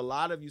 because a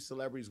lot of you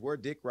celebrities were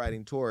dick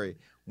riding Tory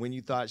when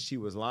you thought she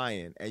was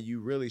lying and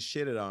you really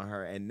shitted on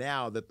her. And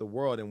now that the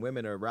world and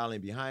women are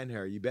rallying behind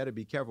her, you better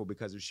be careful,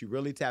 because if she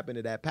really tap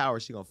into that power,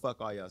 she gonna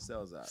fuck all y'all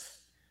cells up.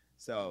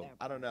 So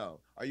I don't know.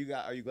 Are you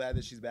glad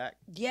that she's back?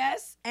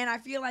 Yes, and I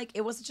feel like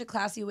it was such a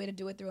classy way to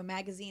do it through a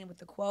magazine with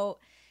the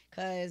quote.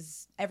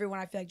 Because everyone,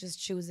 I feel like,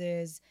 just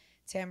chooses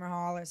Tamara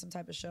Hall or some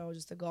type of show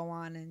just to go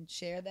on and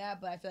share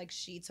that. But I feel like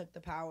she took the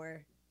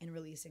power in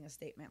releasing a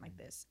statement like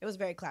this. It was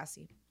very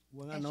classy.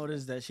 When I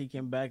noticed that she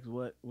came back,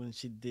 when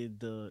she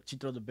threw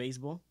the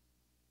baseball.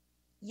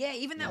 Yeah,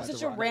 even that was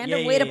such a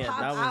random way to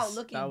pop out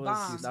looking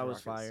bomb. That was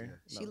fire.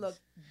 She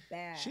looked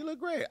bad. She looked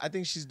great. I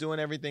think she's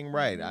doing everything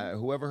right.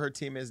 Whoever her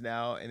team is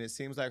now, and it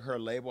seems like her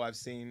label, I've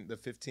seen the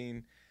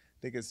 15...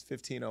 I think it's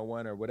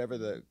 1501 or whatever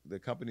the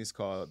company's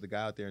called, the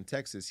guy out there in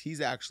Texas,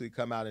 he's actually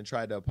come out and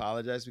tried to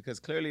apologize, because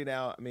clearly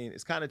now, I mean,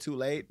 it's kind of too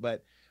late,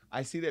 but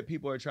I see that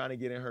people are trying to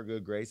get in her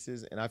good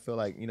graces, and I feel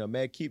like, you know,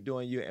 Meg, keep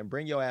doing you and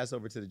bring your ass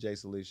over to the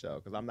Jason Lee show,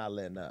 because I'm not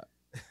letting up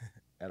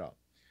at all.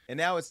 And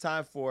now it's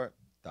time for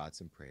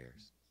Thoughts and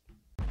Prayers.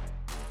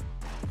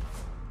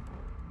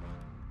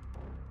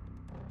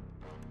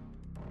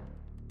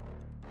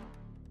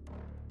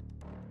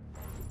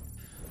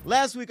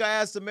 Last week, I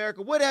asked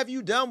America, what have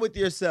you done with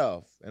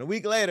yourself? And a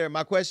week later,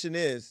 my question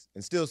is,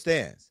 and still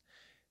stands,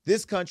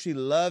 this country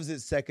loves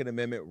its Second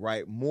Amendment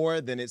right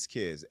more than its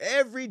kids.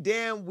 Every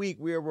damn week,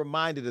 we are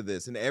reminded of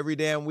this. And every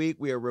damn week,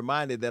 we are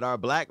reminded that our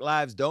black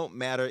lives don't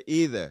matter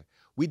either.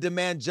 We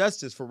demand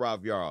justice for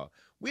Ralph Yarl.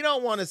 We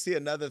don't want to see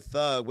another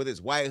thug with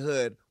his white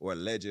hood or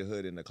alleged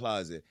hood in the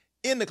closet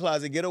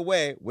get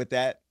away with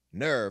that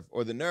nerve,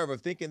 or the nerve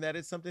of thinking that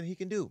it's something he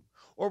can do.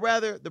 Or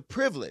rather, the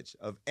privilege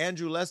of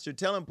Andrew Lester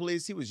telling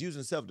police he was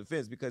using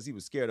self-defense because he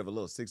was scared of a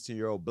little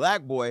 16-year-old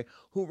black boy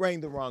who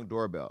rang the wrong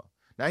doorbell.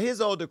 Now,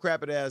 his old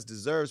decrepit ass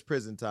deserves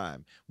prison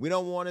time. We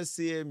don't want to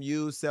see him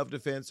use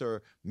self-defense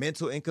or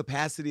mental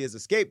incapacity as a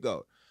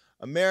scapegoat.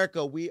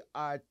 America, we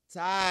are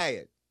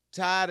tired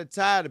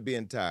of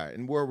being tired.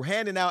 And we're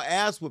handing out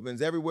ass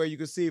whoopings everywhere you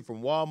can see,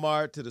 from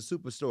Walmart to the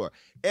superstore.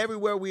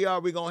 Everywhere we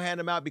are, we're going to hand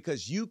them out,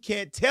 because you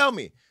can't tell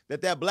me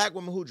that black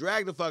woman who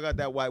dragged the fuck out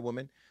that white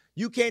woman,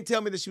 you can't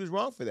tell me that she was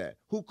wrong for that.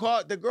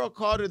 The girl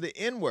called her the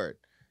N-word.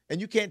 And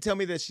you can't tell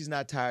me that she's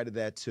not tired of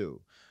that too.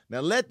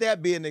 Now let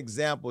that be an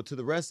example to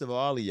the rest of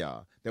all of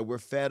y'all that we're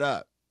fed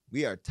up.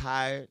 We are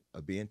tired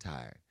of being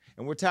tired.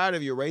 And we're tired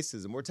of your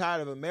racism. We're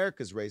tired of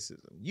America's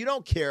racism. You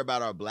don't care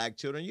about our black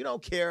children. You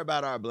don't care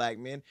about our black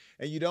men.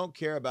 And you don't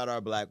care about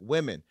our black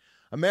women.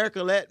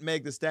 America let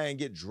Meg Thee Stallion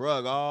get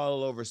drugged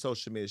all over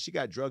social media. She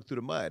got drugged through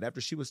the mud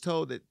after she was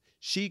told that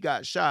she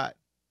got shot,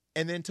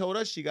 and then told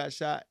us she got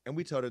shot, and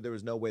we told her there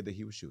was no way that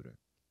he would shoot her.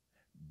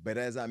 But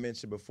as I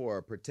mentioned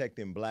before,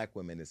 protecting black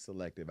women is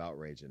selective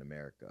outrage in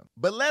America.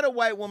 But let a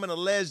white woman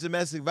allege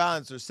domestic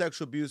violence or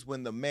sexual abuse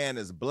when the man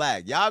is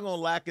black. Y'all gonna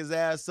lock his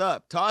ass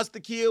up, toss the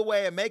key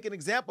away, and make an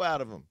example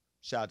out of him.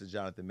 Shout out to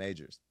Jonathan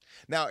Majors.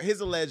 Now, his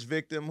alleged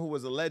victim, who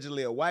was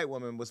allegedly a white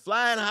woman, was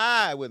flying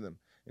high with him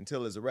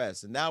until his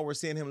arrest. And now we're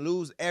seeing him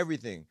lose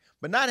everything.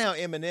 But not how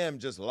Eminem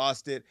just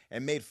lost it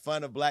and made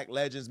fun of black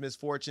legends'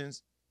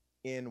 misfortunes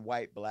in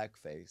white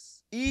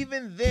blackface.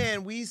 Even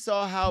then, we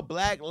saw how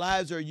black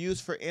lives are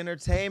used for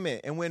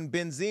entertainment. And when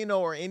Benzino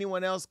or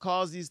anyone else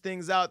calls these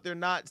things out, they're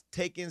not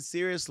taken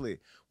seriously.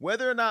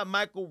 Whether or not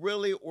Michael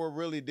really or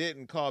really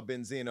didn't call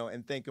Benzino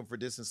and thank him for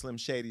dissing Slim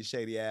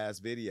shady ass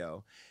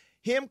video,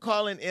 him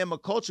calling him a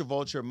culture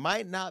vulture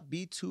might not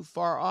be too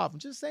far off. I'm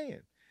just saying.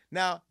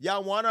 Now,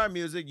 y'all want our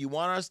music, you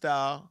want our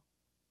style,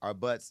 our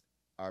butts,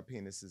 our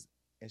penises,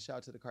 and shout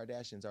out to the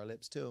Kardashians, our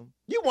lips too.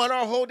 You want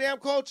our whole damn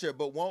culture,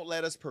 but won't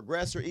let us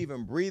progress or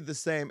even breathe the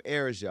same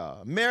air as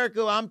y'all.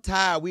 America, I'm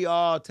tired. We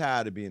all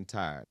tired of being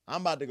tired. I'm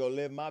about to go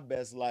live my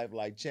best life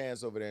like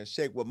Chance over there and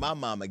shake what my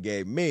mama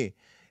gave me.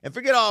 And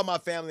forget all my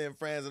family and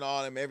friends and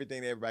all them,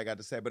 everything that everybody got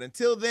to say. But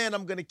until then,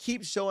 I'm going to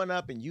keep showing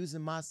up and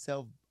using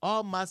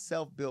all my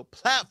self-built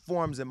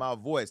platforms and my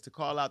voice to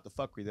call out the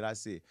fuckery that I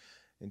see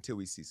until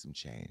we see some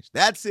change.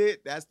 That's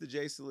it. That's the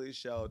Jason Lee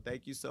Show.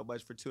 Thank you so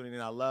much for tuning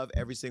in. I love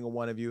every single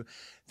one of you.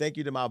 Thank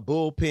you to my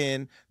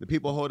bullpen, the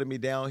people holding me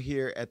down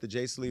here at the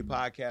Jason Lee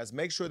Podcast.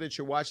 Make sure that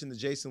you're watching the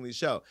Jason Lee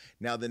Show.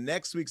 Now, the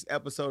next week's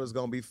episode is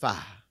going to be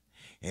fire.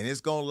 And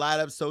it's going to light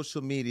up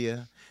social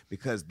media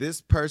because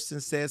this person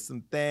said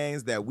some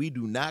things that we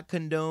do not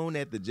condone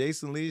at the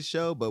Jason Lee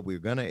Show, but we're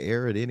going to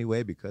air it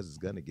anyway because it's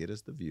going to get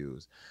us the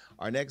views.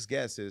 Our next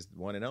guest is the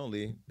one and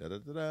only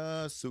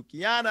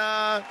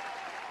Sukiana.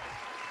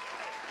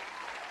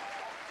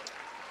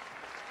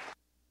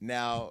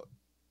 Now,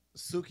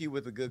 Suki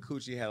with a good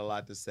coochie had a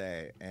lot to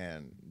say,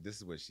 and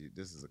this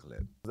is a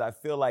clip. I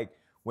feel like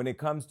when it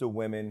comes to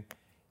women,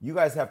 you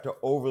guys have to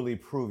overly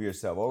prove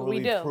yourself,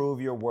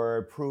 prove your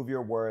word, prove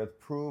your worth,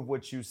 prove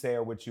what you say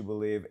or what you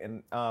believe,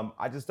 and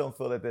I just don't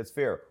feel that that's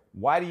fair.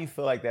 Why do you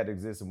feel like that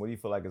exists, and what do you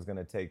feel like it's going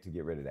to take to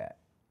get rid of that?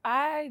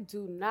 I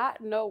do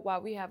not know why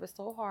we have it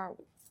so hard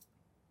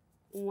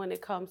when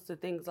it comes to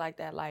things like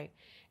that. Like,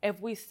 if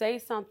we say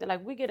something,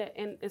 like we get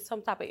in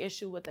some type of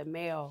issue with a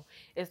male,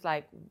 it's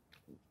like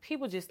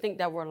people just think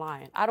that we're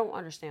lying. I don't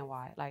understand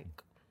why. Like,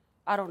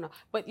 I don't know.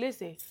 But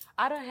listen,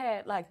 I done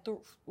had like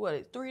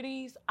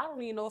 3Ds. I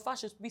don't even know if I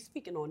should be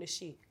speaking on this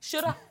shit.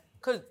 Should I?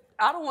 Because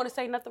I don't want to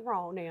say nothing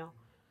wrong now.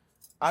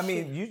 I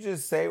mean, you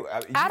just say...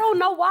 I don't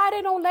know why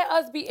they don't let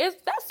us be...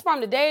 That's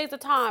from the days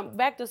of time,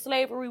 back to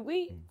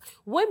slavery.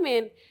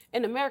 Women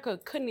in America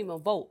couldn't even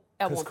vote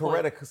at one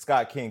point. Because Coretta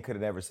Scott King could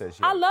have never said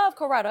shit. I love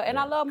Coretta, and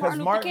I love Martin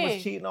Luther King. Because Martin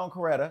was cheating on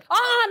Coretta.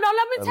 No,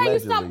 let me tell you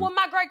something. What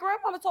my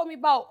great-grandmama told me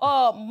about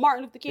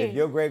Martin Luther King. If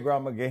your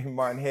great-grandma gave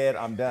Martin head,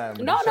 I'm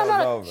done.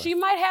 No. She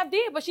might have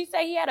did, but she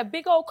said he had a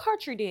big old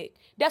country dick.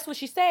 That's what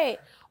she said.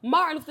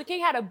 Martin Luther King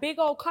had a big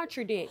old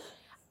country dick.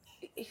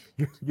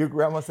 Your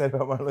grandma said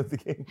about Martin Luther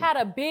King? Had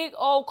a big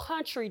old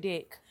country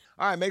dick.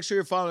 All right, make sure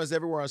you're following us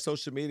everywhere on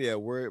social media.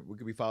 We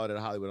can be followed at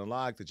Hollywood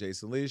Unlocked, the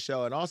Jason Lee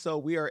Show, and also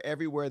we are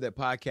everywhere that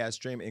podcasts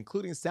stream,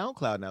 including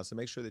SoundCloud now, so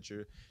make sure that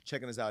you're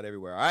checking us out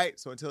everywhere. All right,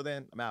 so until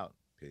then, I'm out.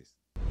 Peace.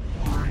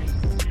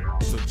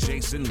 The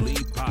Jason Lee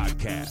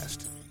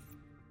Podcast.